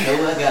 I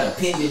know I got a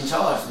pending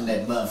charge from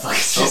that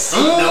motherfucker. Just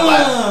I'm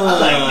like,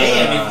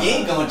 damn, if you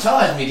ain't gonna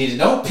charge me, then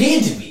don't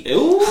pin to me.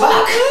 Ooh.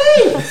 Fuck.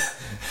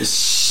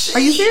 Are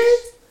you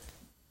serious?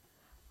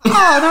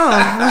 Oh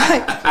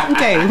no.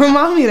 Okay,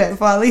 remind me of that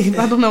before I leave.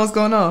 I don't know what's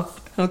going on.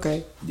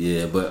 Okay.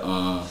 Yeah, but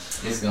it'll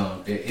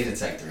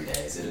take 3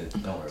 days.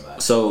 Don't worry about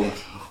it. So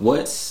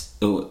what's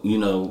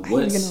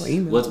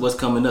what's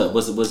coming up?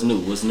 What's new?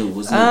 What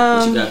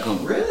you got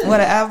coming? Really? What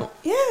an album?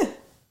 Yeah.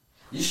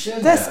 You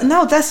should. That's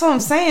what I'm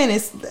saying.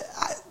 It's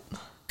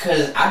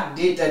cause I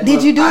did that.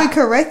 Did you do it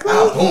correctly?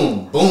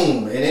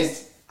 Boom, and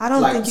it's. I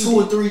don't like think you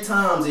 2 or 3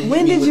 times. And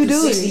when did you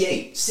do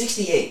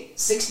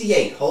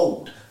 68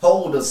 hold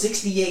of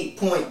 68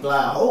 point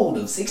blind hold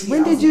of 60.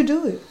 When did you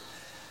do it?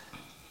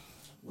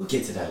 We'll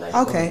get to that later.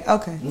 Okay.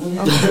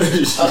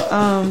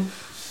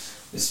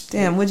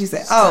 Damn, what'd you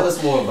say? Tell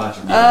us more about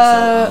your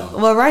music.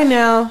 Well, right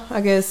now, I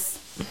guess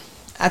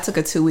I took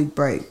a 2-week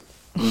break.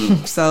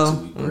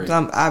 So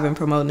I've been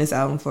promoting this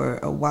album for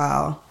a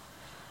while.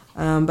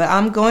 But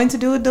I'm going to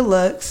do a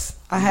deluxe.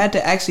 I had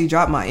to actually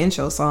drop my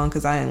intro song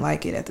because I didn't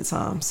like it at the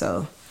time.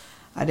 So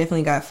I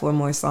definitely got 4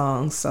 more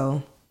songs.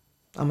 So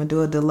I'm going to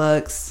do a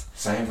deluxe.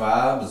 Same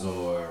vibes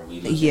or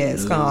yeah,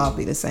 it's going to all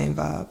be the same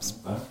vibes.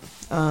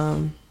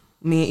 Okay.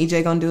 Me and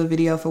EJ going to do a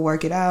video for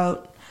Work It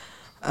Out.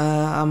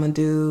 I'm going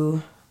to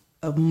do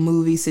a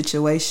movie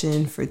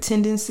situation for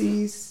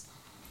Tendencies.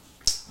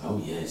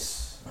 Oh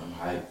yes, I'm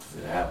hyped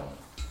for that one.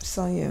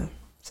 So yeah,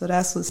 so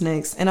that's what's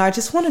next. And I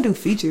just want to do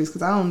features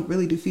because I don't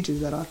really do features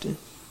that often.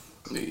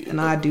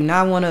 And I do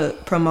not want to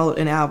promote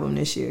an album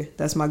this year.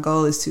 That's my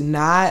goal, is to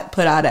not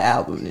put out an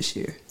album this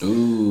year.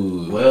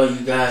 Ooh. Well,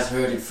 you guys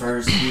heard it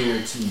first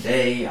here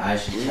today.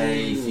 Aisha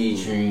K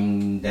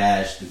featuring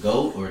Dash the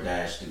Goat, or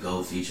Dash the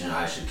Goat featuring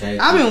Aisha K.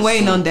 I've been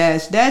waiting on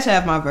Dash. Dash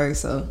have my verse,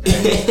 so.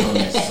 It's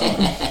coming soon.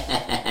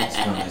 It's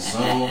coming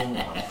soon.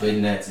 I'm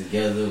putting that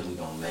together. We're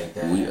going to make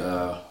that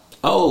happen.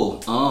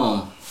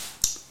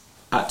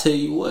 I tell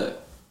you what.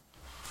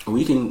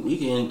 We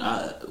can.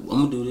 I'm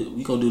gonna do this.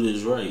 We gonna do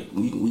this right.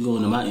 We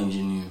going to my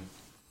engineer,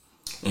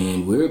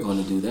 and we're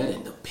gonna do that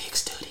in the big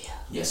studio.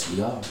 Yes, we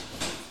are.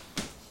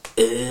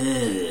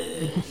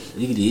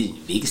 Look at this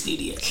big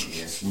studio.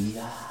 Yes, we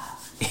are.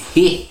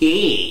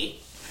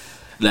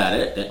 Nah,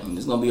 that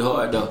it's gonna be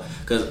hard though,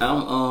 cause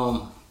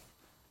I'm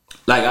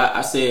like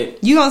I said.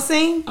 You gonna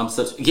sing? I'm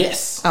such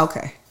yes.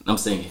 Okay. I'm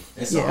singing.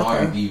 It's an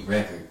R&B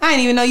record. I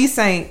didn't even know you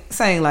sang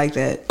like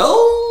that.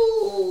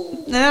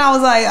 Oh. And then I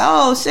was like,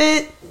 oh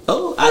shit.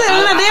 Oh,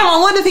 I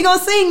wonder if he gonna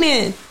sing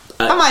then.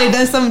 I might have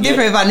done something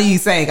different if I knew you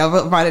sang. I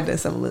might have done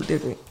something a little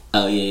different.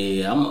 Oh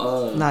yeah. I'm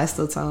Nah, it's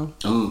still Tom.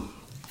 I'm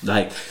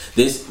like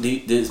this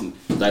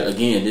like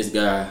again, this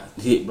guy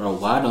hit, bro,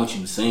 why don't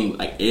you sing?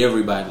 Like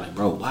everybody like,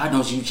 bro, why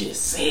don't you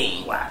just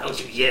sing? Why don't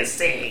you just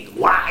sing?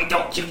 Why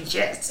don't you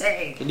just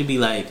sing? And it'd be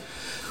like,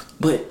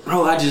 but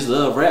bro, I just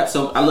love rap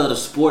I love the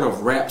sport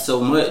of rap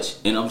so much,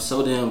 and I'm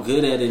so damn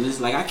good at it. It's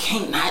like I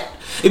can't not.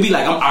 It'd be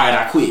like, I'm alright,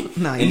 I quit.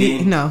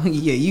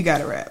 You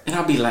gotta rap. And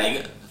I'll be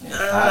like, if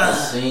I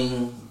could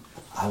sing,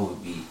 I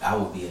would be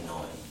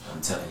annoying.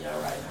 I'm telling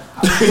y'all right now.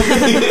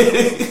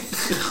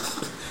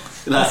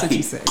 That's what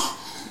you said.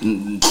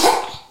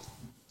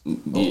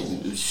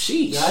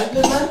 Sheesh.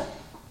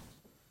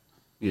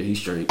 Yeah, he's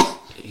straight.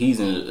 He's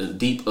in a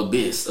deep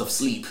abyss of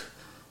sleep.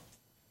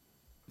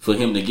 For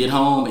him to get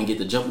home and get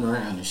to jumping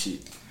around and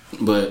shit.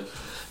 But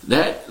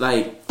it's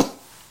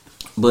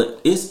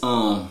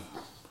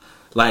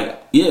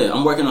like, yeah,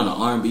 I'm working on an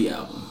R&B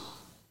album.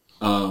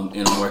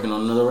 And I'm working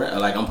on another rap.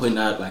 Like I'm putting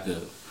out like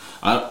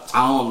I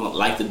don't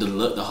like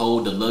the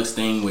whole deluxe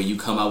thing where you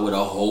come out with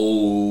a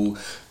whole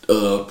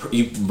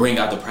you bring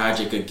out the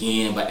project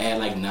again but add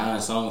like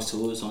 9 songs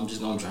to it. So I'm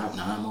just gonna drop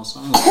 9 more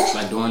songs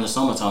like during the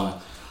summertime.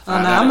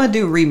 I'm gonna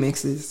do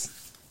remixes.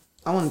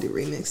 I want to do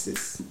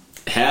remixes.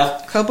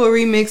 Couple of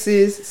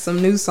remixes,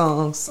 some new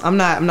songs. I'm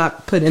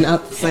not putting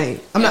out the same.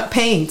 I'm not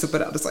paying to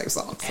put out the same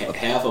songs. So.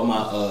 Half of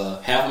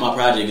my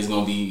project is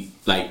gonna be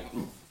like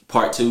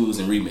part 2s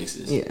and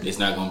remixes. Yeah. It's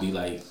not gonna be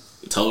like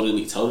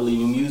totally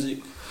new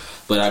music.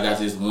 But I got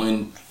this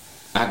one.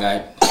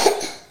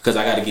 Because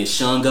I got to get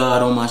Sean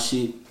God on my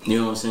shit. You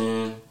know what I'm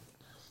saying?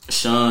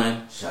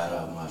 Sean. Shout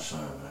out my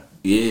Sean, man.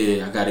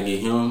 Yeah, I got to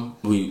get him.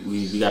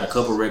 We got a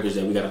couple records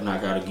that we got to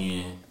knock out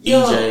again.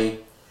 EJ.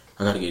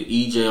 I got to get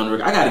EJ on the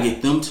record. I got to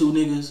get them 2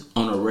 niggas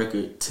on a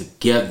record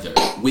together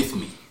with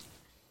me.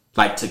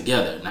 Like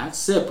together, not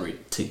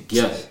separate,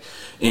 together.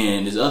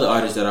 And there's other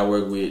artists that I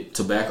work with,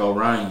 Tobacco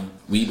Ryan.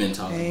 We've been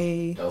talking.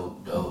 Hey.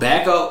 Dope.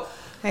 Tobacco.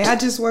 Hey, I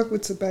just work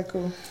with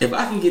Tobacco. If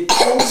I can get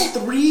those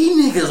 3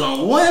 niggas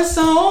on one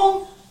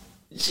song,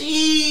 Jesus.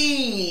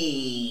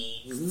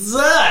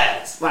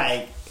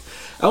 Like,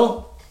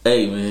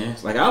 hey man,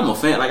 like I'm a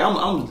fan. Like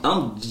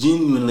I'm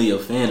genuinely a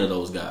fan of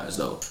those guys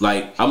though.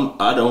 Like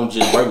I don't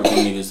just work with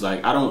them niggas.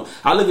 Like I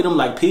look at them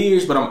like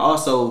peers, but I'm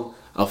also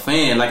a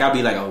fan. Like I'll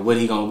be like, oh, what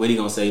he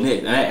gonna say next?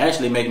 And that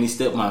actually make me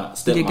step my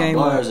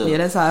bars up. Yeah,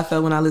 that's how I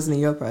felt when I listened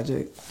to your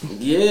project.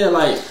 Yeah,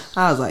 like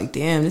I was like,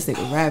 damn, this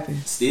nigga rapping.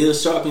 Still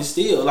sharp and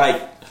still.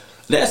 Like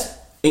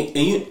that's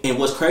and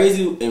what's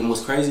crazy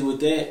with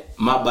that,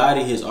 my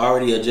body has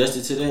already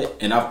adjusted to that,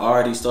 and I've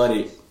already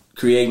started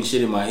creating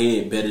shit in my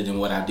head better than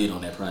what I did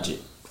on that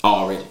project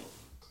already.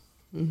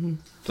 Mm-hmm.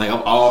 Like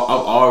I'm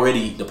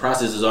already, the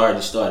process has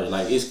already started.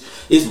 Like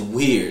it's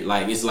weird.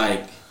 Like it's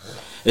like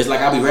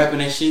I be rapping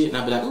that shit and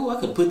I be like, oh, I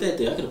could have put that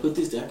there. I could have put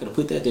this there. I could have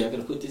put that there. I could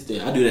have put this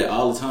there. I do that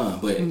all the time.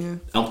 But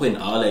I'm putting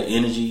all that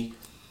energy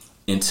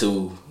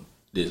into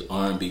this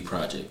R&B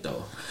project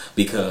though,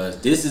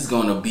 because this is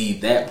gonna be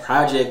that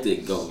project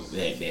that goes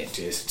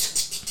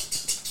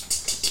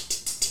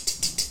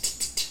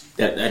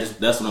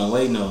that's what I'm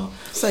waiting on.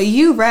 So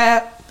you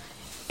rap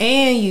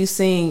and you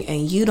sing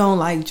and you don't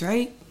like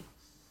Drake?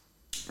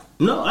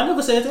 No, I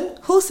never said that.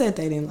 Who said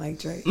they didn't like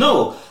Drake?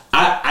 No,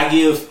 I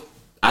give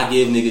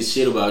niggas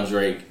shit about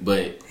Drake,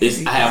 but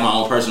I have my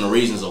own personal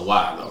reasons of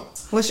why though.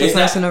 What's your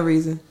personal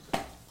reason?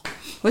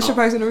 What's your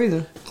personal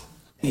reason?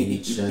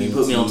 You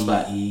put me on the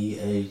spot.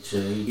 EHATE.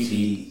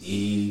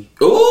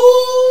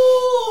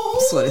 Ooh,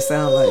 that's what it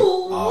sound like.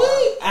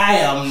 I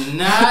am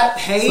not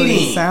hating. That's what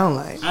it sound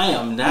like. I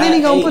am not. And then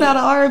he gonna hating. put out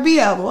an R&B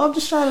album. I'm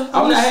just trying to.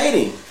 I'm not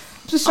hating.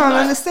 Just trying to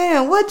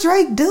understand what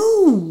Drake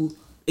do.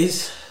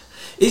 It's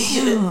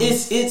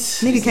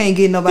nigga can't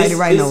get nobody to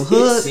write no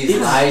hook. He's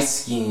light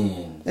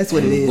skinned. That's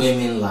what it is.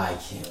 Women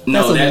like him.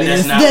 No,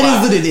 that's not That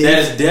why. is what it is. That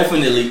is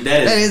definitely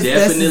That's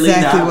definitely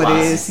exactly not what why.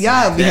 it is.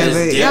 Y'all be That is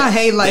having, def- y'all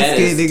hate light that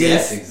skinned is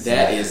niggas.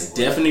 That is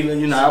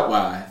definitely not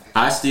why.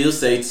 I still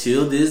say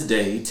till this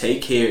day,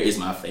 Take Care is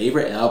my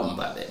favorite album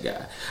by that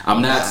guy.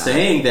 I'm not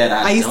saying that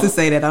I used to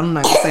say that. I'm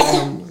not gonna say that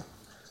anymore.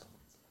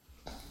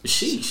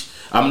 Sheesh.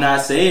 I'm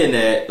not saying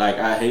that like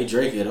I hate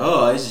Drake at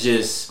all. It's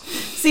just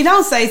See,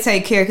 don't say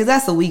Take Care because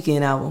that's a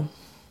Weeknd album.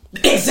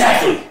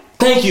 exactly.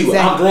 Thank you. Exactly.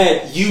 I'm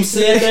glad you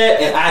said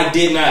that, and I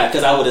did not,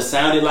 because I would have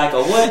sounded like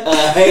a what? A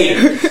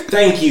hater.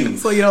 Thank you.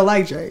 So you don't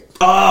like Drake?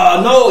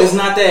 No, it's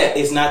not that.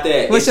 It's not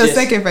that. What's It's your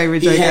second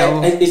favorite Drake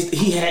album?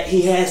 He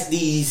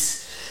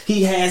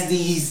has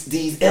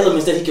these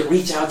elements that he can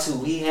reach out to.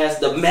 He has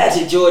the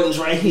Magic Jordans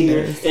right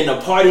here, and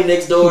the Party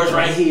Next Door is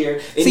right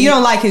here. So you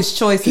don't like his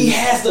choices? He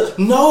has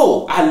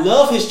no. I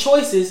love his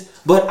choices,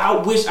 but I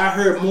wish I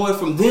heard more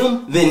from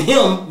them than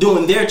him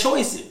doing their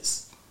choices.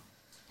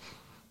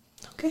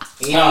 Okay.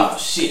 Oh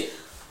shit.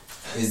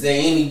 Is there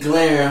any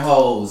glaring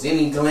holes?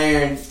 Any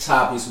glaring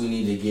topics we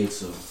need to get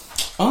to?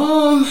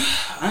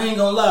 I ain't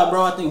gonna lie,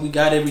 bro. I think we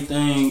got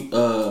everything.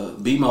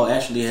 BMO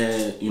actually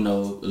had,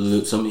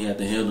 somebody had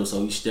to handle,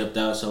 so he stepped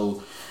out.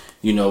 So,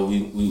 we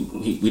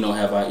don't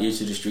have our ear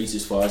to the streets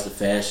as far as the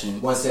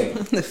fashion. 1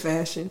 second. The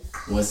fashion.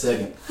 1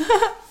 second.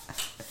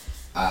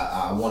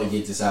 I want to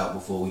get this out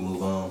before we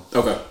move on.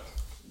 Okay.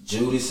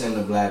 Judas and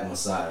the Black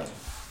Messiah.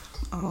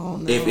 Oh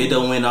no. If it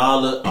don't win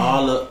all the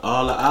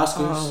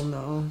Oscars, Oh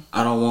no.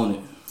 I don't want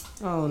it.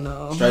 Oh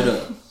no. Straight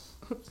up.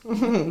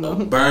 Burn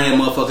that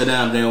motherfucker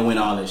down. If they don't win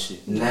all that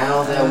shit.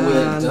 Now that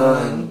we're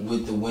done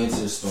with the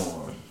Winter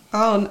Storm,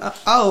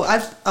 I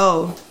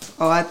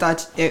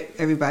thought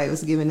everybody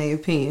was giving their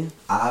opinion.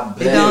 I It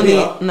bet don't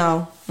need,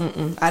 no.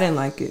 I didn't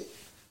like it.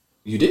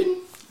 You didn't?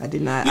 I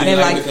did not. You I didn't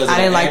didn't like it like. because I of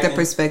didn't the like the acting?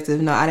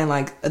 perspective. No, I didn't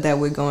like that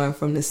we're going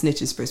from the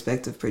snitch's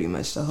perspective. Pretty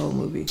much the whole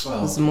movie.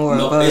 Well, It's more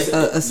No, of it's-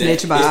 a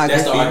snitch that- biography.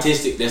 That's the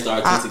artistic. That's the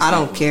artistic. I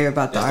don't standpoint. care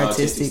about the That's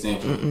artistic.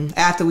 standpoint.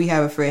 After we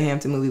have a Fred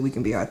Hampton movie, we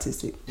can be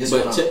artistic. this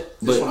But what check-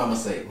 I'm gonna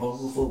say. I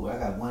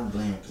got one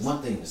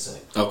thing to say.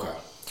 Okay.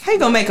 How you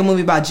gonna make a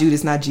movie about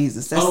Judas, not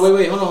Jesus? That's,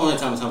 Wait. Hold on.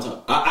 Time.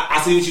 I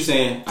see what you're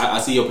saying.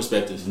 I see your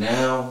perspective.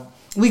 Now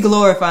we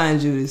glorifying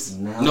Judas,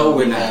 No,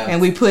 we're not.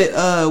 and we put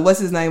what's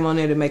his name on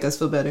there to make us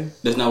feel better.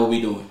 That's not what we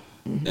doing.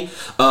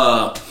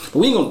 But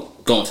we ain't gonna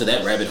go into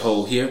that rabbit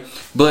hole here.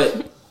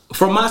 But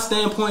from my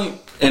standpoint,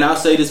 and I'll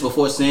say this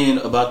before saying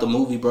about the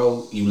movie,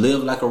 bro, you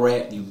live like a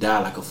rat, you die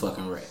like a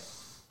fucking rat.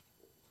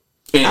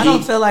 And I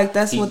don't feel like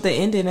that's he- what the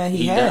ending that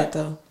he died. had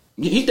though.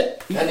 He died.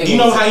 that nigga You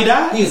know was- how he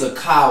died? He's a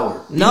coward.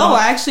 No,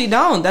 I actually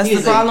don't. That's He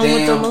the is a problem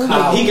with the damn movie.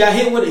 coward. He got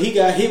hit with it. He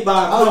got hit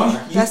by a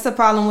car. That's the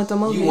problem with the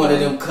movie. You wanted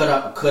them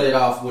cut it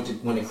off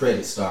when the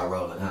credits start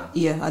rolling, huh?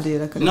 Yeah, I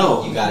did. I couldn't.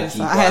 No. You gotta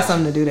keep I had watching.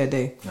 something to do that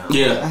day.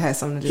 Yeah, I had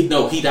something to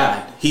do. He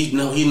died. He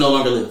no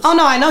longer lives. Oh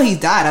no, I know he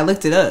died. I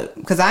looked it up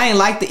because I ain't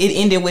like it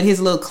ended with his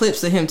little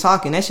clips of him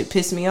talking. That shit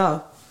pissed me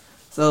off.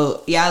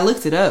 So yeah, I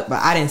looked it up,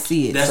 but I didn't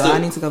see it. That's So the- I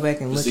need to go back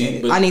and look See, at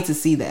it. but- I need to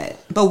see that.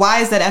 But why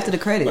is that after the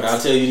credits? But I'll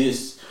tell you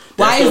this.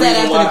 Why That's is the that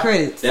reason after why- the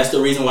credits? That's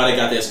the reason why they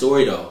got that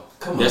story though.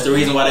 Come That's on, the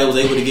reason why they was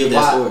able to give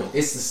that Why- story.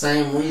 It's the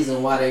same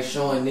reason why they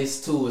showing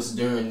this to us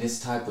during this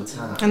type of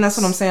time. And that's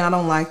what I'm saying. I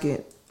don't like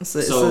it. It's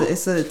We to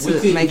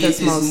couldn't make get us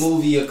this most.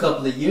 movie a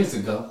couple of years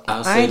ago. I'll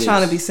I say ain't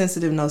trying to this. be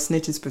sensitive. No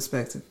snitches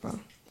perspective, bro.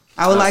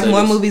 I would I'll like say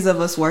more this. movies of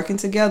us working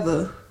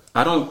together.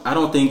 I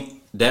don't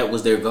think that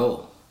was their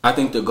goal. I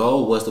think the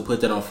goal was to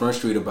put that on Front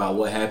Street about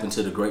what happened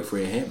to the great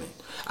Fred Hampton.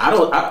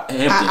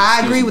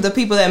 I agree with the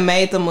people that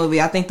made the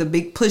movie. I think the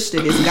big push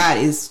that it's got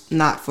is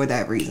not for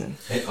that reason.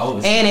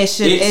 And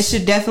it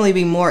should definitely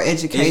be more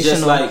educational. It's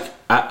just like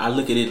I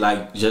look at it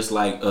like just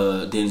like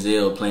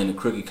Denzel playing the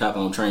crooked cop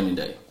on Training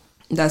Day.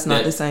 That's not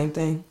that- the same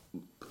thing.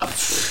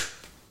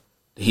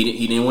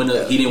 He didn't win an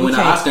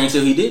Okay. Oscar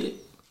until he did it.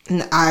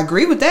 I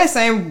agree with that.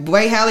 Same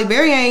way Halle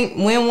Berry ain't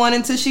win one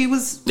until she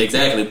was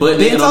Exactly, but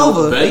bent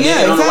over. But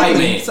Yeah, on the white exactly.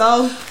 man.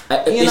 So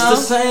you It's know, the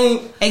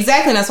same.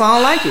 exactly. That's why I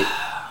don't like it.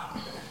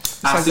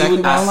 I That's see exactly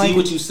what why I I don't see like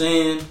what it. you're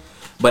saying,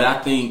 but I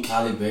think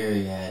Halle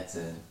Berry had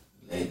to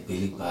let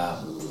Billy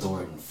Bob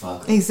Thornton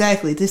fuck her.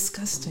 Exactly.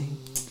 Disgusting.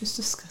 It's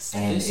disgusting.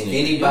 And if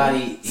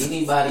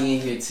anybody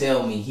in here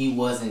tell me he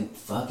wasn't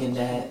fucking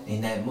that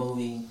in that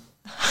movie,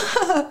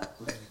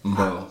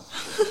 bro.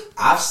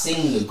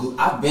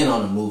 I've been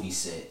on a movie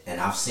set and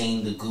I've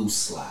seen the goose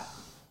slide.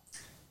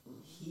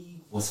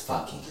 He was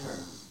fucking her.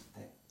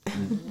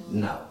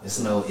 No, it's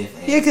no if.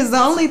 Yeah, because the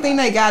only thing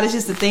they got is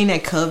just the thing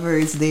that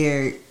covers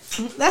their.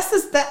 That's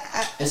just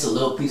that. It's a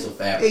little piece of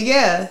fabric.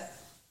 Yeah.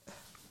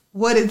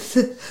 What is?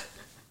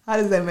 How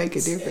does that make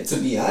a difference? To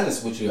be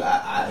honest with you,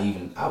 I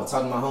was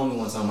talking to my homie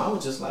one time. I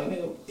was just like,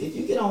 nigga, if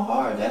you get on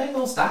hard, that ain't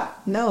gonna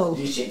stop. No.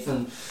 Your shit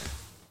from.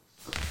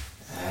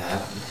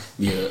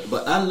 Yeah,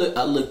 but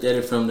I looked at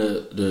it from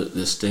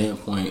the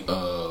standpoint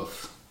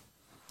of,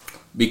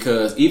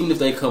 because even if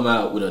they come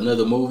out with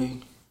another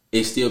movie,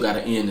 it still got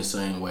to end the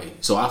same way.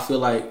 So I feel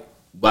like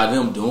by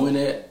them doing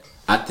that,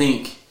 I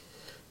think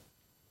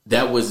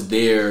that was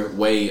their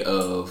way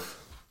of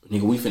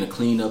nigga, we finna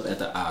clean up at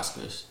the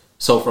Oscars.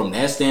 So from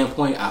that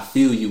standpoint, I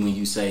feel you when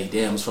you say,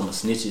 damn, it's from a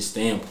snitch's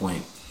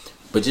standpoint.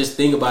 But just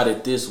think about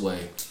it this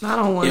way. I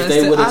don't want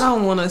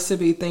us to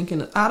be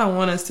thinking. I don't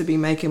want us to be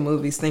making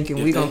movies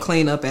thinking we gonna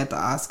clean up at the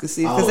Oscars.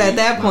 Because at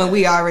that point,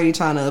 we already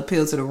trying to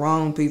appeal to the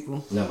wrong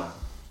people. No, man.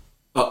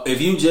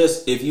 If you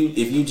just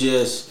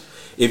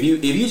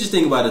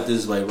think about it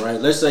this way,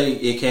 right? Let's say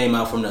it came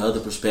out from the other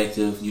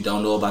perspective. You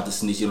don't know about the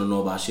snitch. You don't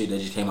know about shit that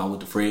just came out with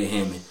the Fred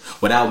Hammond,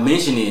 without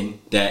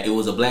mentioning that it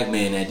was a black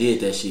man that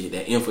did that shit,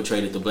 that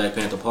infiltrated the Black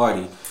Panther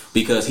Party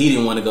because he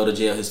didn't want to go to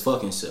jail his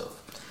fucking self.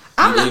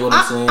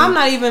 I'm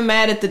not even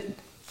mad at the,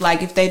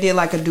 like, if they did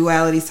like a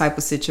duality type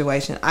of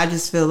situation. I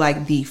just feel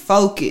like the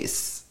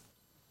focus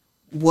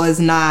was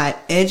not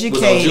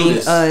educating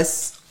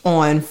us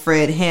on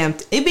Fred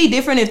Hampton. It'd be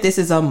different if this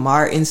is a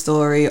Martin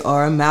story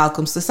or a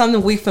Malcolm, so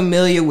something we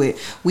familiar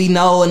with, we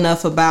know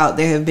enough about.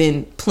 There have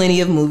been plenty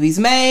of movies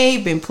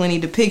made, been plenty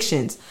of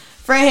depictions.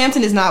 Fred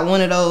Hampton is not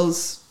one of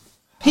those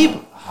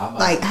people.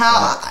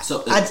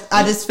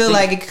 I just feel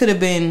like it could have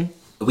been.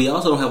 We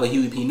also don't have a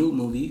Huey P. Newton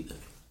movie either.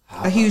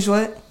 A huge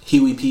what?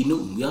 Huey P.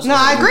 Newton. We also no,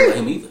 I agree.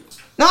 Him either.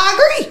 No, I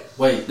agree.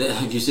 Wait,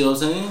 you see what I'm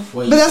saying?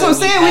 Wait, but that's what I'm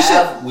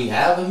saying. We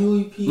have a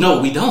Huey P.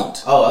 No, we don't.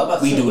 Oh, I was about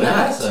to we say, do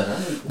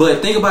not.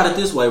 But think about it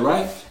this way,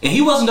 right? And he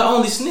wasn't the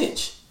only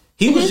snitch.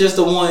 He was just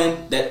the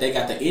one that they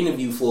got the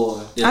interview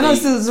for. That I know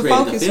this is a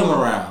focus the film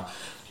around.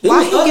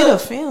 Why he get a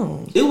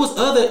film? It was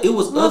other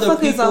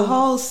people. Is a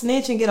whole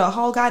snitch and get a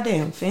whole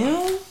goddamn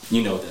film?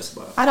 You know what that's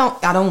about.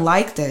 I don't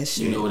like that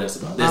shit. You know what that's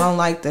about. I don't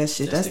like that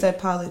shit. That's that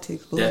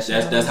politics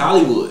bullshit. That's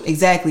Hollywood.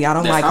 Exactly. I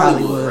don't like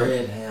Hollywood.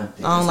 Fred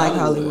Hampton. I don't like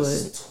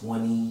Hollywood.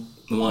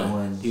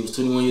 21. He was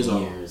 21 years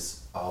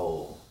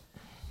old.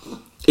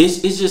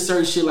 It's just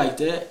certain shit like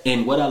that.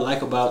 And what I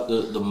like about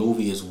the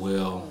movie as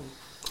well,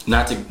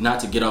 not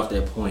to get off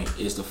that point,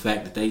 is the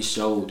fact that they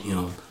showed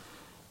him.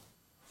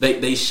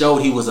 They showed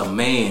he was a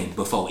man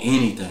before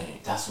anything.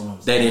 That's what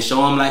I'm saying. They didn't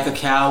show him like a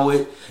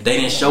coward. They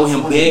didn't show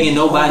him begging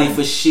nobody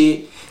for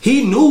shit.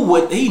 He knew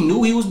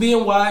he was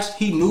being watched.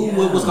 He knew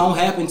what was gonna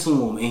happen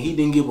to him, and he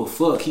didn't give a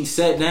fuck. He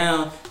sat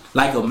down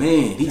like a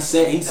man. He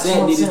sat in his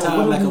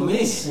time like a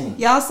man.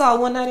 Y'all saw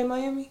One Night in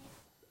Miami?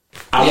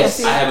 I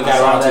haven't got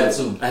around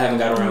to it. I haven't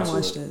got around to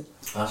it.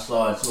 I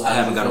saw it too. I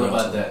haven't got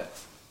around to that.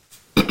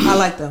 I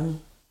like that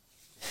one.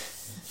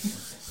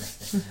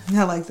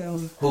 I like that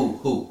one.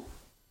 Who?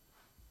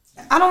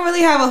 I don't really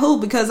have a who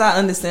because I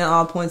understand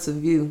all points of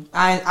view.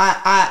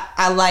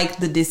 I like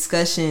the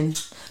discussion.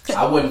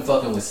 I wasn't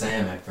fucking with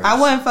Sam at first. I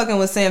wasn't fucking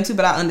with Sam too,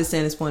 but I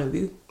understand his point of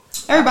view.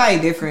 Everybody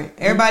different.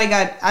 Everybody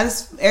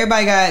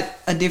got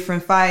a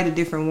different fight, a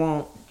different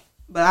want.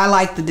 But I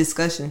like the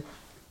discussion.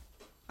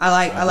 I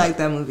like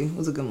that movie. It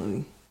was a good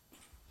movie.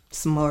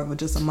 It's more of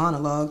just a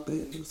monologue, but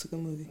it was a good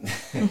movie.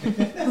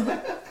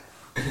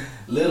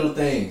 Little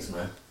Things,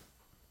 man.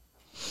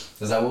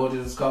 Is that what it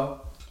was called?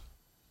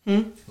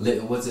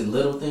 Was it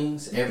Little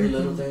Things? Every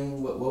Little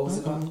Thing? What was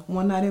it called?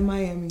 One Night in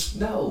Miami.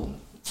 No.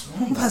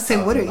 I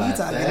said, what are you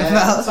talking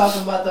about? I'm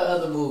talking about the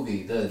other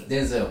movie, the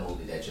Denzel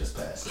movie that just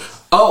passed.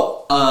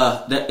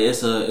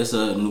 It's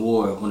a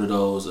noir, one of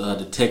those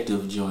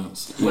detective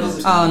joints. What is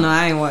it? Oh no,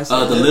 I ain't watched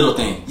that. The Little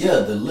Things. Yeah,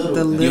 the Little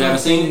Things. You haven't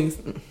seen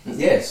it?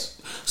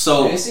 Yes.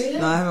 So you see it?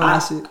 No, I haven't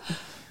watched it.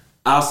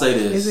 I'll say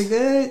this. Is it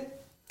good?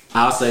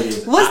 I'll say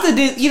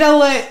this. You know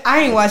what?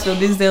 I ain't watched no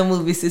Denzel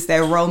movie since that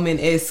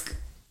Roman-esque.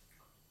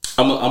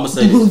 I'm gonna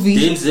say this. Movie.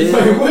 Denzel.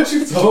 Wait, what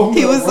you told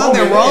me? He was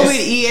something Roman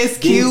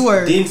ESQ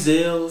or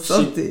Denzel.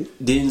 something.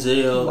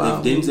 Denzel. Wow.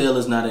 If Denzel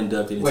is not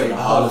inducted into the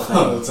Hall of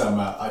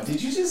Fame,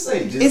 did you just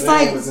say Denzel? It's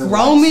like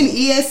Roman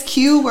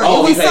ESQ or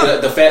he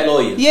played the fat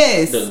lawyer.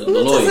 Yes, the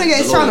lawyer. This nigga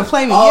is trying to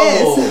play me.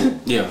 Oh,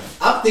 yes. Yeah.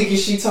 I'm thinking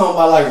she talking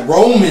about like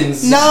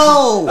Romans.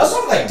 No. That's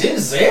what I'm like.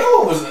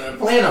 Denzel was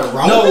playing a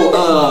Roman.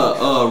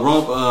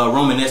 No,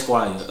 Roman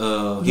Esquire.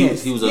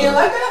 Yes. He was. You didn't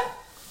like that?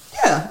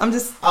 Yeah, I'm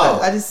just.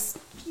 I just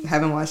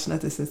haven't watched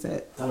nothing since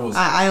that. I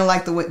don't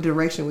like the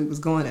direction we was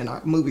going in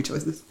our movie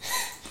choices.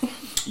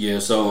 Yeah,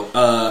 so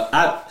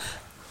I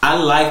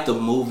like the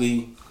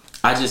movie.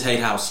 I just hate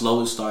how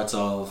slow it starts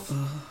off.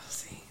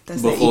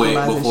 Before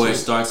it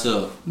starts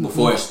up.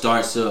 Before it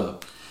starts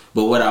up.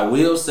 But what I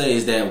will say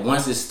is that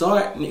once it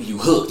starts, you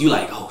hooked. You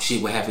like, oh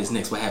shit, what happens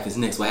next? What happens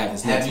next? What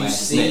happens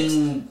next?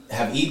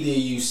 Have either of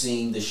you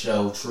seen the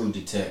show True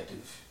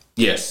Detective?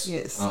 Yes.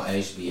 On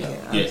HBO.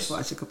 Yeah, I just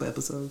watched a couple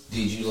episodes.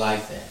 Did you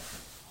like that?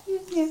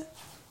 Yeah.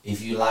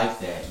 If you like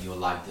that, you'll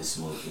like this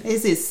movie.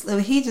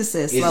 He just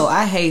said slow.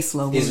 I hate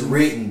slow movies. It's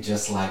written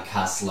just like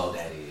how slow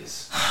that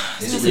is.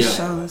 It's a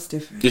show. It's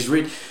different. It's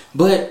written,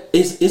 but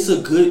it's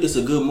a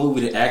good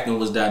movie. The acting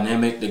was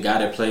dynamic. The guy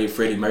that played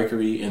Freddie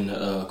Mercury in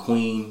the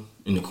Queen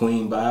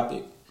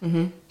biopic,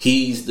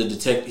 he's the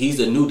detective. He's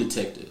the new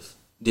detective.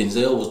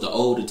 Denzel was the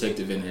old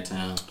detective in that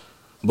town.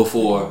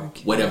 Before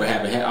whatever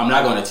happened. I'm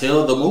not going to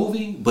tell the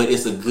movie, but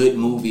it's a good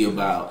movie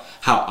about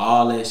how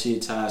all that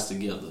shit ties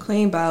together.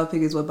 Queen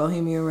biopic is what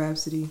Bohemian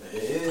Rhapsody.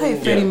 Hey,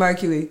 Freddie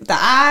Mercury. The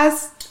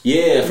eyes?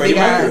 Yeah, Freddie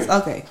Mercury.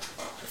 Okay.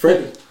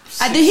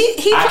 I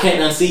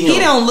can't unsee him. He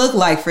don't look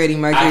like Freddie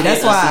Mercury.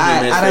 That's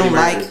why I don't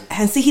Mercury. like.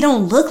 And see, he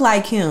don't look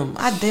like him.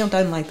 I damn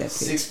don't like that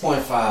picture.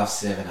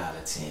 6.57 out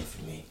of 10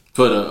 for me.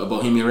 For the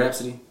Bohemian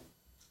Rhapsody.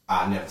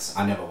 I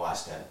never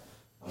watched that.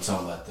 I'm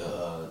talking about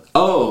the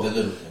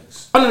Little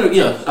Things. Oh no,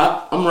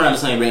 yeah, I'm around the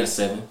same range as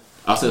 7.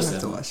 I'll say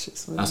 7.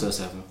 I'll say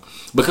 7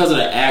 because of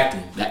the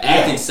acting. The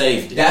acting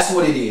saved it. That's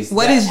what it is.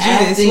 What is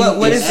Judas?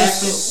 What is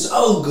this?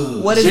 So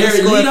good. What is the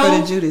score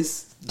for the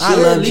Judas? I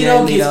love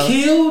Jared Leto. Gets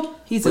killed.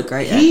 He's a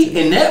great actor.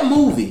 In that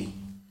movie,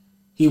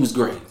 he was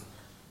great.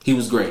 He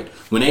was great.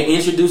 When they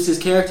introduced his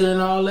character and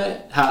all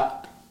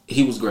that,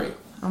 he was great.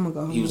 I'm gonna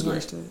go home. He was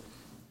great.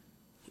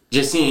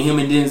 Just seeing him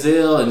and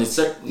Denzel and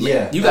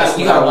you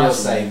gotta watch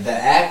say the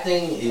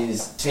acting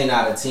is 10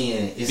 out of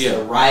 10. It's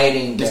the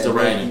writing. It's the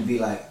writing. You be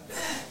like,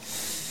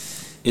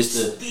 it's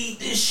the speed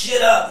this shit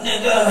up,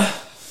 nigga.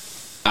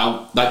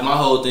 Like my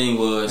whole thing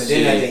was. But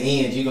then at the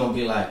end, you gonna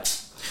be like,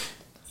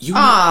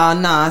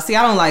 nah. See,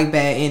 I don't like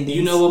bad endings.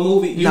 You know what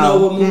movie? You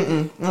know what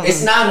movie?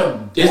 It's not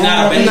a. It's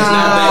not a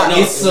bad. No,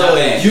 it's not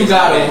bad. You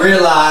gotta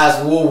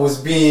realize what was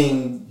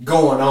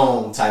going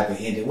on type of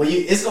ending. When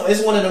it's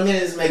one of the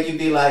minutes make you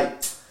be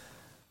like.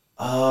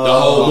 The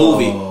whole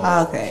movie.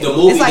 Okay. The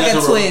movie it's like a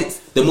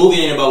twist. The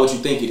movie ain't about what you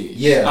think it is.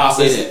 Yeah. I'll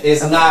say that.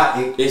 It's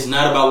not. It's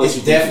not about what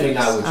you think it is. It's definitely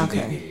not what you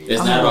think it is.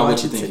 It's not about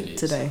what you think it is.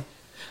 Today.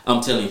 I'm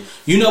telling you.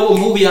 You know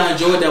what movie I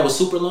enjoyed that was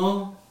super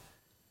long?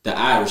 The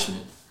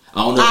Irishman.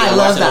 I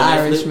love The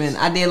Irishman.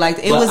 I did like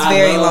it. It was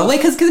very long. Wait,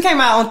 because it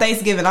came out on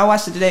Thanksgiving. I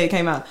watched it today. It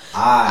came out.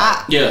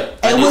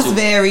 It was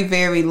very,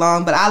 very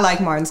long, but I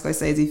like Martin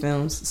Scorsese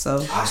films. So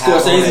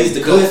Scorsese's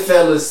the GOAT.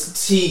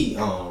 Goodfellas tea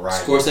on right.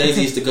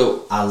 Scorsese's the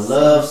GOAT. I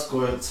love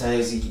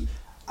Scorsese.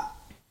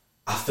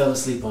 I fell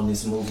asleep on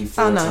this movie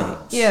 4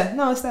 times. Yeah,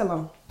 no, it's that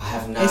long. I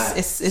have not.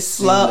 It's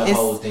slow. The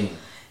whole thing.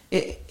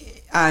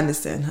 I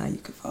understand how you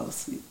could fall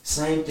asleep.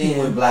 Same thing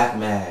with Black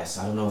Mass.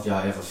 I don't know if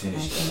y'all ever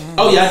finished that.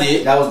 Oh yeah, I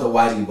did. That was the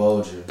Whitey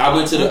Bulger. I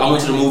went to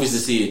the movies to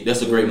see it.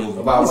 That's a great movie.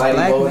 About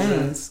Whitey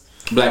Bulger.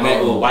 Black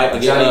Man.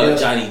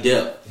 Johnny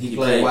Depp. He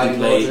played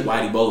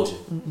Whitey Bulger.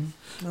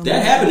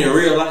 That happened in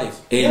real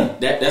life, and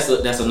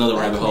that's another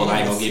rabbit hole I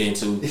ain't gonna get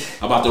into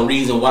about the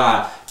reason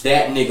why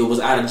that nigga was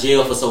out of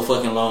jail for so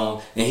fucking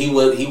long, and he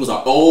was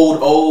an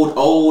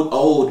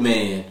old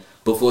man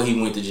before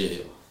he went to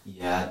jail.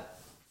 Yeah.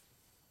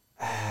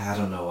 I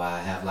don't know why I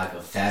have like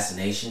a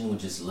fascination with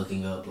just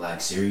looking up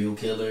like serial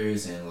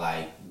killers and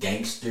like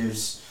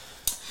gangsters.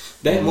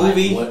 That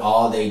movie, like, what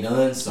all they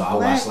done. So I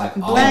watched like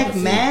all Black the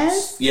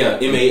Mass. Yeah,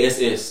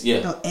 MASS.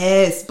 Yeah. Oh,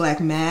 S Black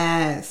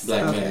Mass.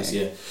 Mass.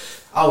 Yeah.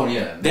 Oh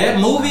yeah. That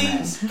movie,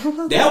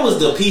 that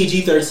was the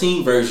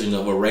PG-13 version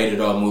of a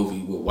rated R movie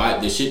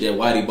with the shit that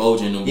Whitey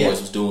Bulger and them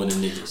boys was doing to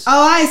niggas.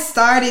 Oh, I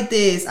started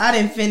this. I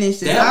didn't finish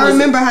this. I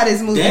remember how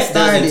this movie started.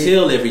 That doesn't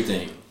tell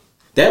everything.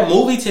 That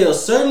movie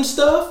tells certain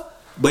stuff,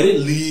 but it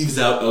leaves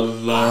out a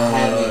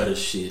lot of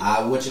shit.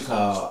 I've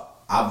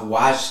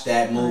watched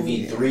that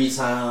movie 3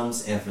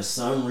 times, and for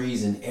some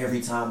reason,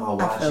 every time I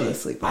watch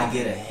it, I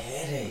get a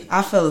headache.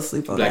 I fell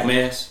asleep on Black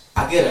Mass?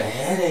 I get a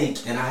headache,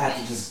 and I have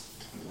to just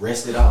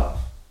rest it off.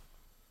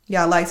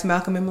 Y'all liked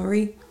Malcolm and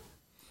Marie?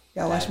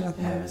 Y'all watch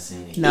Malcolm? I haven't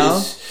seen it.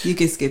 No, you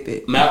can skip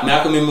it.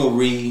 Malcolm and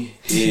Marie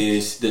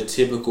is the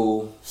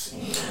typical.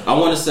 I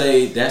want to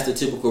say that's the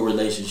typical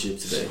relationship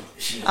today.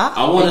 You're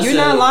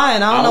not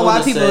lying. I don't know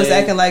why people was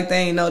acting like they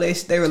ain't know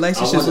their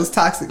relationship was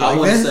toxic. I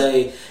want to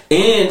say,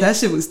 and that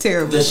shit was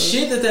terrible. The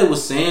shit that they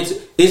was saying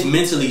is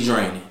mentally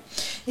draining.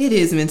 It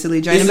is mentally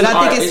draining, but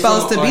I think it's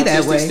supposed to be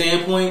that way.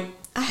 Standpoint,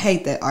 I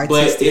hate that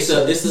artistic.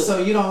 But it's a.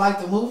 So you don't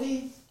like the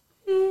movie?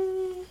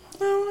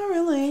 No, not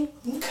really.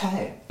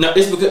 Okay. No,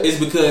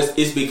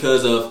 it's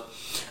because of.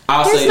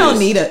 I'll There's say no this.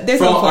 need of. There's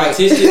from no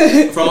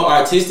point. From an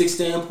artistic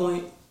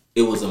standpoint,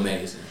 it was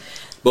amazing.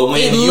 But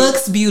when it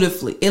looks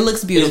beautifully. It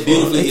looks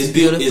beautiful. It's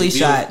beautifully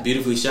shot.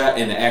 Beautifully shot,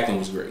 and the acting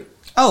was great.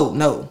 Oh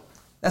no,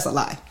 that's a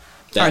lie.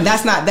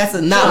 That's not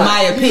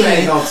my opinion. You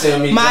ain't gonna tell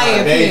me my John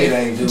opinion. David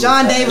ain't do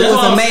John David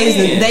was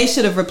amazing. Saying. They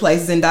should have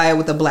replaced Zendaya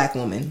with a black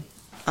woman.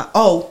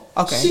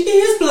 Okay. She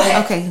is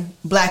black. Okay,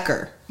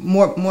 blacker,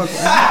 more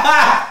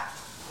black.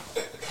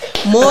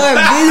 More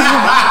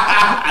visual.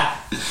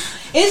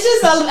 It's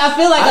just I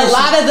feel like a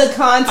lot of the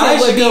content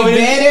would be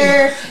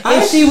better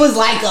if she was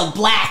like a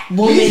black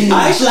woman.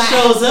 Aisha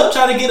shows up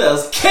trying to get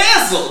us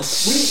canceled.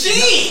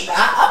 Shit,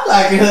 I'm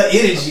liking her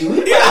energy. We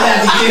might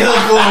have to get her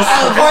for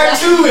a part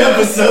 2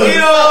 episode. You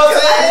know what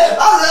I'm saying?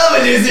 I'm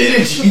loving this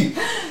energy.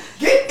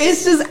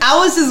 It's just I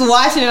was just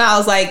watching and I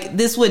was like,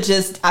 this would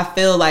just I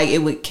feel like it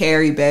would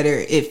carry better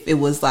if it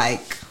was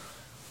like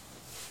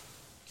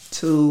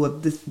two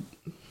of this.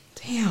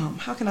 Damn,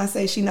 how can I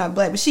say she not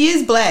black? But she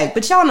is black.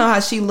 But y'all know how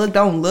she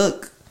don't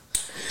look.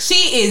 She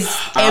is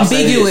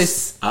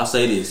ambiguous. I'll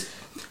say this.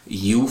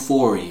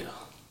 Euphoria.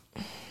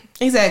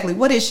 Exactly.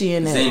 What is she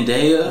in that?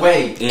 Zendaya.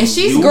 Wait. And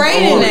she's Euphoria.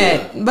 great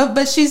in that.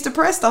 But she's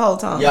depressed the whole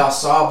time. Y'all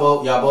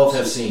both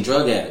have seen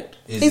Drug Addict.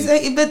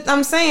 But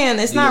I'm saying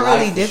it's not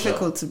really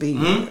difficult to be.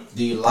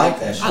 Do you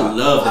like that show? I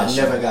love that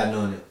show. I've never gotten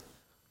on it.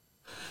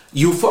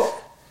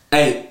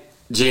 Hey,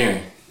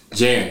 Jaren.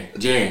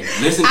 Jaren,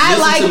 listen. I listen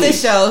like to the me.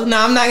 show. No,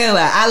 I'm not gonna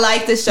lie. I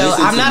like the show.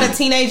 Listen I'm to not me. a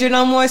teenager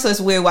no more, so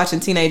it's weird watching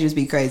teenagers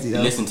be crazy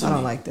though. Listen to I don't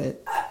me. like that.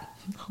 I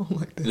don't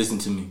like that. Listen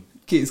to me.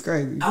 Kids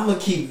crazy. I'm gonna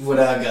keep what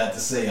I got to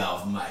say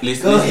off mic.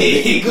 Listen, Go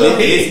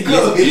ahead.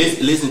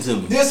 Listen to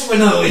me. This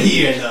one over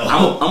here, though.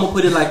 I'm gonna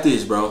put it like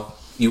this, bro.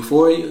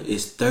 Euphoria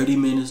is 30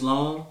 minutes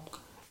long,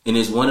 and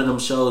it's one of them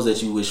shows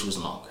that you wish was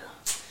longer.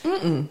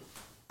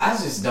 I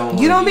just don't.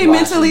 You don't be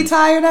mentally watching.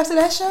 tired after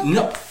that show?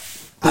 No,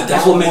 but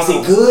that's what makes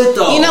it good,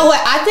 though. You know what?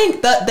 I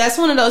think that's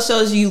one of those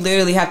shows you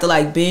literally have to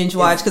like binge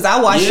watch because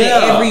I watched it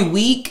every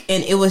week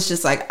and it was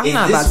just like I'm Is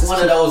not about this to.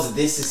 one of those?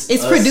 This is.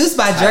 It's us produced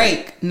by type?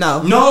 Drake.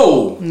 No.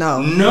 No.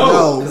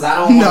 Because I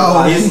don't.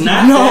 No. It's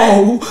not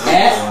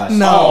that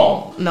at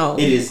all. No.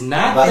 It is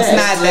not But It's that.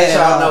 not just to let that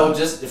at y'all all. know,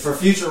 just for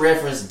future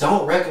reference,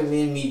 don't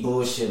recommend me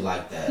bullshit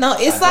like that. No,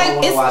 it's I don't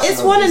like wanna watch it's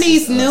no one of This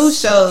these Is new Us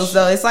shows shit.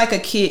 though. It's like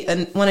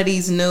one of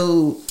these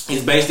new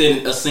It's based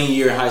in a senior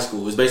year of high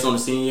school. It's based on the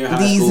senior year of high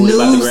these school. It's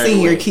about to new graduate.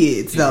 senior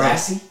kids though.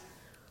 Degrassi?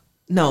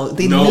 No,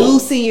 the No. new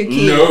senior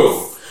kids.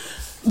 No.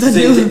 The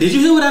new Did you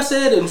hear what I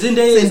said?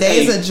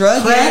 Zenday's a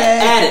drug crack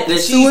addict. That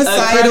she's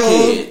suicidal. a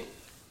crackhead.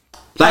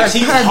 Like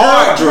she's her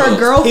hard drugs. her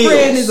girlfriend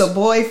pills. is a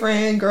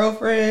boyfriend,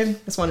 girlfriend.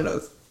 It's one of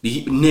those.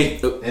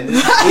 Nick. And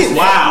this It's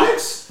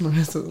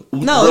wild.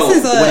 No, Bro, this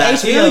is when I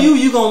HBO. tell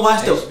you gonna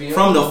watch the HBO?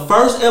 from the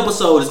first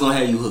episode, it's gonna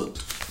have you hooked.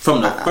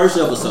 From the first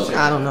episode.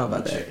 I don't know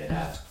about Check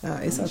that. it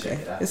out. It's Check okay.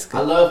 it out. It's I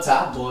good. love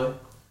Top Boy.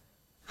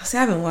 See,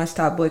 I haven't watched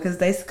Top Boy because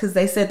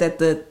they said that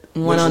the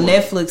one Which on one?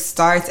 Netflix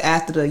starts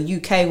after the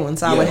UK one,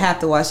 so I would Yeah. have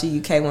to watch the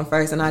UK one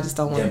first, and I just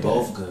don't want They're to.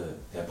 both good.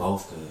 They're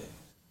both good.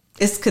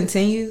 It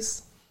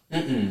continues.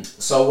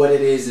 So what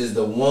it is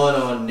the one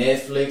on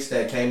Netflix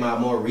that came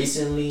out more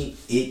recently.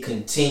 It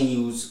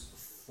continues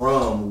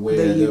from where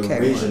The the UK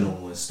original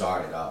one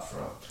started off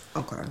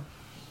from. Okay.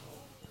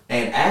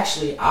 And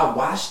actually, I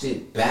watched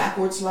it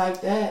backwards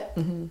like that.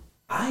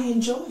 I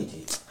enjoyed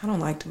it. I don't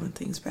like doing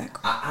things backwards.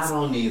 I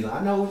don't either.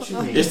 I know what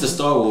you mean. It's the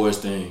Star Wars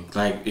thing.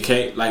 Like it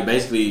came like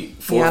basically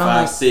 4, Yeah, I don't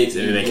 5, like- 6,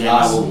 and then they came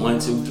out with 1,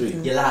 2, 3.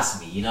 You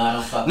lost me. You know I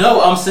don't fuck. No,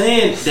 I'm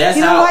saying that's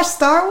You how. don't watch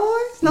Star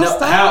Wars? No,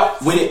 Star how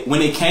Wars?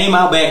 when it came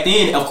out back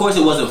then. Of course,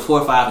 it wasn't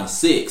 4, 5, and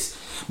 6.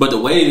 But the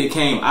way that it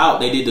came out,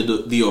 they did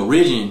the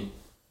origin.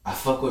 I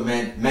fuck with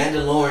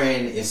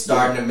Mandalorian is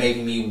starting to make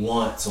me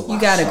want to watch. You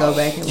gotta Star go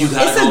back and You watch.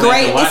 gotta It's go a back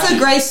great. and watch It's a it.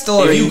 great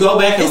story. If you go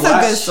back and it's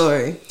watch- a good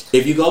story.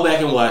 If you go back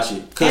and watch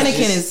it, 'cause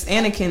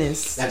Anakin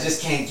is. I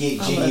just can't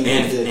get genuine.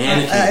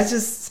 Anakin. It's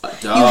just Dog,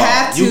 you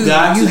have to. you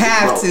got You to,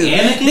 have bro. to.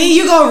 Anakin? Then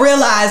you gonna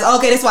realize,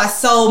 okay, that's why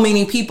so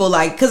many people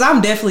like. Because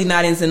I'm definitely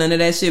not into none of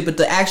that shit. But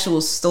the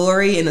actual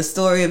story and the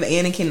story of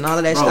Anakin and all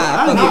of that Bro, shit.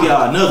 I'll give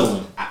y'all another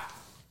one.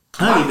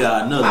 I'll give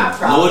y'all another my one.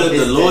 problem The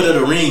is Lord that-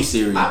 of the Rings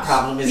series. My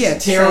problem is Yeah, the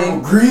terrible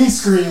same. green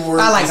screen work.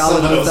 I like in all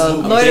some of those though.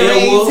 movies. Lord of the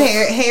Beowulf.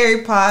 Rings, Harry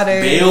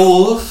Potter.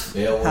 Beowulf.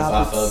 Beowulf, I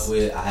Hobbits. fuck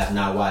with. I have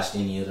not watched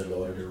any of the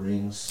Lord of the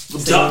Rings.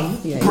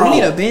 Yeah, Bro,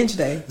 you need a binge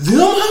day. them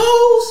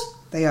hoes.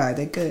 They are.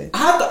 They good.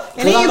 I thought,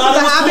 And then you put the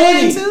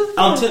Hobbit in too?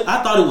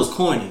 I thought it was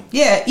corny.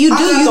 Yeah, you I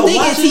do. got You to think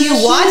watch until that you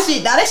shit. watch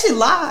it. Now that shit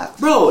live.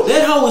 Bro,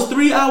 that hoe was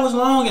 3 hours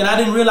long, and I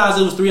didn't realize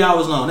it was 3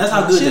 hours long. That's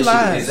how good Shit that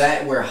shit live. is. Is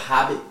that where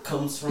Hobbit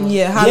comes from?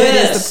 Yeah, Hobbit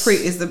Yes.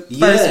 is the first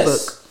Yes.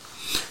 book.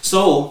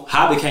 So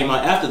Hobbit came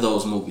out after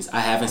those movies. I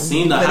haven't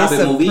seen the But Hobbit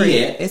it's a movie pre.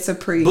 yet. It's a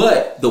pre.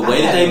 But the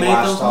way that they made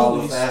watched those all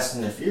movies. the Fast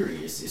and the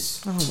Furious.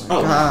 It's, oh my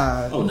Oh,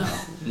 god. oh no,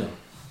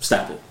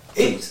 stop it.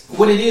 Please.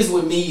 what it is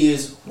with me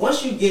is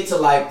once you get to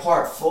like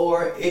part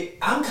 4,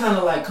 I'm kind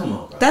of like, come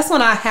on, bro. That's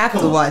when I have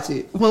Come to on. watch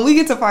it. When we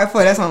get to part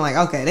 4, that's when I'm like,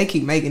 okay, they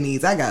keep making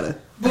these. I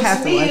But have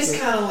to to me, watch it's it.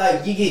 kind of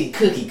like you getting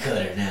cookie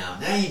cutter now.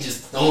 Now you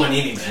just throwing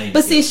anything.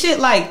 But see, shit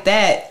like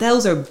that,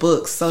 those are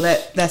books, so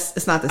that's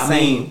it's not the I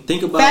same. mean,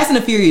 think about. Fast and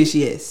the Furious,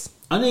 yes.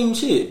 I mean,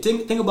 shit.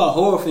 Think about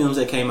horror films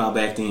that came out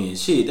back then.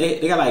 Shit,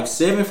 they got like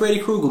 7 Freddy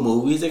Krueger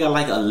movies. They got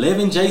like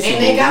 11 Jason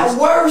and they got movies.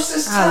 worse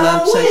as I time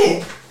love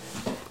went. Chucky.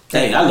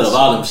 Hey, I love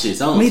all them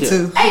shits. I don't Me care.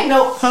 too. Ain't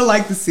no I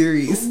like the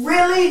series.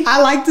 really. I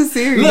like the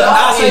series. Look,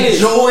 I'll say this.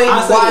 Enjoy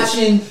I'll say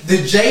watching the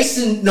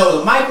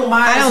the Michael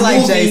Myers I don't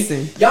like movie.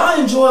 Jason. Y'all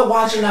enjoy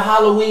watching the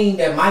Halloween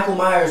that Michael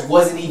Myers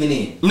wasn't even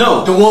in.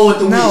 No. The one with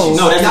the No. witches.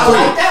 No, that's Y'all the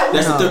like three. that one?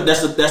 That's No. the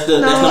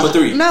third. That's number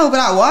 3. No, but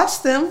I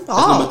watched them.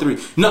 That's number 3.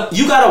 No,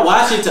 you gotta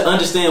watch it to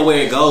understand where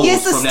it goes.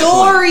 It's a from that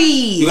story. point.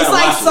 You It's gotta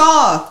like watch it.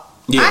 Saw.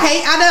 Yeah.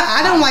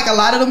 I don't like a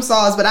lot of them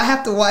Saws, but I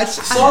have to watch.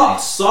 Saw.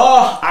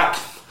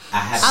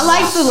 I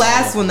like the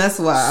last one. That's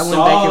why I went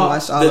back and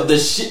watched all of the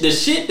them.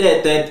 shit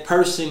that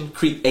person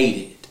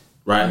created,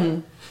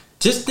 right?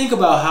 Just think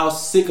about how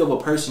sick of a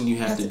person you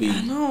have to be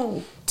I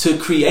know. to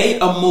create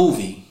a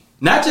movie,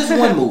 not just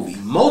one movie,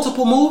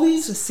 multiple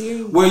movies, It's a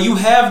series. where you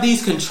have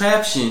these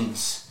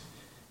contraptions,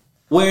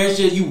 where it's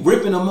just you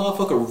ripping a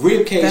motherfucker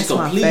rib cage That's my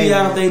completely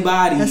out of favorite. their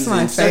bodies. That's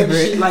my and certain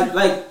favorite. shit,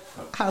 like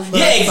I love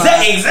yeah,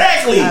 Saw.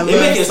 exactly. I It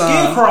love make your Saw.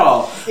 skin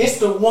crawl. It's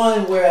the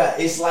one where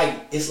it's like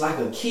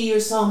a key or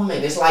something,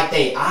 and it's like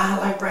they eye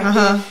like right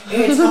Uh-huh.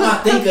 there. Every time I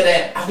think of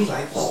that, I be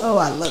like, Oh,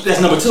 I love That's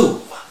that. number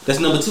 2. That's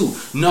number 2.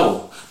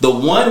 No, The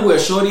one where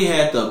Shorty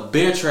had the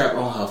bear trap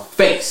on her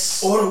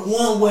face. Or the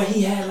one where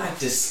he had like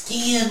the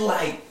skin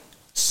like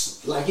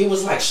it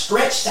was like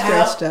stretched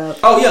out.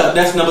 Oh yeah,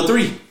 that's number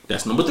 3.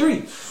 That's number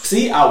 3.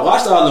 See, I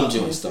watched all them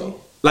joints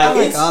though. Like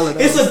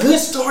it's a good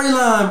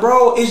storyline,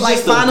 bro. It's like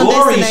just the Final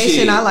gory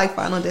Destination. shit. I like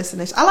Final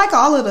Destination. I like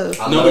all of those.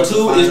 Number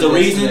 2 is the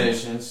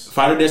reason.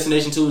 Final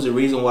Destination 2 is the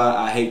reason why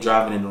I hate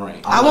driving in the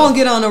rain. I won't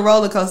get on a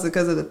roller coaster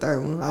because of the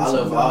third one. I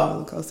love don't on a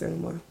roller coaster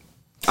anymore.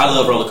 I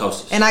love roller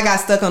coasters. And I got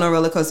stuck on a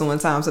roller coaster one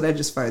time, so that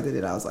just furthered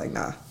it. I was like,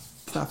 nah.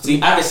 It's not for See,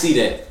 me. I can see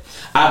that.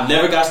 I've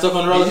never got stuck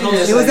on a roller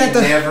coaster. It was at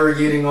the never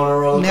getting on a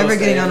roller coaster. Never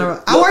getting on a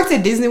roller. I worked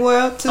at Disney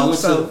World too,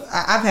 so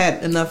I've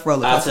had enough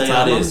roller coaster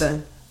time. I'm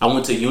done. I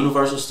went to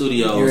Universal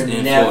Studios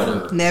in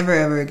Florida. Never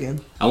ever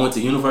again. I went to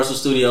Universal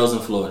Studios in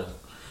Florida.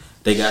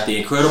 They got the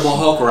Incredible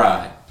Hulk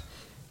ride.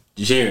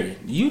 Jerry,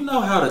 you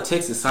know how the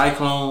Texas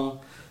Cyclone,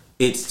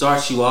 it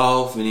starts you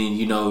off and then,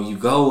 you know, you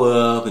go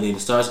up and then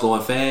it starts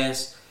going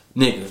fast?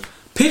 Nigga,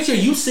 picture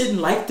you sitting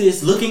like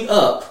this looking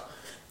up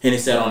and it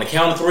said on the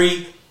count of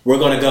 3, we're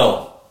going to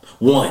go.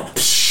 1. And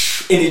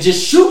it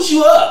just shoots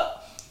you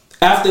up.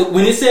 After,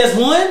 when it says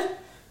 1,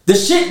 the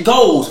shit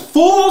goes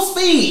full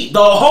speed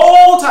the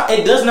whole time.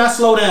 It does not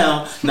slow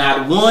down.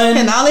 Not one.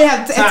 And all they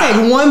have to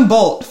take one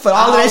bolt for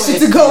all of that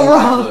shit to go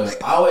wrong.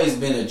 I always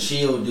been a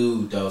chill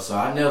dude though, so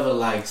I never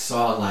like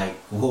saw like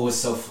what was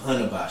so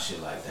fun about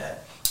shit like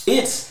that.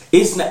 It's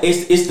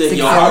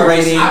your heart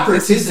rate.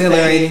 It's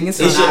exhilarating. It's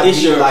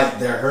your like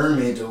the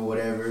hermit or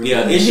whatever.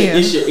 Yeah, it's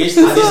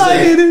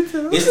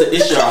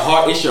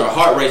your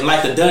heart rate,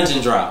 like the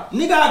dungeon drop.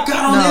 Nigga, I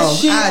got on that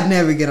shit. I'd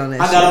never get on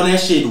that. I got on that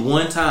shit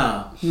one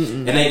time,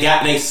 and they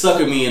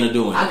suckered me into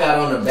doing it. I got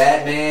on the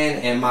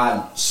Batman and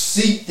my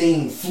seat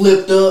thing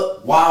flipped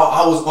up while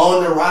I was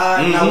on the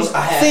ride. And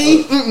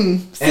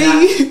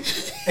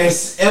and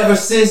ever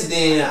since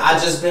then, I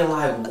just been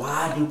like,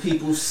 why do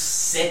people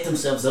set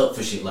themselves up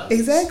for shit like this?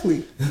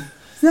 Exactly.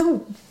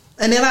 No.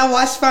 And then I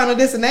watched Final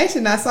Destination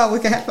and I saw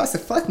what could happen. I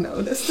said, fuck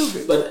no, that's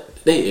stupid. But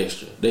they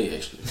extra.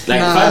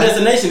 Like Final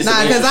Destination is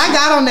because I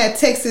got on that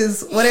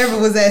Texas, whatever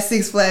was at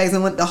Six Flags,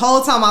 and the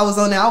whole time I was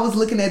on there, I was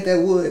looking at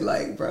that wood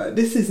like, bro,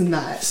 this is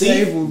not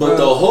stable, bro. But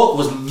the Hulk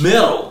was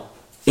metal.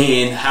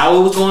 And how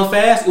it was going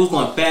fast, it was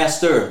going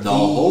faster. The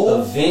whole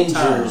Avengers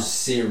time.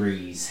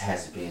 series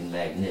has been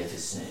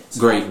magnificent.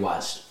 Great. I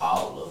watched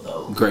all of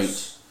those.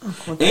 Great.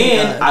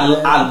 And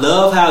I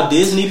love how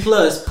Disney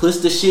Plus puts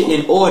the shit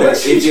in order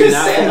if you're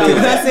not familiar.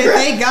 I said,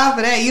 thank God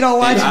for that. You don't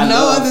watch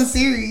other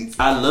series.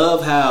 I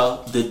love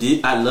how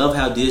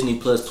Disney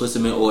Plus puts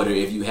them in order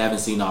if you haven't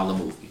seen all the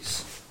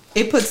movies.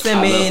 It puts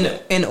them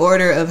in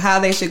order of how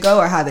they should go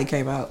or how they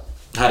came out.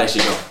 How they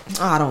should go.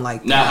 Oh, I don't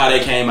like that. Not how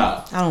they came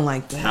out. I don't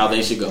like that. How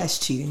they should go. That's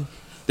cheating.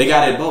 They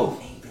got it both.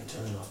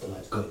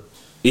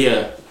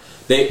 Yeah.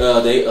 They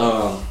got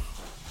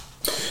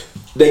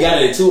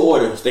it in 2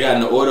 orders. They got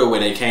in the order where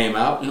they came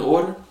out in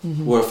order,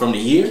 or from the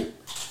year,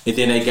 and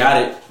then they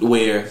got it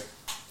where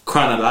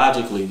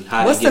chronologically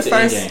how they get to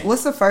Endgame.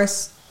 What's the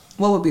first?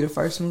 What would be the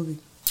first movie?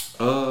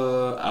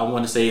 I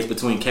want to say it's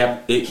between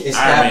Iron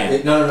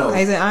Man. No.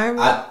 Is it Iron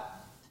Man?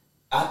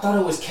 I thought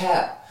it was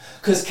Cap,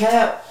 cause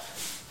Cap.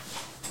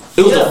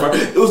 It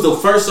was the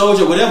first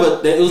soldier, whatever.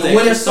 It was the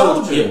Winter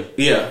Soldier.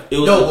 Yeah. It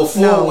was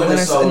before Winter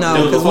Soldier.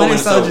 No, because Winter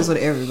Soldier's with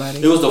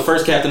everybody. It was the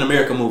first Captain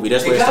America movie.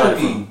 That's where it started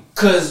from.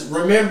 Cause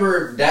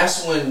remember,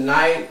 that's when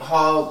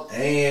Nighthawk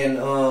and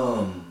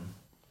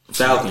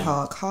Falcon.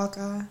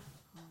 Hawkeye.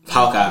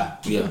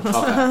 Yeah,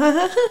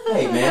 Hawkeye.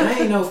 Hey man, I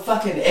ain't no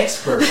fucking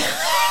expert.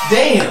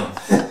 Damn,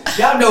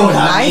 y'all know what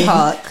I mean.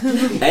 Nighthawk.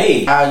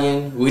 Hey,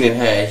 we done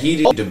had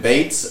heated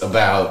debates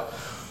about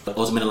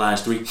Ultimate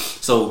Alliance 3.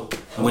 So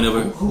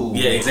whenever,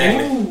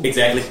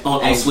 exactly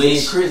on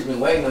Switch. Chris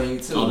been waiting on you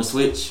too. On the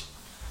Switch,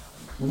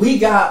 we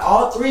got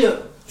all 3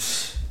 of.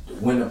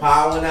 When the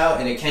power went out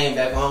and it came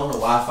back on, the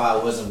Wi-Fi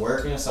wasn't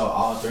working, so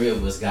all 3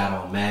 of us got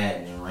on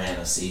Madden and ran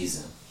a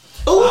season.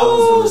 Ooh. I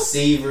was the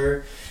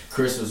receiver,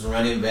 Chris was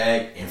running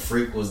back, and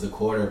Freak was the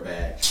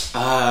quarterback. This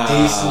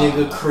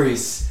nigga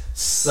Chris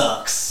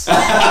sucks.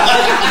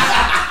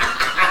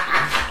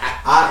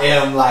 I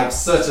am like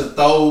such a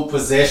throw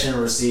possession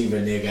receiver,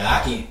 nigga.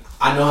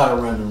 I know how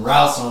to run the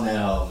routes on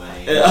that old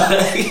man.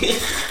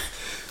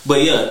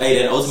 But yeah,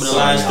 hey, that Ultimate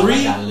Alliance 3.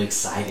 I got a little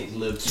excited.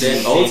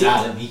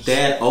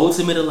 That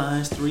Ultimate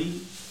Alliance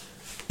 3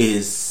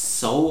 is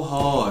so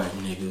hard,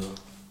 nigga.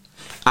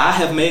 I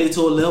have made it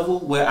to a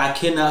level where I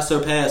cannot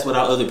surpass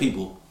without other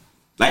people.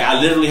 Like, I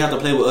literally have to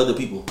play with other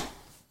people.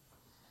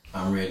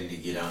 I'm ready to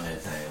get on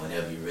that thing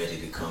whenever you're ready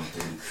to come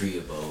through the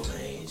crib, old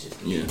man.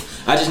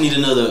 I just need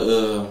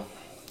another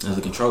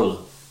controller.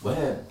 What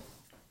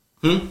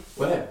happened?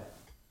 What happened?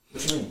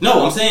 What you mean?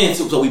 No, I'm saying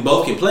so we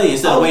both can play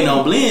instead of waiting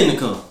on Blend to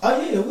come.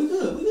 Oh yeah, we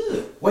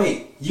good.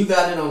 Wait, you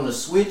got it on the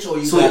Switch or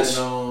you got it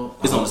on?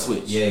 It's on the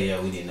Switch. Yeah,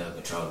 we need another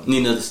controller.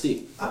 Need another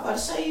stick. I'm about to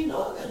say, I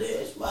got the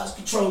Xbox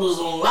controllers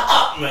on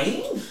lock,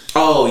 man.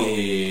 Oh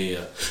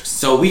yeah.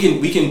 So we can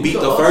beat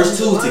the first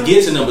 2 to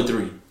get to number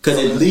 3 because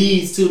it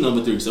leads to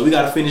number 3. So we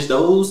gotta finish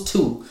those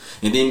 2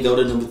 and then go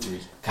to number 3.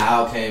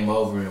 Kyle came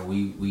over and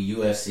we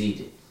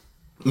UFC'd it.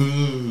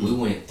 We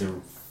went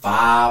through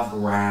 5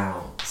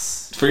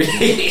 rounds to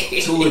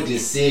a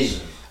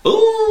decision.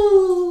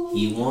 Ooh.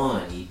 He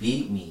won. He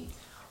beat me.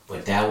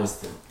 But that was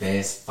the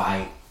best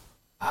fight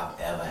I've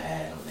ever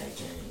had on that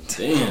game.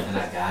 Damn. And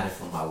I got it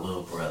from my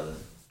little brother.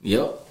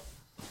 Yep.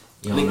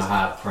 You don't know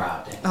how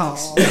proud that is.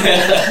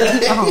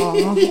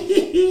 Oh.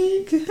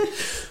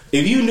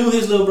 If you knew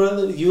his little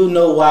brother, you'll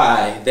know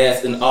why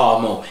that's an awe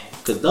moment.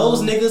 Because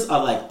those niggas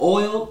are like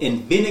oil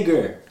and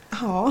vinegar.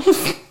 Oh.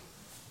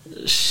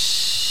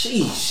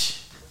 Sheesh.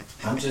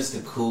 I'm just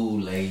a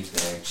cool,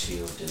 laid-back,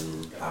 chill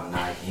dude. I'm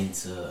not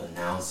into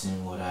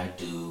announcing what I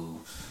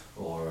do,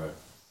 or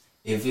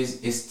if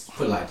it's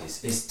put like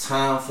this: it's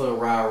time for the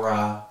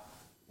rah-rah,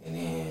 and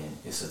then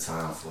it's a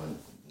time for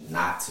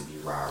not to be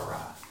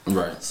rah-rah.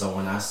 Right. So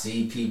when I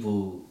see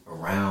people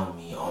around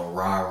me on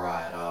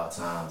rah-rah at all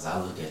times, I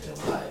look at them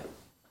like,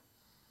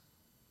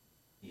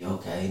 "You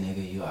okay,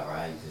 nigga? You all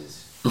right?"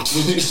 Because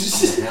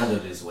I handle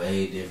this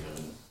way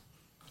differently.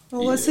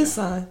 Well, what's his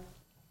sign?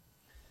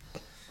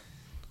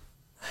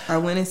 Or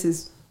when is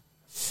his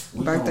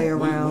birthday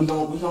around? We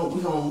gonna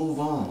move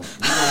on.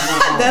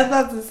 That's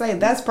not to say.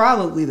 That's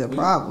probably the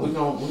problem. We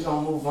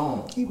gonna move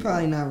on. He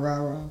probably not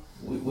rah-rah.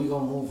 We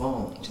gonna move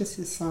on. Just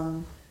his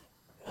sign.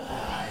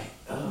 Alright.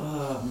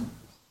 I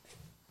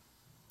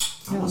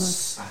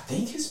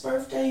think his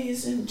birthday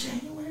is in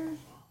January.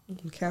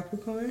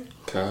 Capricorn.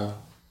 Kyle.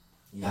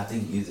 Yeah, I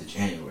think he's in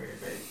January,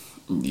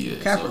 baby. Yeah.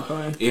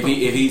 Capricorn. So if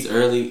he's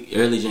early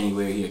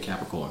January, he a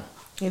Capricorn.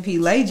 If he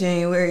late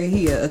January,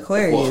 he a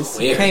Aquarius.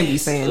 Aquarius. Can't be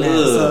saying that.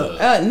 So,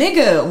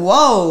 nigga,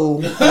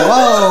 whoa.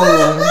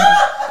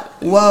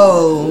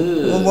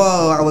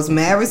 I was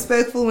mad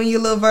respectful when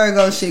your little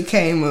Virgo shit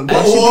came up. We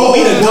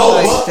the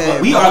goats.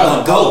 We are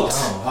the goats.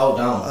 Hold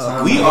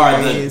on. We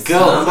are the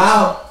goats.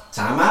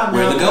 Time out.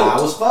 We're the goats.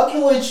 I was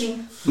fucking with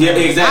you. Yeah,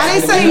 exactly. I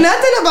didn't say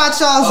nothing about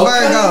y'all's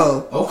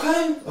Virgo.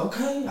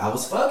 Okay. I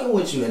was fucking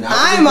with you, and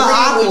I'm an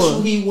aqua. with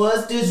you. He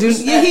was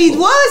disrespectful. Yeah, he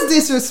was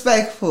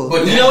disrespectful.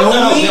 But You know what?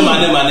 No,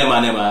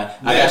 never mind.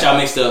 I got y'all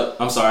mixed up.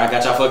 I'm sorry. I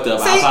got y'all fucked up.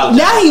 I apologize.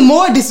 Now he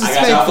more I got y'all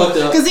disrespectful fucked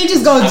up. because he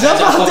just gonna I got jump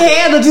y'all off the fucked up.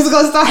 handle, just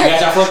gonna start. I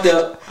got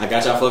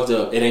y'all fucked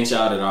up. It ain't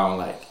y'all that I don't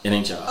like. It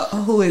ain't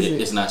y'all. Who is it?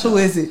 It's not y'all. Who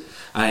is it?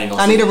 I ain't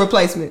gonna. I need a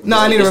replacement. No,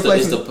 I need a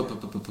replacement.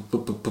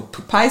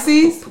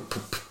 Pisces?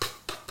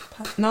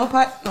 No,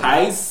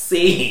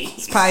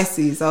 Pisces.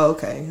 Pisces. Oh,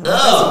 okay.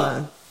 That's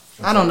fine.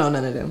 I don't know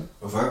none of them.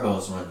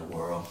 Virgos run the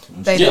world.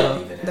 They Yep.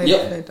 don't. They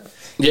Yep. don't.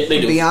 Yeah, they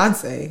do.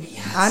 Beyonce.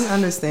 I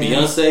understand.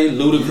 Beyonce,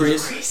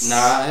 Ludacris,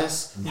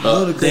 Nas,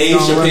 Ludacris Dave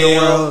don't run the Chappelle,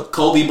 world.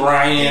 Kobe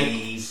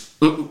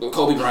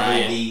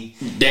Bryant,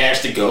 Dash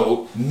the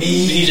GOAT,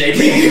 DJ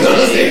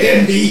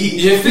Beyonce.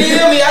 You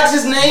feel me? I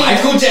just named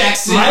Michael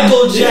Jackson.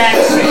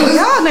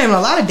 Y'all named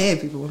a lot of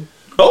dead people.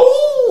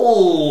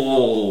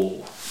 Oh.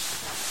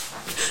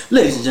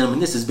 Ladies and gentlemen,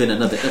 this has been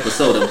another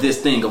episode of This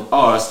Thing of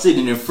Ours.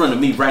 Sitting in front of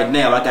me right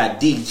now, I got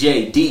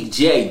DJ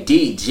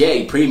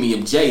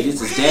Premium J.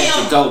 This is Dash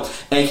the GOAT,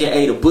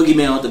 aka the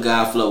boogeyman with the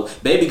God flow.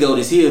 Baby Goat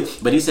is here,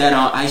 but he sat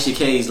on Aisha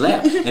K's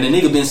lap, and the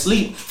nigga been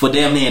asleep for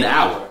damn near an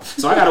hour.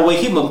 So I gotta wake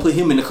him up and put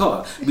him in the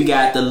car. We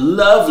got the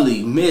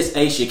lovely Miss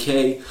Aisha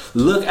K.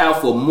 Look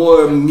out for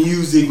more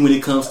music when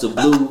it comes to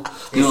blue.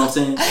 You know what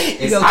I'm saying?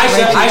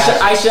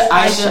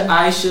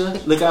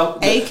 Aisha. Look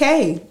out. AK.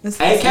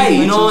 AK,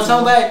 you know what I'm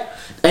talking about?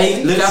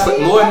 Hey, look out for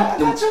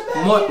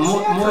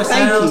more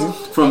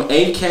sounds from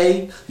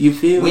AK. You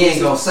feel me? We ain't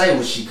gonna say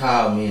what she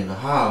called me in the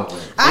hallway.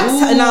 I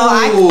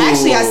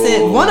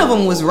said one of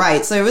them was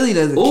right, so it really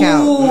doesn't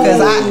count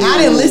because I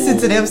didn't listen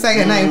to them say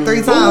her name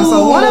 3 times,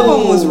 so one of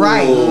them was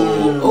right.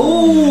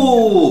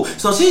 Ooh,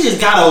 so she just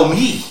got on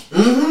me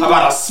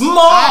about a small.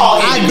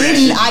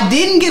 I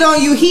didn't get on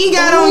you. He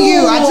got on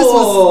you. I just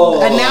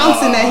was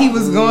announcing that he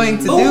was going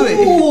to do it.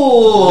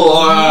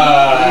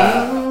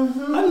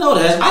 I know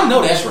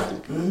that's right.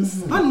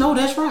 I know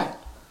that's right.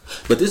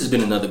 But this has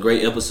been another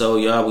great episode,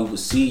 y'all. We will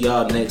see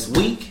y'all next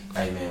week.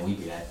 Hey man, we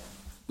be that.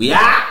 We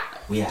out.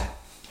 We out.